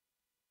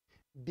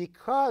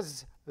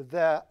 Because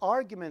the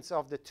arguments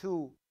of the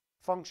two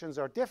functions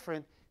are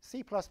different,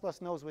 C++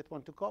 knows which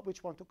one to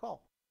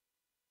call.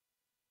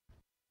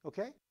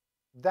 Okay?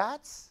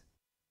 That's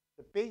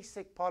the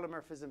basic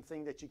polymorphism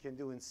thing that you can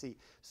do in C.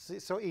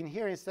 So in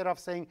here, instead of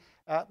saying,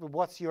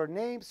 what's your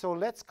name? So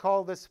let's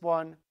call this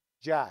one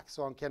Jack.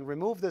 So I can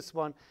remove this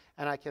one,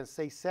 and I can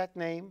say set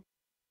name.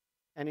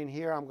 And in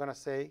here, I'm going to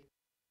say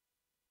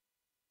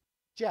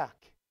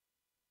Jack.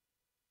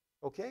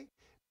 Okay?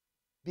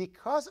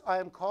 Because I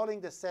am calling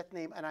the set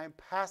name and I'm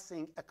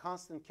passing a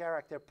constant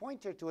character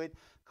pointer to it,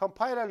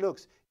 compiler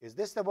looks, is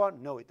this the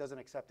one? No, it doesn't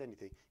accept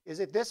anything.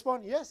 Is it this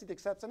one? Yes, it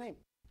accepts a name.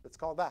 Let's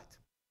call that.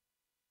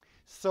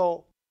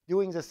 So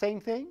doing the same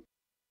thing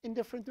in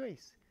different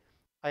ways.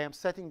 I am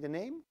setting the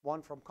name,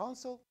 one from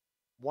console,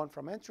 one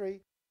from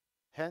entry,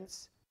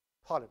 hence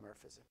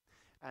polymorphism.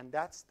 And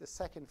that's the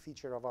second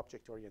feature of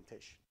object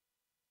orientation.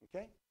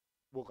 Okay?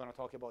 We're going to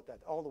talk about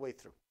that all the way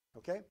through.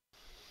 Okay?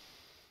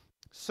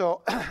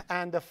 So,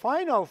 and the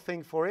final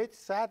thing for it,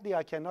 sadly,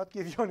 I cannot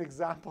give you an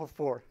example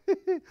for.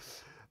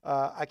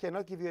 I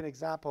cannot give you an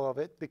example of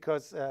it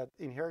because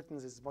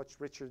inheritance is much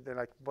richer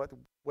than, but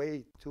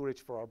way too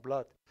rich for our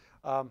blood.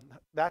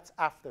 That's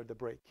after the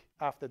break.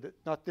 After the,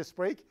 not this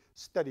break,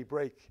 study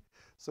break.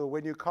 So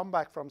when you come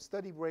back from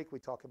study break, we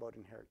talk about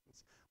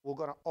inheritance. We're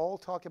going to all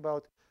talk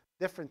about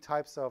different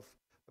types of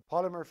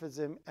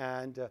polymorphism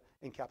and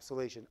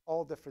encapsulation,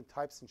 all different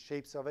types and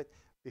shapes of it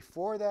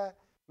before the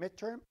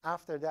midterm.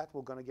 After that,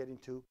 we're going to get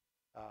into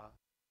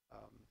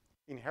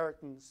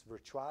inheritance,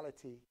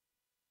 virtuality,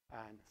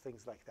 and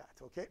things like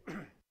that. Okay?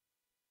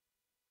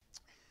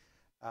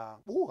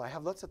 I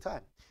have lots of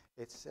time.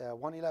 It's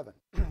 1:11.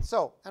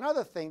 So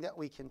another thing that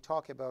we can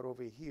talk about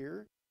over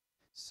here.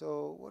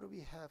 So what do we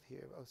have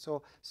here?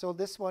 So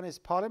this one is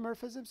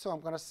polymorphism. So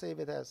I'm going to save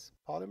it as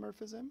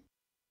polymorphism,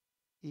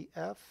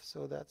 EF.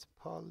 So that's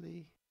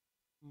polymorphism.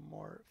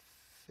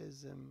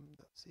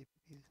 Let's see,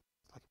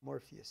 like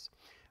Morpheus.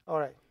 All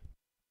right.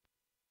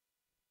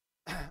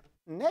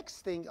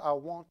 Next thing I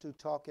want to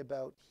talk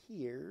about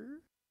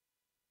here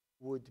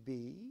would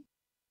be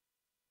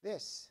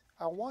this.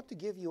 I want to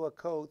give you a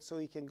code so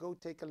you can go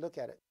take a look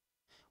at it.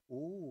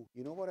 Ooh,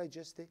 you know what I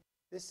just did?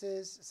 This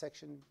is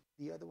section,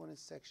 the other one is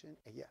section,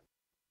 yeah.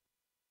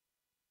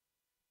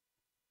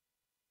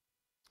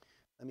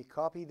 Let me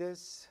copy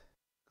this,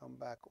 come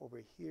back over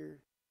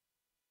here,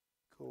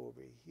 go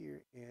over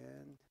here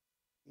and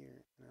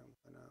here, and I'm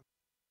gonna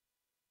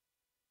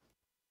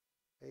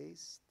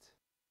paste.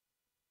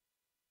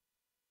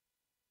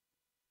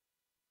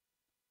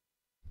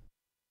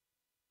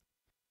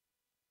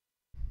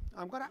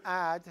 I'm going to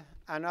add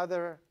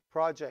another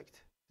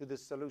project to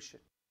this solution.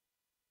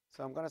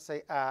 So I'm going to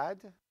say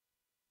add.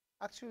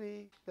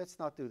 Actually, let's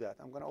not do that.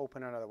 I'm going to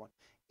open another one.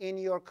 In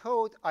your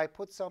code, I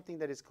put something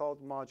that is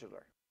called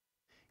modular.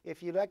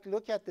 If you like to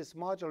look at this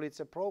module, it's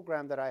a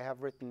program that I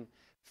have written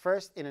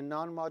first in a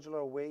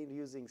non-modular way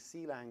using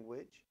C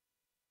language.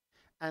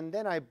 And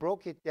then I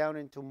broke it down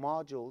into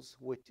modules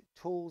with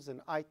tools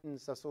and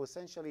items. So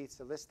essentially,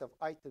 it's a list of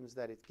items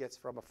that it gets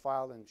from a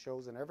file and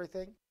shows and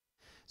everything.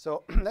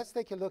 So let's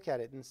take a look at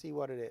it and see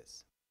what it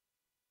is.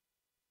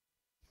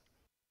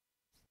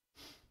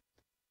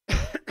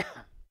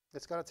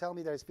 It's going to tell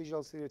me there's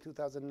Visual Studio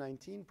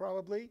 2019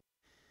 probably.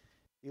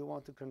 You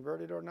want to convert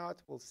it or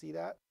not? We'll see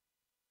that.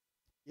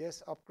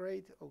 Yes,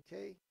 upgrade.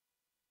 OK.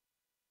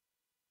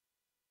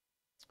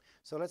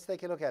 So let's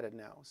take a look at it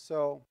now.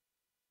 So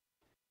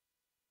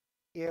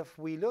if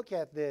we look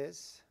at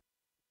this,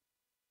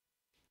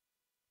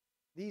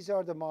 these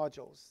are the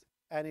modules.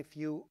 And if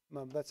you,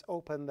 let's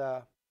open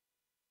the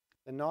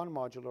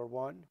non-modular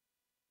one.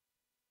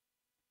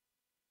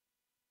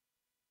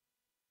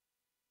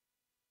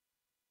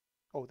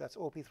 Oh, that's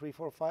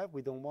OOP244.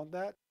 We don't want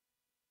that.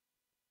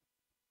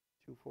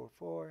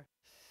 244.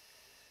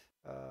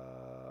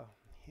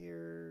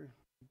 Here,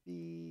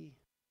 B,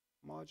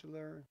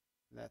 modular.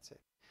 That's it.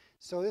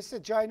 So this is a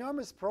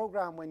ginormous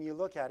program when you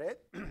look at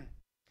it.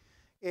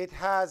 It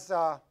has,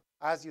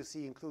 as you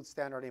see, includes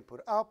standard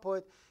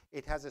input-output.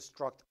 It has a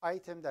struct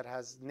item that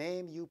has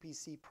name,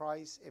 UPC,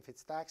 price, if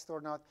it's taxed or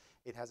not.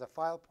 It has a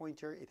file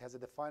pointer. It has a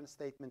defined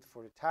statement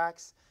for the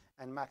tax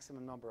and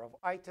maximum number of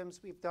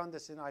items. We've done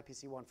this in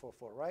IPC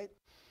 144, right?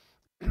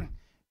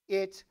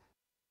 It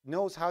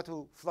knows how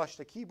to flush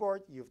the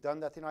keyboard. You've done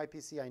that in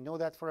IPC. I know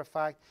that for a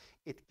fact.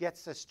 It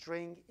gets a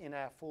string in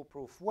a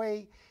foolproof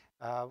way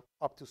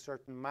up to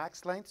certain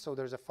max length. So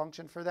there's a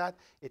function for that.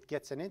 It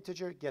gets an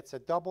integer, gets a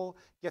double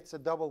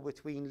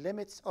between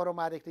limits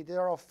automatically.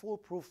 There are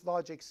foolproof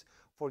logics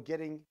for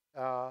getting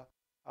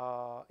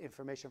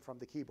information from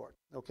the keyboard.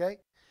 Okay?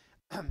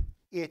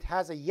 It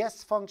has a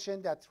yes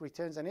function that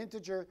returns an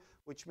integer,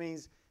 which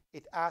means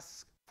it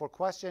asks for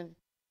question.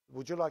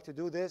 Would you like to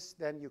do this?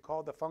 Then you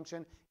call the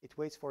function. It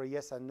waits for a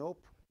yes and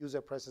nope.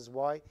 User presses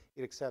Y.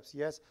 It accepts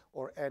yes.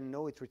 Or and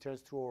no. It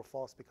returns true or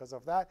false because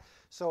of that.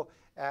 So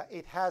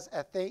it has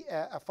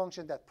a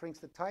function that prints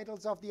the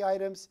titles of the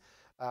items,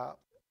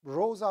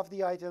 rows of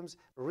the items,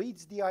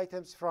 reads the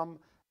items from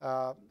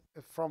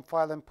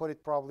file and put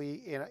it probably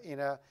in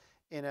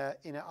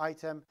an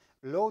item,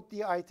 load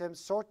the items,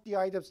 sort the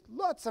items,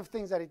 lots of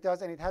things that it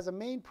does. And it has a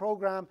main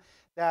program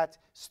that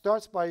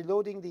starts by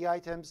loading the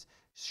items,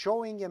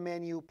 showing a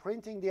menu,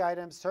 printing the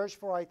items, search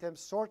for items,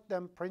 sort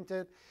them, print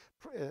it,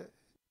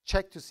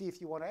 check to see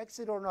if you want to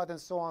exit or not, and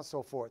so on and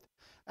so forth.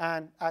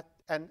 And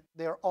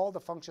all the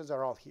functions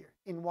are all here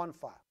in one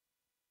file.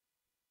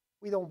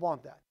 We don't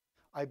want that.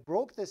 I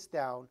broke this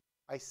down.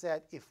 I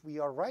said, if we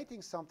are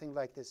writing something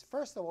like this,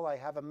 first of all, I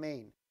have a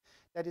main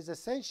that is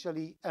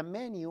essentially a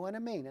menu and a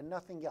main and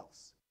nothing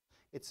else.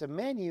 It's a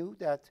menu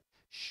that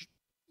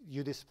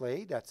you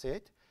display, that's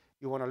it.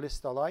 You want to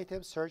list all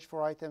items, search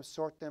for items,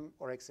 sort them,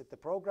 or exit the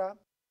program.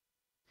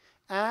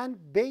 And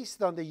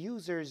based on the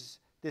user's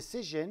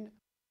decision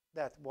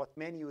that what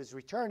menu is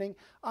returning,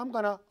 I'm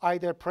going to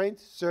either print,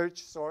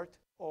 search, sort,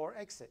 or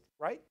exit,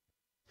 right?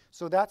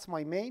 So that's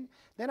my main.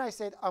 Then I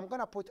said I'm going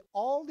to put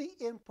all the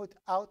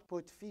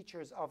input-output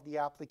features of the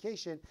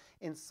application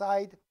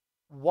inside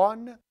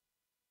one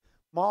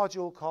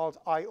module called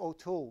IO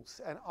tools.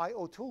 And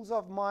IO tools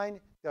of mine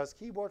does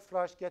keyboard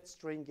flush, get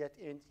string, get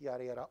int,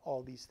 yada, yada,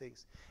 all these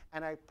things.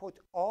 And I put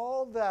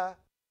all the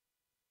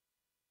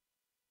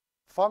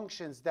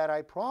functions that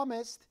I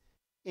promised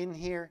in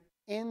here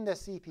in the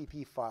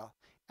CPP file.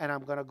 And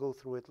I'm going to go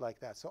through it like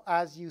that. So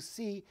as you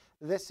see,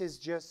 this is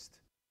just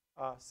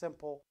a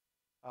simple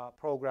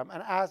program.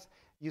 And as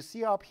you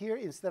see up here,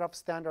 instead of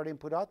standard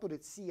input output,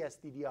 it's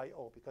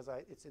CSDDIO because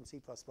it's in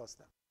C++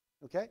 now.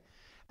 Okay?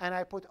 And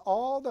I put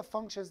all the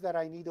functions that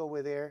I need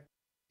over there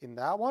in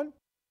that one.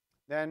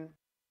 Then,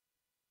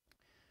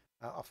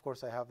 of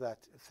course, I have that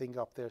thing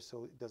up there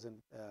so it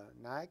doesn't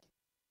nag.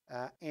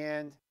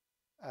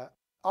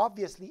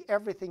 Obviously,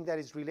 everything that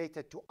is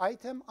related to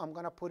item, I'm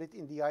going to put it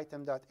in the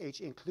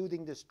item.h,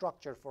 including the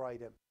structure for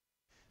item.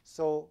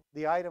 So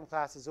the item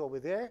class is over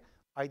there.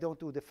 I don't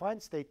do define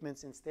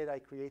statements. Instead, I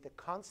create a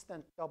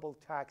constant double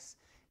tax,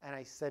 and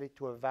I set it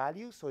to a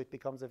value, so it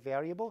becomes a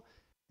variable.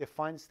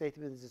 Define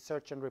statement is a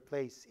search and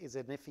replace is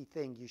an iffy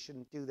thing. You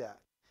shouldn't do that.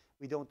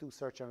 We don't do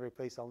search and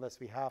replace unless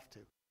we have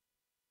to.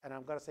 And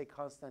I'm going to say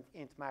constant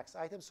int max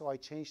item, so I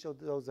changed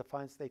those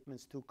define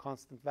statements to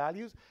constant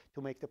values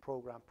to make the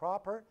program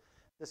proper.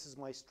 This is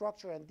my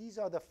structure, and these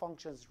are the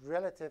functions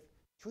relative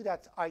to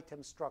that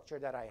item structure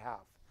that I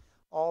have,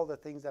 all the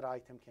things that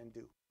item can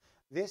do.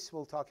 This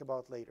we'll talk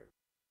about later.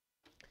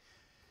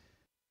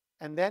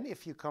 And then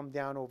if you come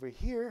down over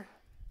here,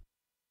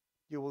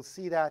 you will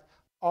see that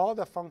all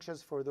the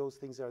functions for those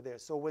things are there.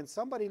 So when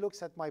somebody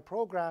looks at my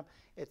program,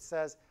 it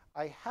says,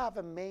 I have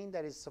a main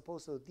that is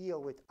supposed to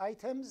deal with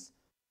items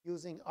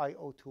using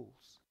IO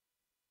tools.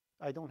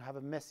 I don't have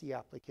a messy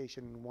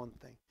application in one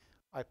thing.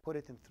 I put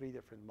it in 3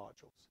 different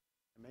modules,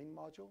 a main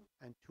module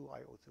and 2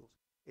 IO tools.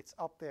 It's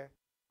up there.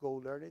 Go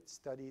learn it,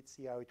 study it,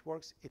 see how it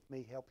works. It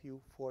may help you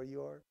for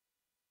your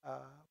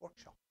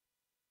workshop.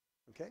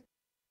 Okay?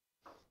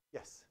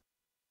 Yes?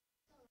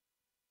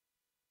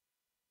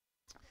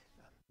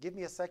 Give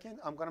me a second.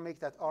 I'm going to make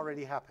that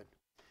already happen.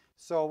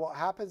 So what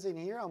happens in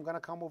here, I'm going to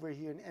come over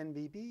here in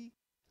NBB.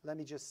 Let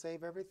me just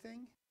save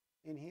everything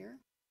in here.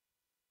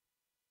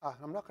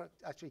 I'm not going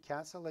to actually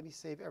cancel. Let me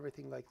save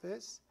everything like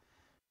this.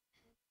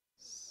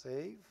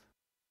 Save.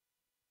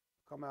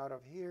 Come out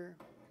of here.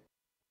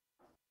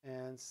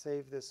 And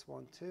save this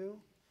one too.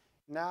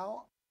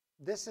 Now,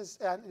 this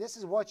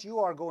is what you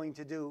are going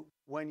to do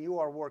when you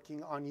are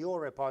working on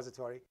your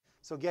repository.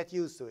 So get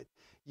used to it.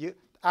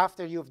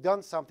 After you've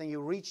done something, you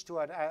reach to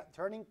a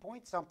turning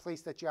point,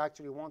 someplace that you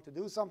actually want to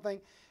do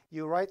something.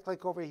 You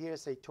right-click over here,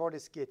 say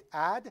Tortoise Git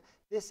add.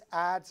 This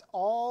adds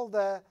all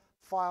the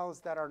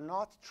files that are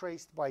not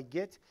traced by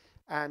Git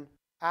and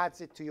adds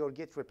it to your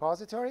Git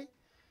repository.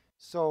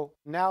 So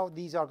now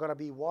these are going to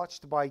be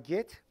watched by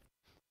Git.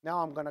 Now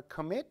I'm going to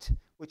commit,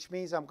 which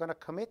means I'm going to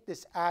commit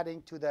this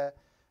adding to the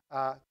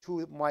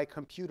to my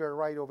computer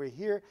right over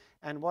here.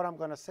 And what I'm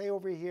going to say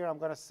over here, I'm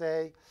going to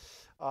say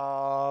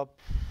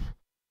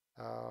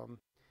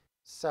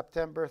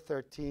September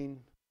 13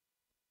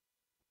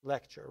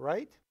 lecture,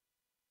 right?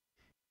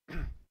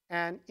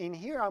 And in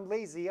here, I'm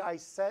lazy. I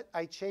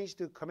changed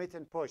to commit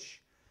and push.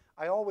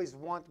 I always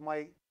want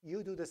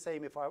you do the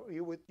same. If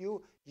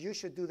you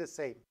should do the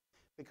same,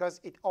 because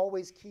it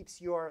always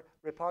keeps your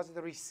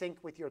repository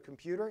synced with your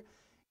computer.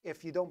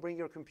 If you don't bring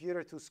your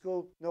computer to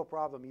school, no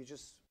problem. You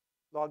just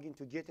log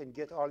into Git and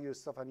get all your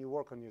stuff, and you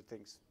work on your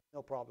things.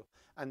 No problem.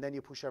 And then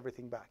you push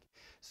everything back.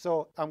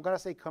 So I'm going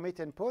to say commit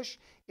and push.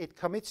 It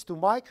commits to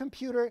my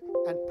computer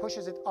and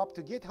pushes it up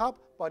to GitHub,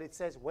 but it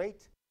says,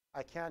 wait,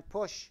 I can't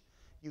push.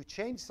 You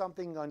changed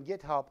something on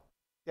GitHub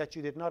that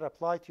you did not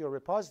apply to your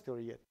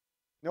repository yet.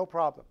 No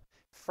problem.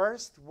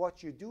 First,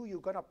 what you do,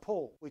 you're going to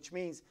pull, which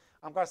means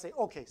I'm going to say,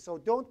 OK, so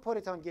don't put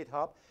it on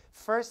GitHub.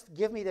 First,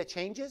 give me the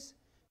changes.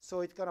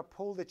 So it's going to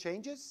pull the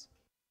changes.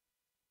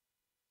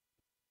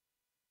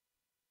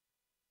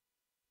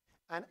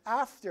 And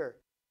after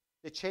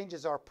the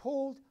changes are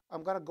pulled,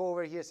 I'm going to go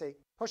over here and say,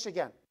 push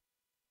again.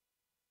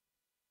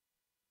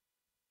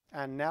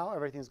 And now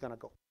everything's going to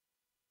go.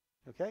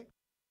 OK?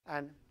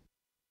 And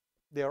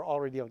they're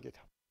already on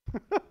GitHub.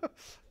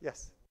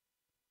 Yes?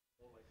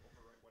 Or like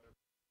overwrite whatever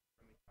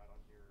friendly cat on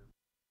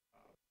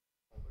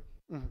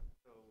Mhm.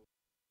 So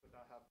would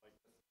that have like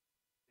this?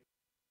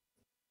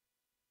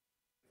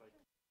 Like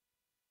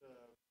the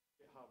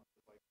GitHub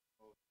is like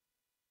oh,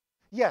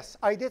 Yes,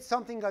 I did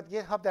something at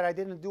GitHub that I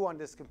didn't do on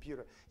this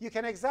computer. You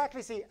can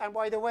exactly see, and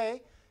by the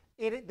way,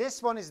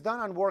 this one is done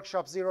on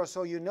Workshop 0,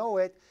 so you know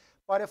it.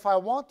 But if I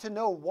want to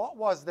know what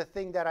was the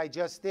thing that I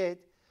just did,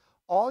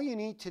 all you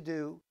need to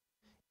do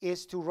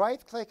is to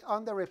right-click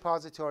on the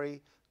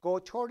repository, go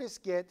toward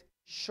Git,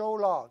 show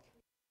log.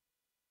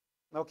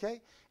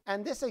 Okay?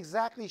 And this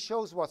exactly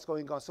shows what's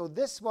going on. So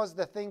this was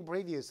the thing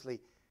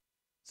previously.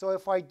 So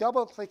if I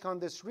double-click on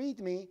this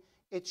README,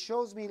 it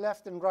shows me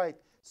left and right.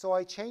 So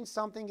I changed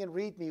something in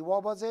README.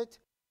 What was it?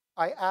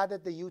 I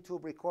added the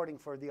YouTube recording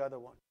for the other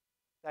one.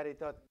 That it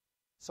does.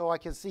 So I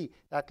can see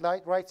at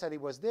right side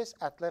it was this,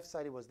 at left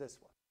side it was this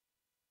one.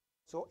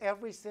 So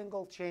every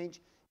single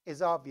change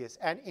is obvious.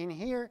 And in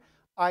here,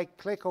 I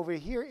click over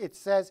here, it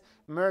says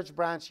merge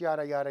branch,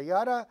 yada, yada,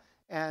 yada.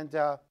 And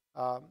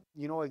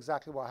you know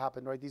exactly what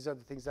happened, right? These are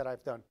the things that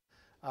I've done.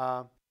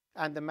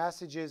 And the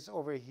messages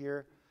over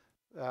here,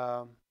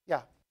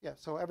 yeah.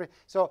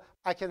 So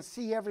I can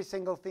see every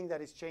single thing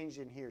that is changed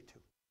in here too.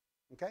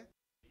 Okay?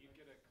 you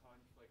get a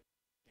conflict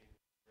change.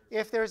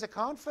 If there's a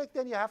conflict,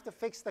 then you have to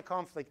fix the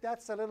conflict.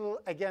 That's a little,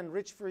 again,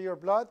 rich for your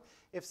blood.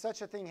 If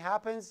such a thing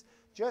happens,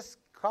 just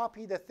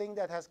copy the thing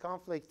that has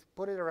conflict,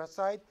 put it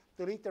aside,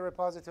 delete the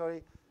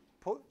repository,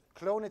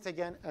 clone it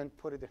again, and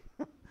put it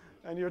in.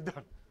 And you're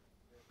done.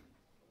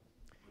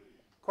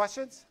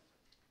 Questions?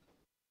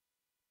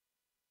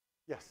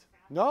 Yes.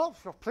 No?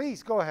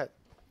 Please, go ahead.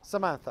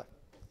 Samantha.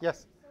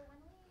 Yes. So when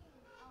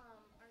we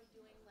are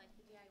doing like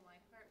the DIY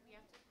part, we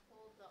have to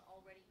pull the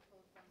already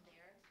code from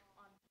there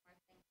onto our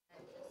thing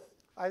and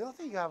just I don't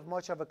think you have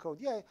much of a code.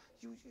 Yeah.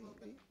 the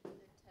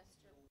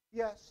tester,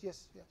 Yes.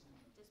 just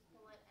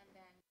pull it and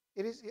then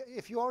It is.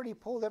 If you already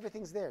pulled,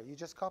 everything's there. You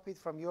just copy it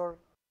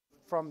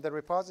from the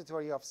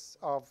repository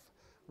of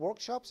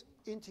workshops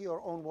into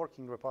your own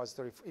working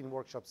repository in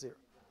Workshop 0.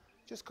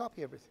 Just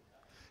copy everything.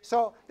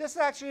 So this is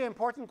actually an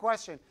important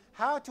question: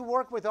 how to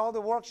work with all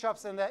the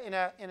workshops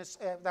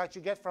that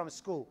you get from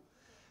school.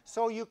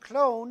 So you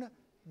clone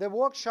the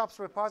workshops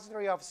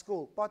repository of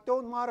school, but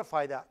don't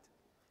modify that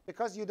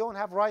because you don't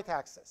have write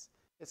access.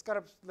 It's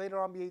going to later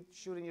on be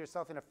shooting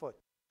yourself in the foot.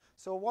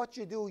 So what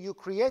you do, you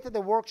created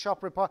the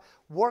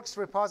works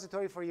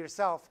repository for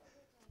yourself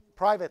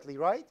privately,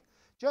 right?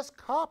 Just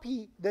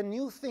copy the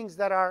new things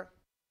that are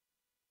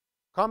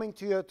coming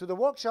to the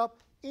workshop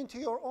into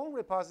your own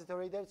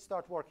repository, then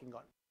start working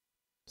on it.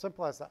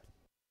 Simple as that.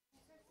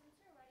 So since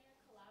you're already a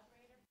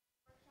collaborator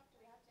for the workshop, do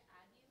we have to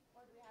add you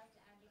or do we have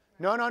to add you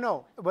for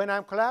No. When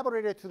I'm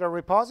collaborated to the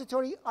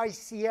repository, I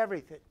see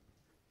everything.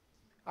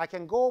 I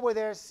can go over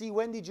there, see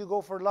when did you go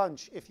for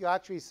lunch. If you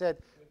actually said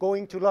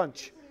going to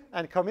lunch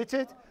and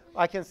committed,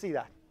 I can see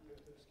that.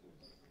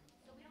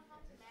 So we don't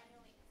have to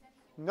manually accept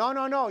you.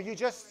 No. You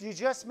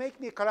just make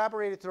me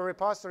collaborated to the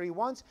repository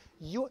once,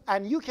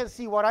 and you can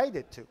see what I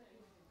did too.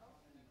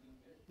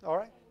 All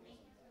right?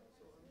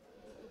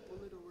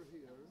 Pull it over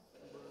here,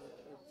 but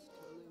it's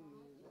telling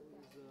me there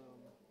is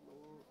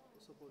no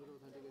supported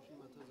authentication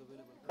methods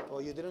available. Oh,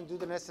 you didn't do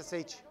the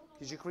SSH.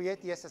 Did you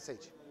create the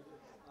SSH?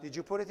 Did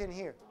you put it in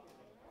here?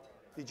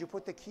 Did you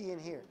put the key in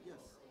here? Yes.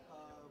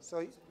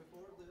 So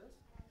Before this,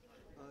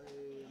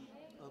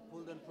 I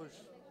pulled and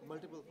pushed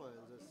multiple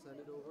files. I sent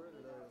it over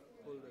and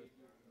I pulled it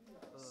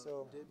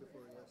So- day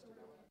before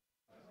yesterday.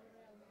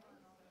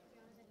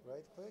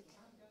 right click.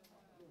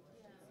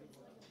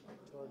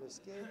 Toward this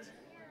gate.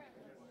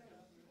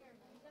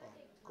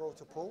 Go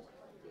to pull.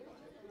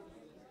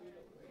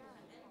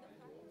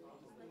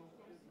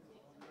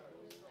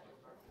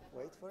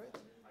 Wait for it.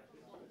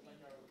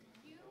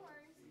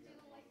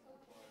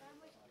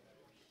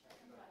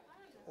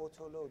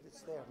 Auto load,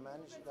 it's there.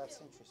 Manage, that's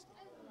interesting.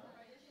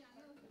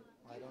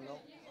 I don't know.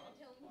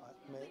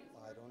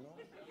 I don't know.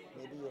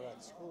 Maybe you're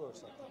at school or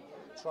something.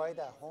 Try it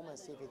at home and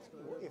see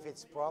if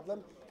it's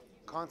problem.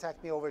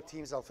 Contact me over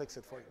Teams. I'll fix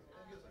it for you.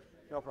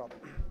 No problem.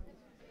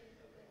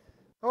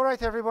 All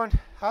right, everyone.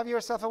 Have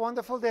yourself a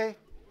wonderful day.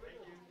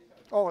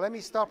 Oh, let me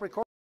stop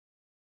recording.